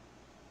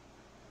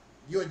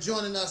your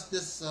joining us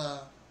this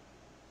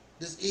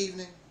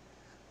evening.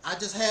 I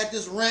just had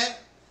this rant.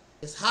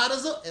 It's hotter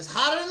than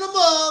a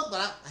mug, but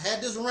I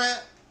had this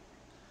rant.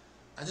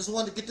 I just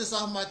wanted to get this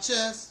off my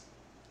chest.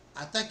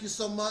 I thank you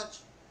so much,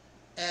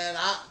 and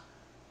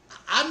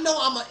I know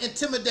I'm an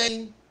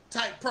intimidating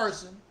type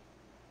person,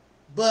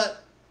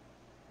 but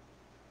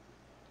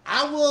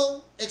I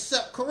will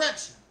accept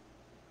correction.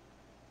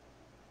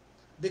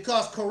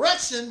 Because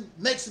correction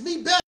makes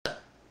me better.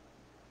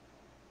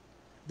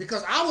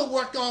 Because I will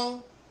work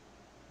on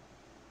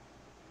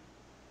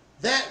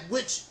that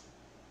which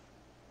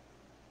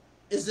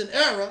is in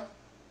error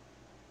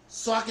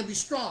so I can be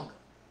stronger.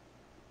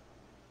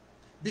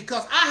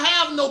 Because I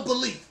have no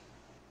belief.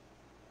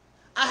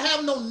 I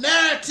have no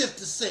narrative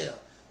to sell.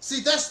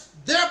 See, that's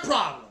their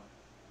problem.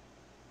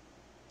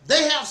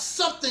 They have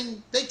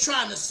something they're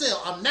trying to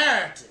sell, a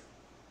narrative.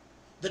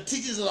 The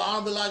teachers of the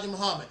Honorable Elijah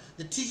Muhammad,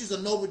 the teachers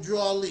of Noble Drew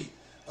Ali,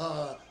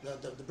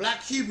 the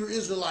Black Hebrew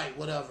Israelite,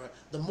 whatever,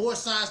 the Moore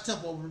Science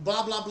Temple,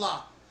 blah, blah,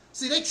 blah.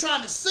 See, they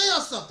trying to sell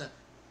something.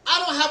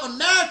 I don't have a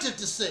narrative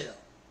to sell.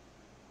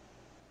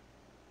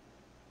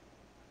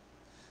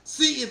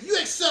 See, if you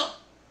accept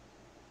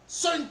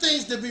certain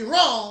things to be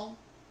wrong,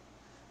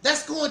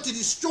 that's going to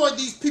destroy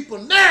these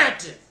people's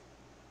narrative.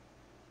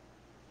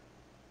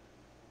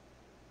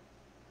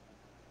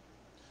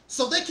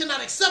 So they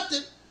cannot accept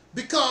it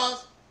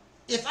because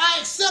if I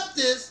accept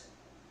this,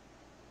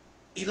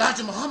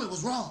 Elijah Muhammad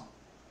was wrong.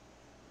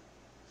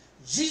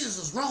 Jesus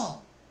was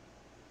wrong.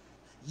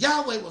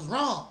 Yahweh was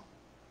wrong.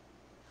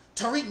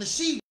 Tariq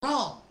Nasheed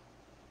wrong.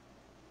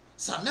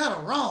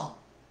 Sarnetta wrong.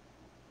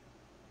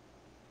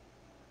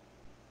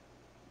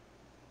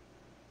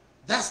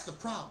 That's the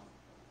problem.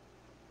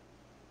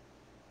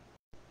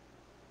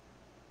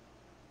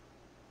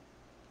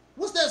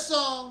 What's that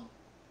song?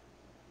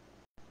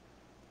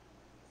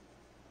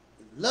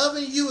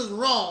 Loving you is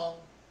wrong.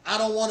 I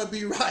don't want to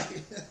be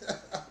right.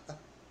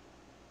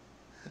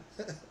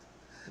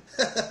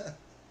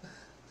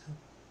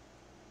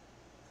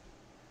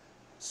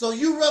 So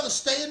you rather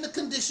stay in the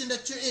condition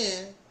that you're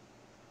in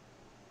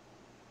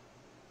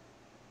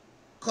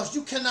because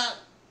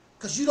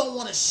you don't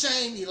want to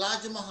shame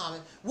Elijah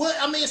Muhammad. Well,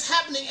 I mean, it's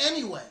happening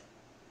anyway.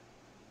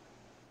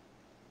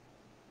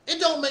 It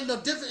don't make no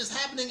difference. It's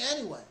happening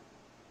anyway.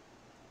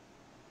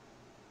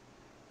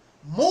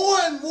 More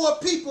and more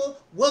people,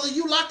 whether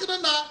you like it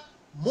or not,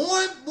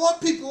 more and more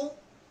people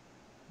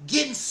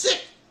getting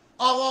sick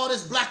of all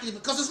this black people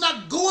because it's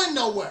not going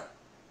nowhere.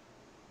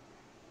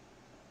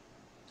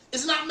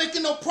 It's not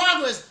making no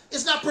progress.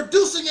 It's not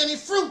producing any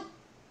fruit.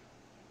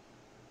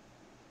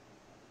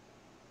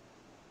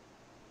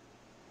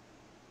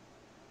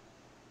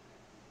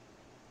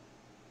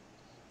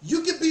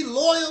 You can be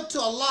loyal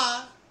to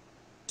Allah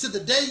to the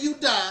day you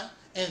die,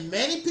 and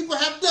many people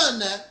have done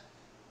that.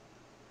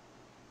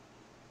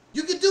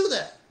 You can do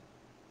that.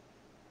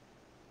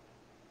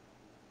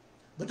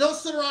 But don't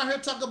sit around here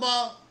and talk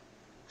about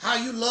how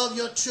you love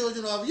your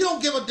children or you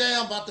don't give a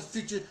damn about the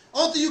future.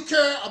 All thing you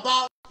care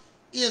about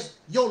is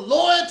your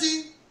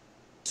loyalty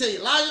to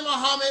Elijah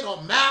Muhammad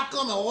or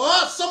Malcolm or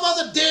some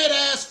other dead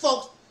ass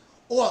folks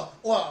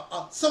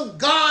or some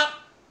god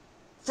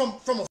from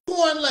a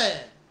foreign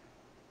land.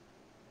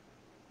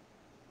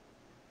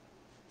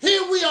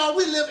 Here we are,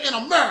 we live in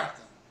America.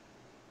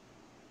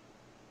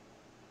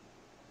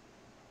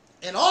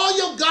 And all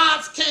your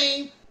gods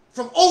came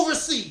from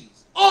overseas,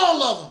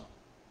 all of them.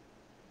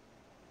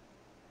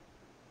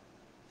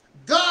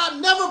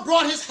 God never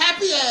brought his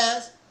happy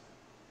ass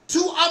to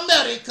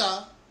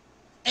America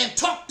and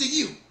talked to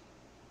you.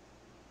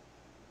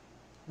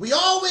 We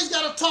always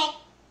got to talk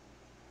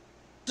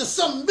to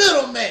some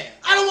middleman.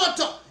 I don't want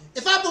to talk.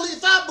 If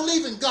I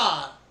believe in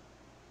God,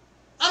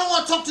 I don't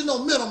want to talk to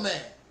no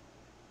middleman.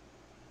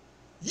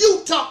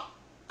 You talk.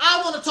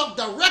 I want to talk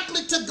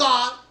directly to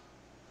God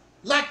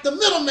like the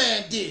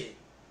middleman did.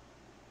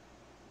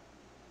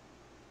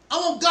 I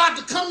want God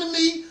to come to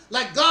me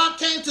like God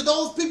came to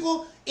those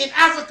people in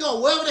Africa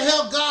or wherever the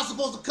hell God's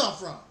supposed to come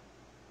from.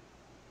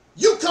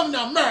 You come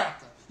to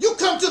America. You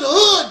come to the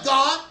hood,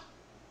 God.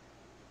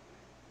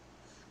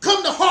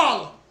 Come to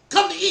Harlem.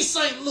 Come to East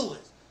St. Louis.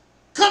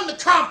 Come to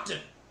Compton,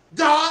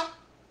 God.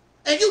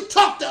 And you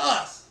talk to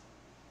us.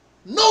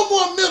 No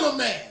more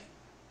middleman.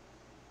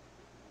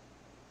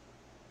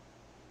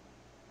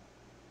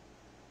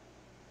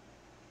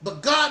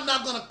 But God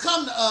not going to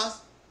come to us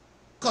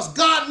because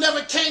God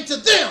never came to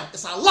them.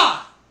 It's a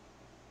lie.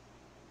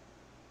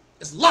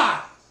 It's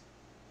lies.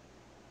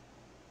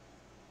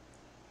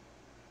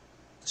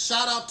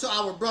 Shout out to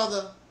our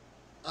brother,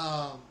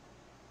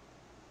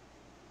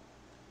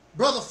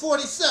 Brother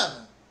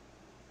 47.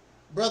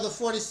 Brother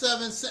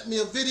 47 sent me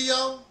a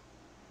video.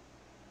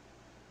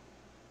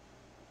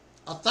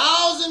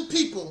 1,000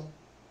 people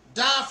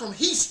died from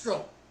heat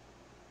stroke.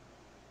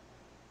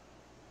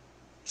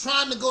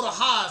 Trying to go to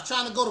Hajj,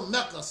 trying to go to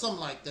Mecca, something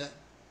like that.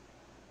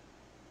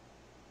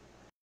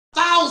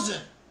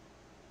 1,000.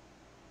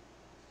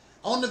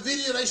 On the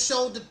video, they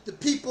showed the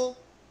people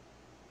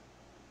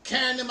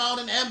carrying them out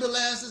in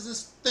ambulances and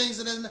things.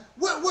 And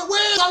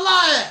where's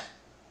Allah at?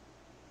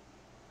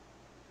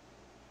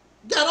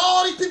 Got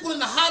all these people in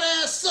the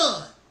hot-ass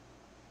sun.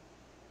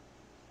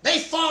 They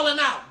falling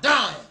out,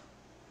 dying.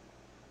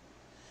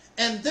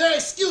 And their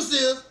excuse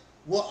is,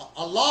 well,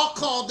 Allah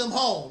called them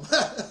home.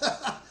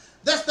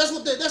 That's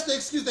the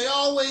excuse they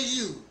always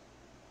use.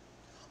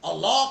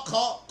 Allah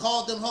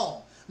called them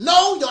home.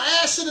 No, your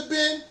ass should have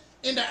been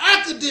in the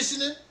air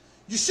conditioning.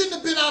 You shouldn't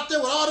have been out there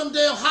with all them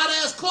damn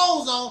hot-ass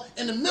clothes on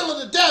in the middle of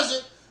the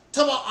desert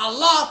talking about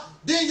Allah.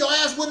 Then your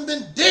ass wouldn't have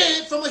been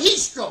dead from a heat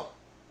stroke.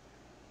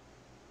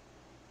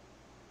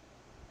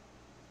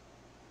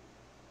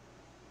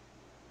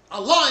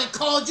 Allah ain't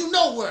called you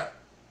nowhere.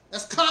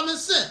 That's common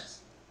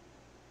sense.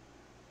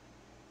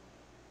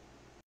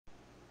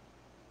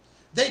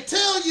 They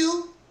tell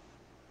you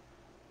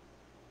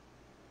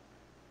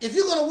if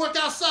you're going to work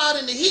outside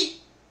in the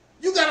heat,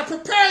 you got to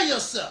prepare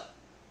yourself.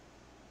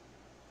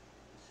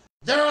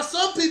 There are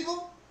some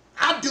people,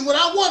 I do what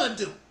I want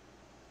to do.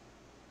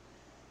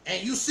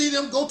 And you see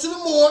them go to the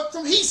morgue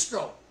from heat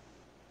stroke.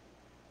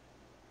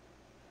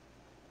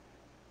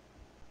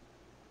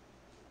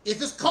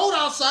 If it's cold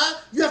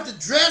outside, you have to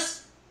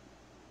dress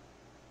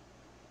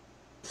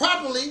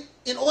properly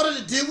in order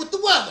to deal with the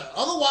weather.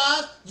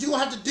 Otherwise, you're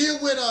going to have to deal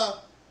with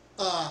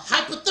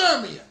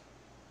hypothermia.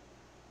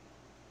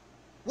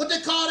 What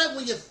they call that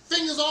when your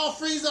fingers all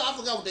freeze up? I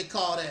forgot what they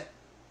call that.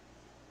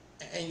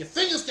 And your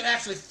fingers can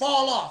actually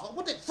fall off.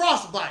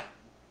 Frostbite.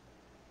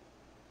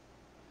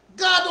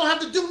 God don't have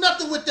to do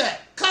nothing with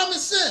that. Common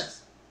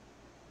sense.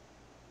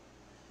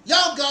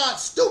 Y'all God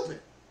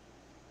stupid.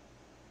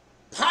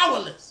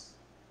 Powerless.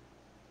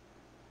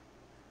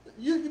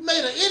 You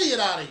made an idiot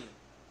out of you.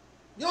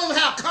 You don't even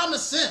have common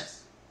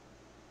sense.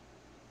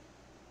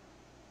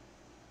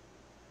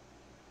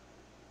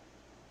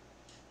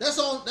 That's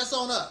on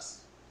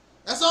us.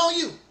 That's on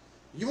you.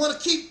 You want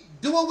to keep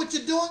doing what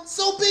you're doing?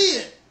 So be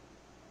it.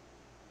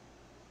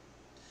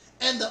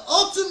 And the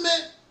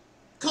ultimate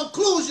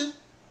conclusion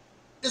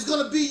is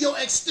going to be your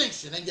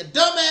extinction. And your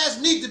dumb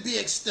ass need to be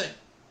extinct.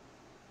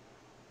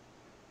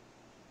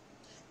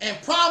 And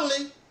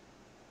probably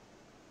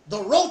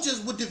the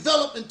roaches would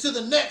develop into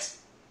the next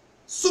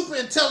super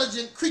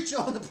intelligent creature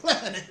on the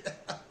planet.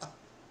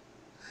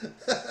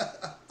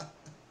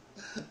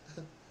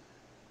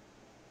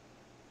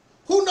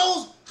 Who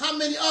knows how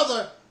many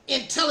other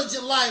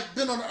intelligent life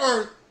been on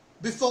Earth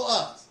before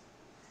us?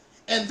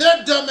 And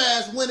their dumb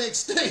ass went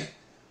extinct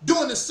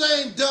doing the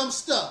same dumb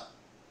stuff.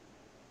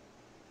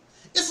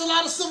 It's a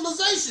lot of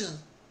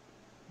civilizations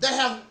that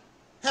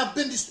have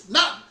been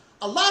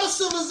a lot of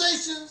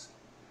civilizations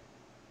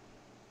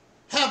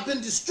have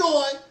been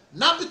destroyed,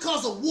 not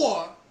because of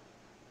war,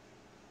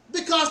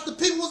 because the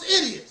people was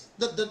idiots.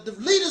 The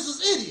leaders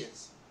was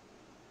idiots.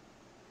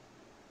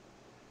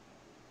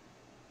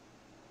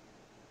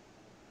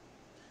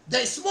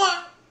 They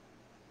smart,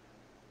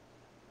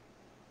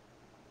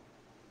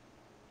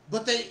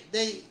 but they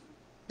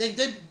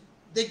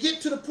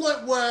get to the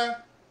point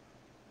where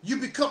you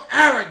become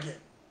arrogant.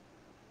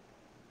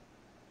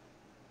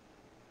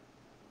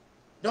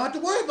 Don't have to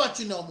worry about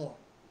you no more.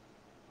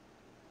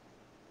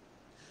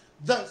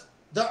 The earth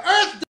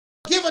don't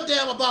give a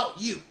damn about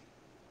you.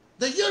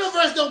 The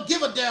universe don't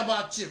give a damn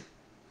about you.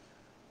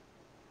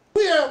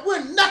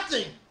 We're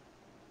nothing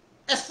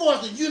as far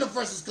as the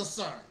universe is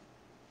concerned.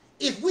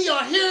 If we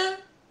are here,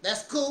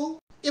 that's cool.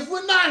 If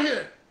we're not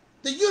here,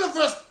 the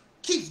universe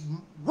keeps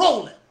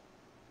rolling.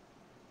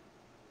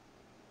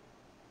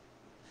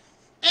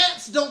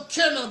 Ants don't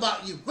care nothing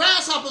about you.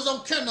 Grasshoppers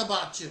don't care nothing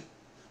about you.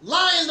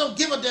 Lions don't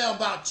give a damn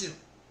about you.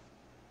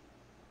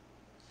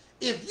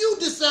 If you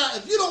decide,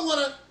 if you don't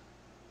want to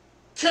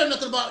care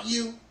nothing about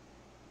you,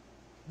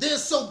 then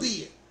so be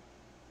it.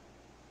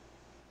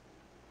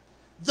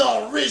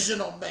 The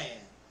original man.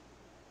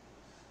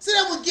 See,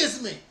 that's what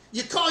gets me.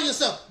 You call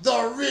yourself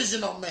the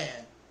original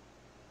man.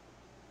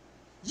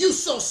 You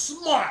so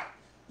smart.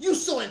 You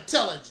so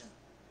intelligent.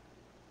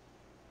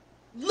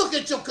 Look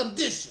at your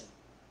condition.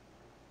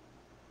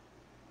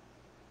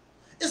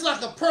 It's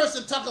like a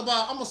person talk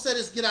about, I'm going to say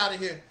this, get out of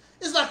here.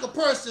 It's like a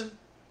person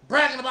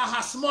bragging about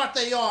how smart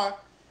they are,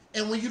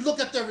 and when you look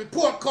at their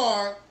report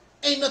card,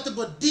 ain't nothing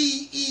but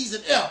D, E's,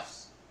 and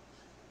F's.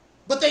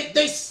 But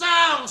they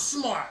sound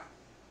smart.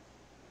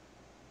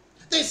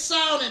 They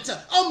sound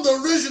intelligent. I'm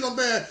the original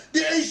man,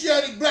 the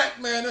Asiatic black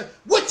man.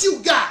 What you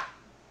got?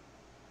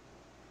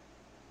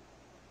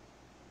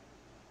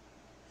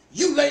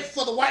 You late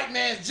for the white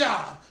man's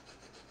job.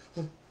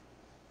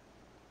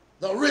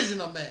 The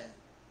original man.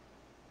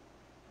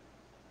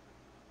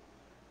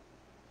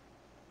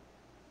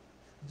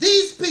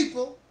 These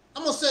people,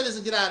 I'm going to say this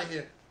and get out of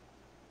here.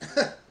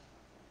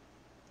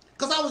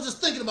 Because I was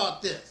just thinking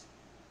about this.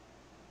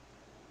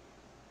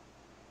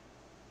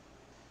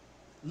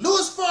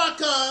 Louis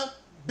Farrakhan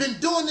been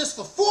doing this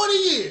for 40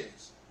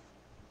 years.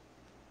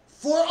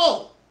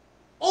 40.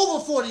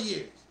 Over 40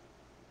 years.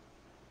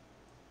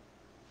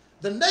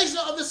 The Nation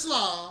of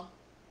Islam,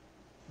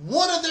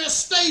 one of their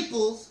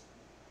staples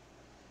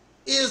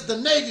is the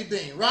Navy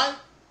bean, right?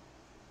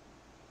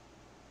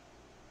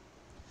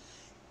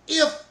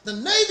 If the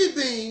Navy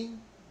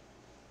bean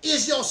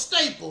is your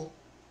staple,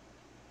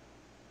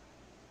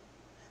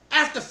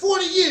 after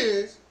 40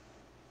 years,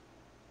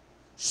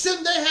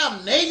 shouldn't they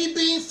have Navy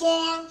bean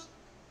farms?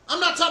 I'm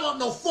not talking about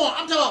no farm.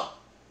 I'm talking about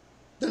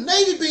the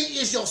Navy bean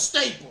is your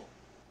staple.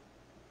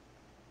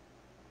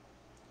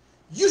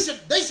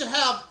 They should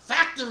have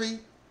factory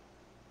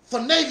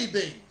for Navy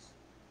beans.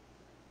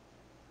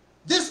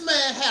 This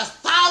man has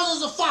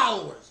thousands of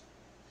followers.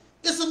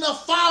 It's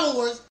enough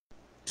followers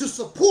to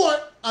support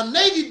a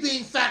Navy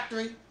bean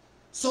factory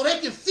so they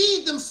can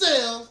feed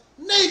themselves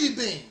Navy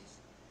beans.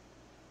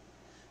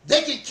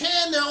 They can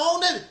can their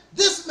own Navy.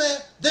 This man,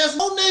 there's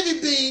no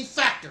Navy bean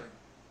factory.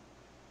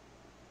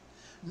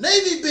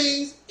 Navy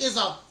beans is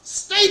a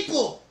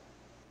staple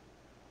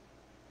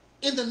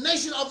in the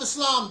Nation of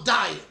Islam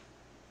diet.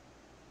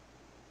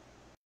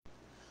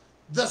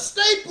 The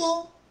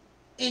staple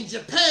in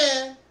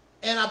Japan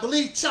and I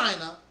believe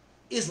China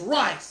is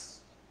rice.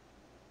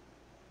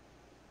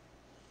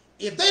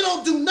 If they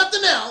don't do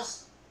nothing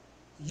else,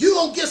 you're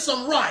going to get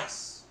some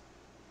rice.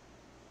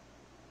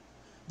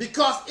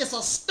 Because it's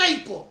a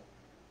staple.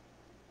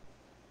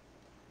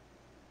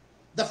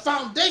 The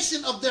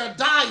foundation of their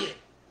diet,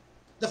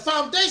 the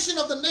foundation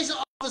of the Nation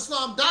of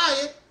Islam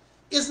diet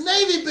is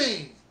Navy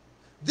beans.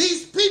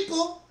 These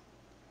people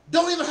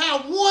don't even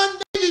have one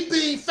Navy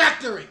bean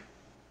factory.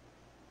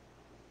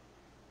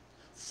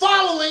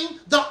 Following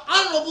the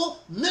Honorable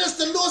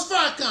Minister Louis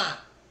Farrakhan.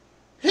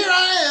 Here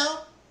I am.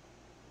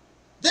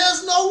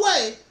 There's no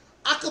way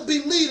I could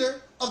be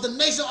leader of the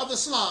Nation of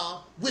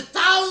Islam with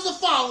thousands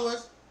of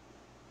followers.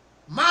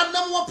 My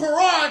number one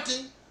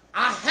priority,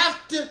 I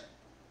have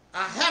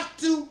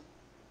to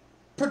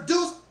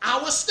produce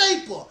our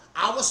staple.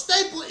 Our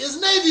staple is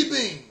Navy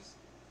beans.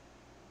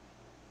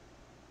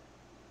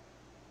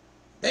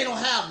 They don't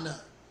have none.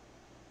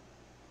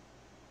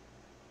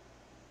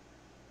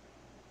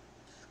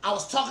 I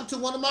was talking to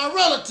one of my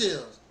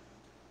relatives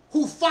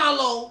who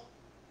follow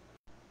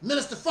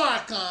Minister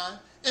Farrakhan,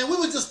 and we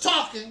were just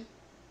talking,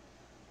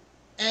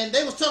 and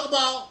they was talking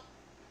about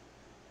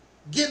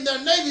getting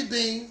their Navy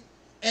beans,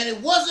 and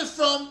it wasn't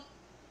from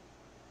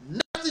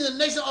nothing the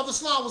Nation of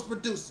Islam was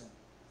producing.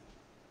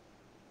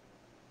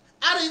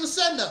 I didn't even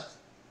say nothing.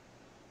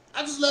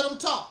 I just let them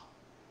talk.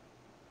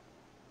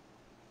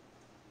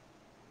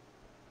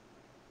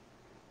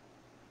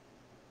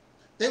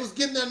 They was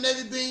getting their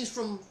Navy beans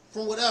from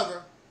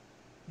whatever.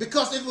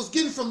 Because if it was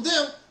getting from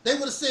them, they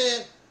would have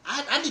said,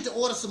 I need to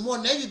order some more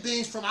Navy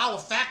beans from our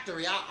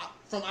factory,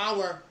 from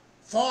our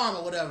farm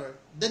or whatever.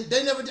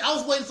 They never. I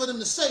was waiting for them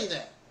to say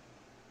that.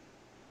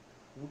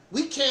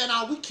 We can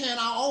our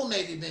own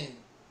Navy beans.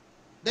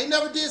 They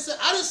never did say.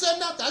 I didn't say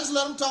nothing. I just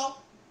let them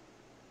talk.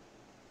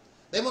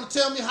 They want to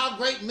tell me how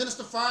great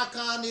Minister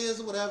Farrakhan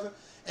is or whatever,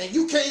 and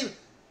you can't even.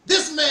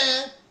 This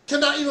man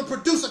cannot even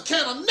produce a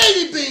can of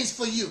Navy beans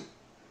for you,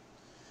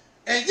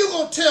 and you're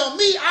gonna tell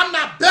me I'm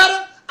not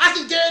better? I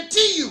can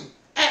guarantee you,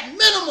 at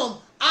minimum,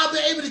 I'll be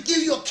able to give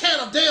you a can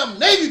of damn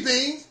Navy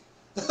beans.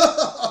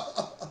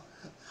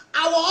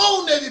 Our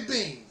own Navy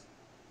beans.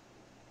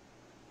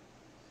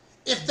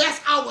 If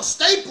that's our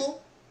staple,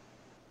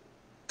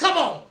 come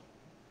on.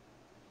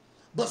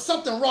 but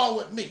something wrong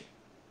with me.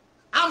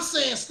 I'm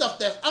saying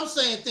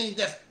things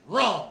that's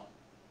wrong.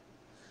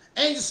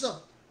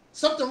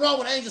 Something wrong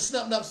with Angel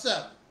Snuffing Up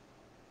 7.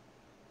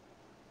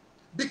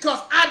 Because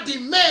I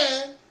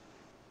demand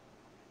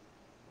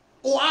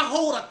or I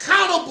hold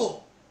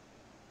accountable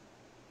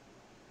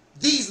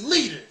these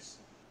leaders.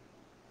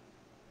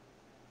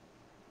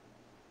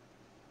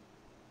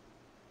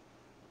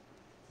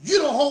 You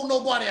don't hold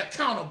nobody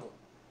accountable.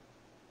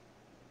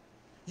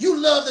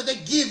 You love that they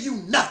give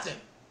you nothing.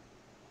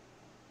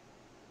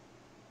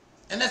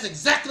 And that's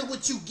exactly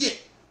what you get.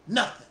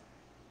 Nothing.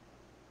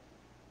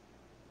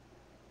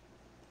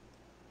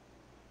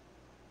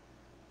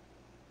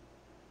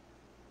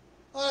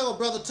 All right, well,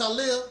 Brother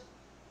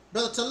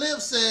Talib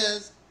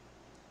says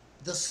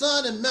the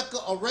sun in Mecca,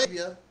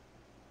 Arabia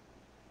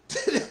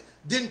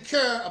didn't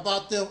care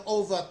about them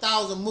over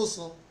 1,000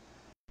 Muslims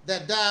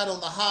that died on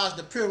the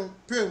Hajj,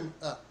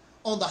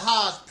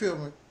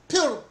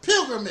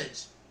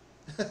 pilgrimage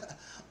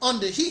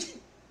under heat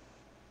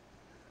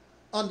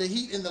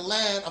in the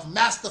land of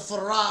Master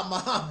Farah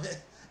Muhammad.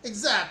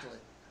 Exactly.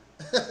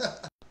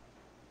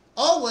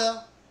 Oh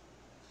well,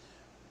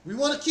 we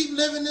want to keep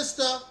living this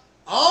stuff.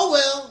 Oh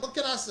well, what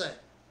can I say?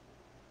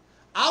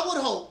 I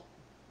would hope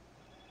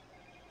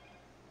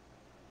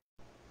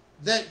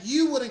that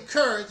you would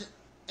encourage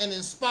and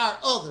inspire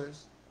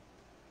others,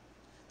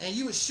 and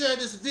you would share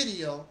this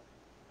video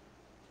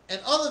and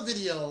other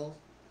videos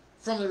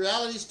from the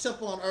Realities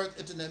Temple on Earth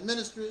Internet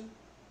Ministry,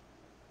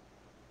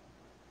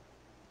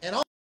 and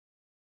all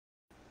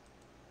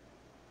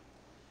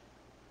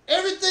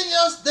everything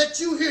else that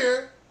you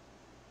hear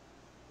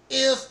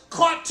is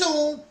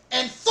cartoon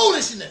and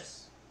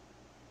foolishness.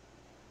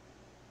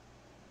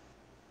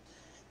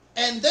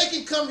 And they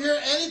can come here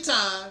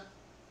anytime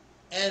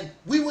and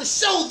we will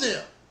show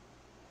them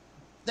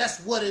that's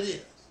what it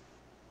is.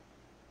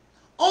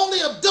 Only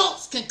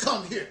adults can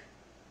come here.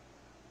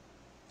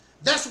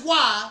 That's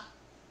why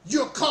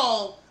you're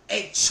called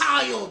a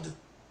child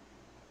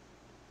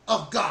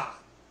of God.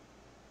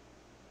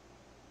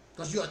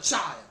 Because you're a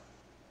child.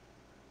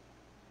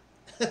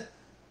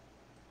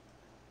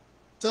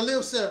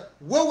 Talib said,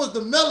 where was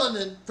the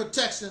melanin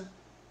protection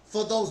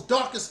for those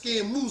darker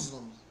skinned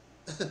Muslims?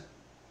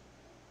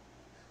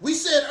 We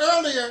said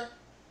earlier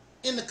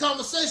in the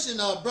conversation,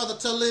 Brother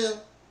Talib,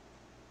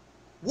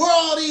 where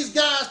all these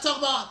guys talk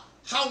about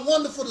how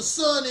wonderful the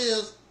sun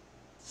is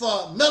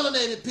for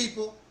melanated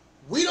people.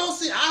 We don't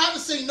see, I haven't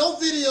seen no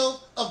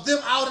video of them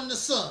out in the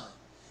sun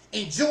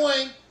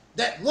enjoying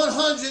that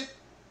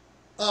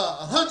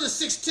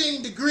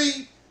 116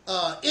 degree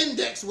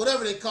index,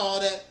 whatever they call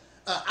that.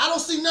 I don't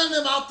see none of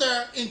them out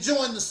there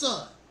enjoying the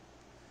sun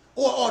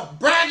or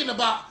bragging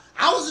about,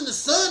 I was in the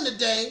sun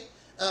today,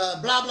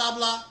 blah, blah,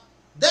 blah.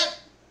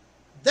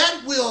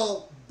 That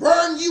will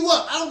burn you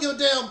up. I don't give a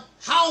damn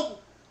how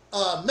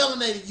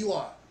melanated you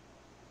are.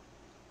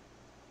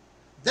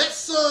 That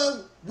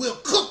sun will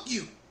cook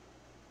you.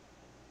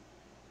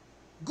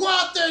 Go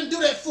out there and do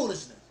that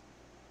foolishness.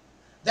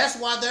 That's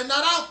why they're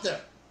not out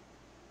there.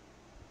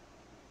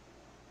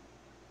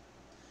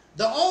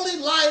 The only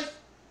life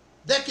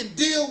that can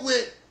deal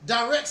with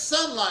direct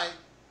sunlight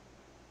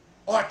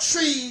are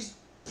trees,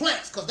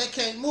 plants, because they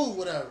can't move,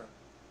 whatever.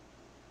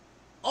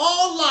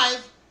 All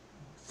life,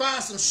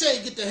 find some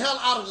shade, get the hell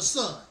out of the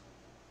sun.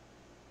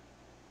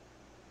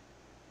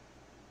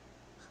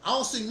 I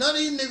don't see none of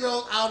these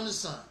Negroes out in the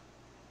sun.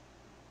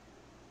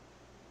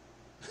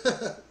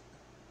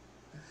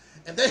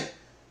 And they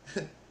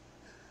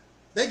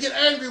get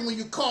angry when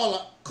you call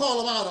them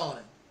out on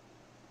it.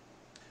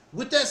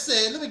 With that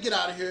said, let me get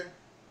out of here.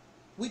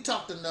 We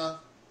talked enough.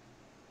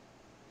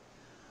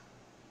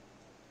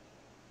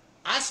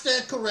 I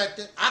stand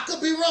corrected. I could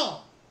be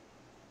wrong.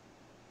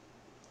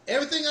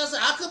 Everything I say,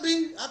 I could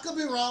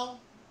be wrong.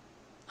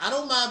 I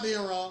don't mind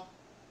being wrong.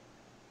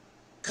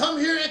 Come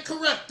here and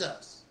correct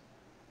us.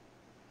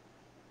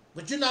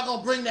 But you're not going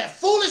to bring that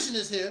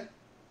foolishness here.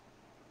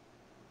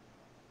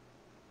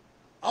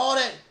 All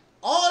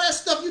that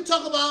stuff you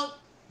talk about,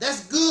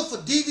 that's good for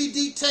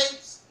DVD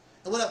tapes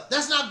and whatever.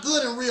 That's not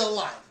good in real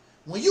life.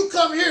 When you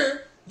come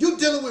here, you're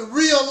dealing with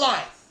real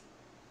life.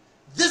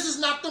 This is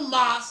not the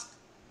mosque.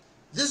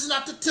 This is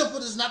not the temple.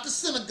 This is not the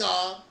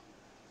synagogue.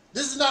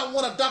 This is not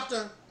one of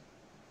Dr.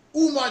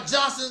 Umar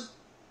Johnson's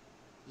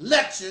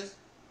lectures.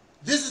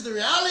 This is the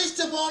Realities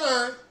Temple on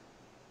Earth.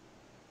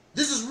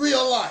 This is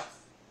real life.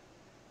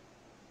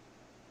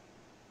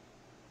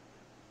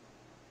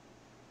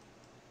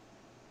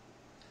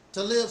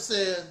 Talib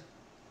says,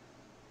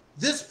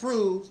 this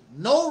proves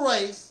no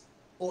race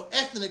or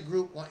ethnic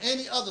group or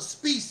any other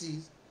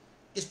species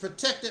is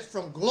protected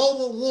from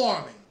global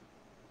warming.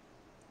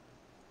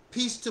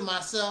 Peace to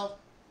myself.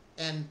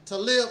 And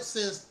Talib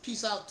says,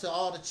 peace out to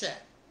all the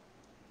chat.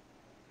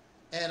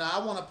 And I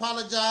want to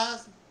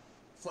apologize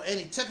for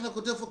any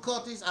technical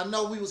difficulties. I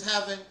know we was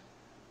having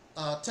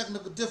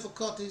technical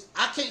difficulties.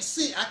 I can't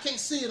see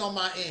it on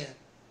my end.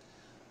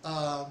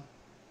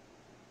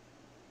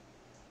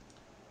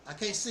 I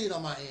can't see it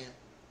on my end.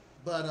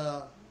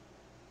 But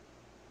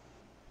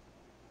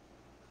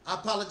I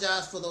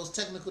apologize for those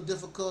technical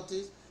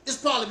difficulties. It's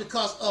probably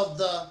because of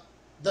the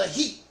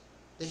heat.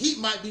 The heat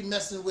might be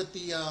messing with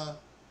the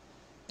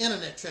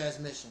internet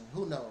transmission.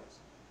 Who knows?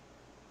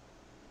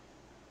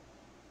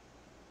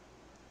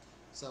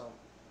 So,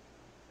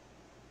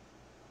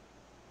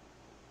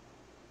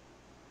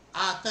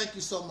 I thank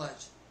you so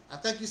much. I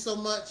thank you so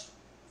much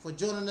for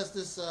joining us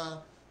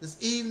this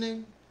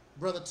evening.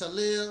 Brother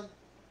Taalik,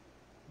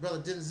 Brother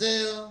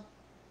Denzel,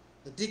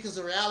 the Deacons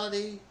of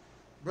Reality,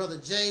 Brother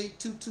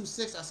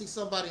J226. I see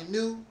somebody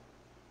new.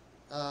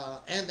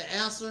 And the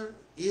answer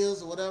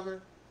is, or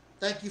whatever.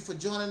 Thank you for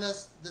joining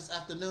us this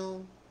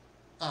afternoon.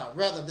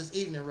 This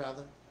evening,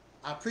 rather.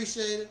 I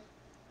appreciate it.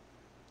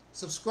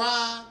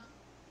 Subscribe.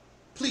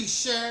 Please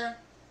share.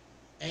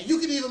 And you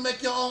can even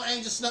make your own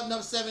Angel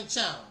Snub 7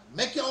 channel.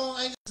 Make your own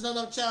Angel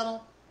Snub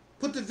channel.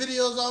 Put the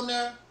videos on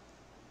there.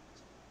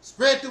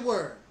 Spread the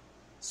word.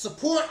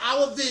 Support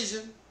our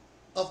vision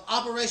of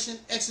Operation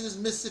Exodus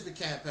Mississippi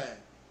campaign.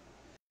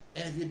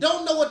 And if you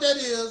don't know what that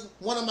is,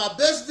 one of my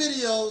best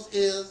videos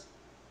is,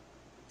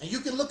 and you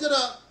can look it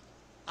up,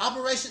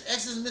 Operation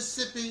Exodus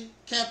Mississippi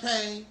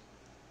campaign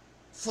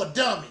for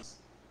dummies.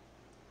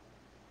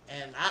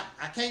 And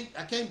I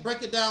can't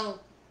break it down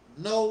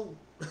no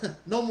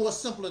more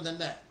simpler than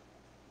that.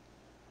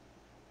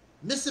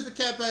 Mississippi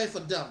campaign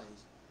for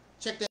dummies.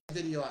 Check that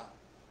video out.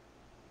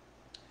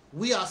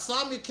 We are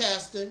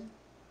simulcasting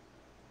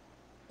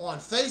on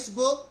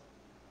Facebook.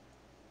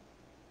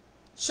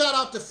 Shout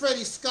out to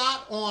Freddie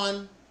Scott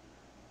on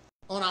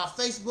our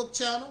Facebook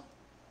channel.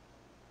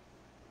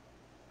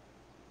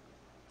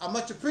 I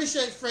much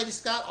appreciate Freddie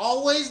Scott,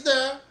 always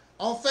there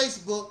on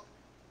Facebook.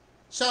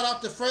 Shout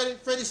out to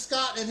Freddie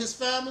Scott and his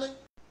family.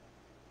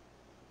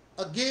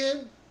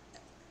 Again,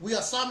 we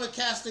are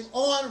simulcasting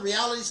on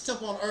Reality's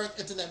Temple on Earth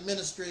Internet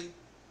Ministry,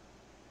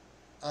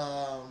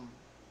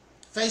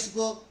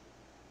 Facebook.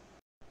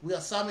 We are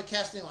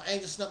simulcasting on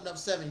Angel Snub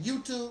 7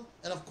 YouTube.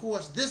 And of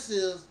course, this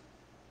is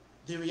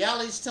the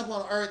Reality's Temple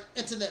on Earth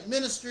Internet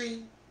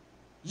Ministry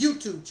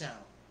YouTube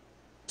channel.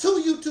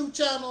 2 YouTube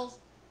channels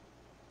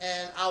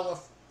and our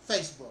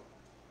Facebook.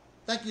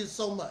 Thank you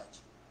so much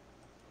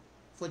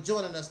for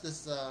joining us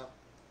this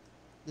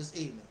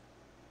evening.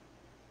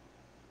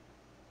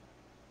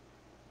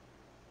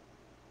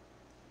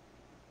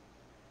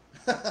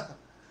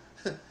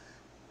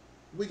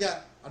 We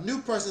got a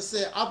new person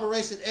said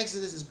Operation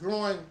Exodus is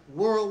growing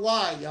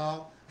worldwide,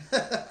 y'all.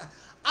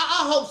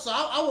 I hope so.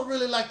 I would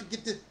really like to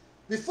get this.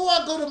 Before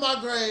I go to my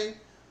grave,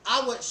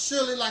 I would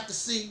surely like to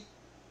see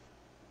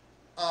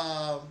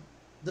the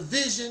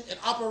vision and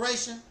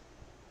operation.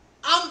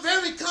 I'm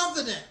very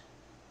confident.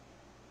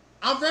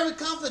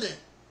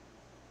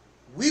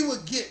 We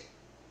would get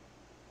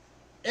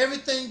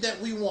everything that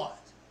we want.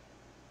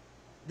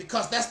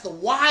 Because that's the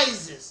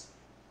wisest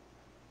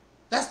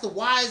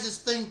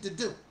thing to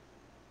do.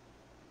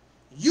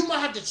 You might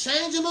have to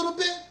change a little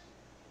bit,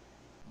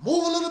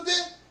 move a little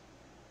bit,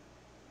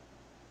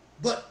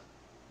 but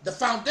the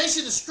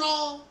foundation is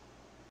strong,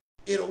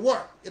 it'll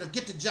work. It'll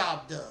get the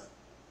job done.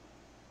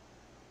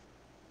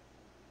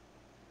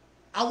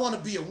 I want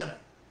to be a winner.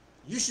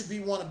 You should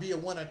want to be a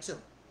winner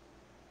too.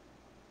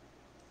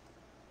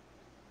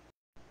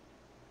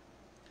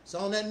 So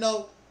on that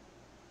note,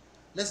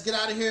 let's get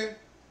out of here.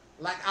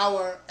 Like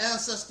our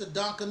ancestor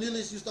Don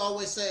Cornelius used to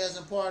always say as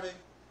in parting,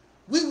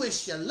 we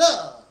wish you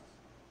love,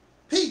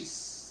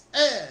 peace,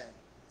 and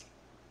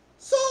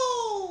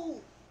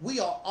soul. We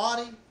are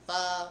Audi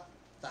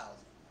 5000.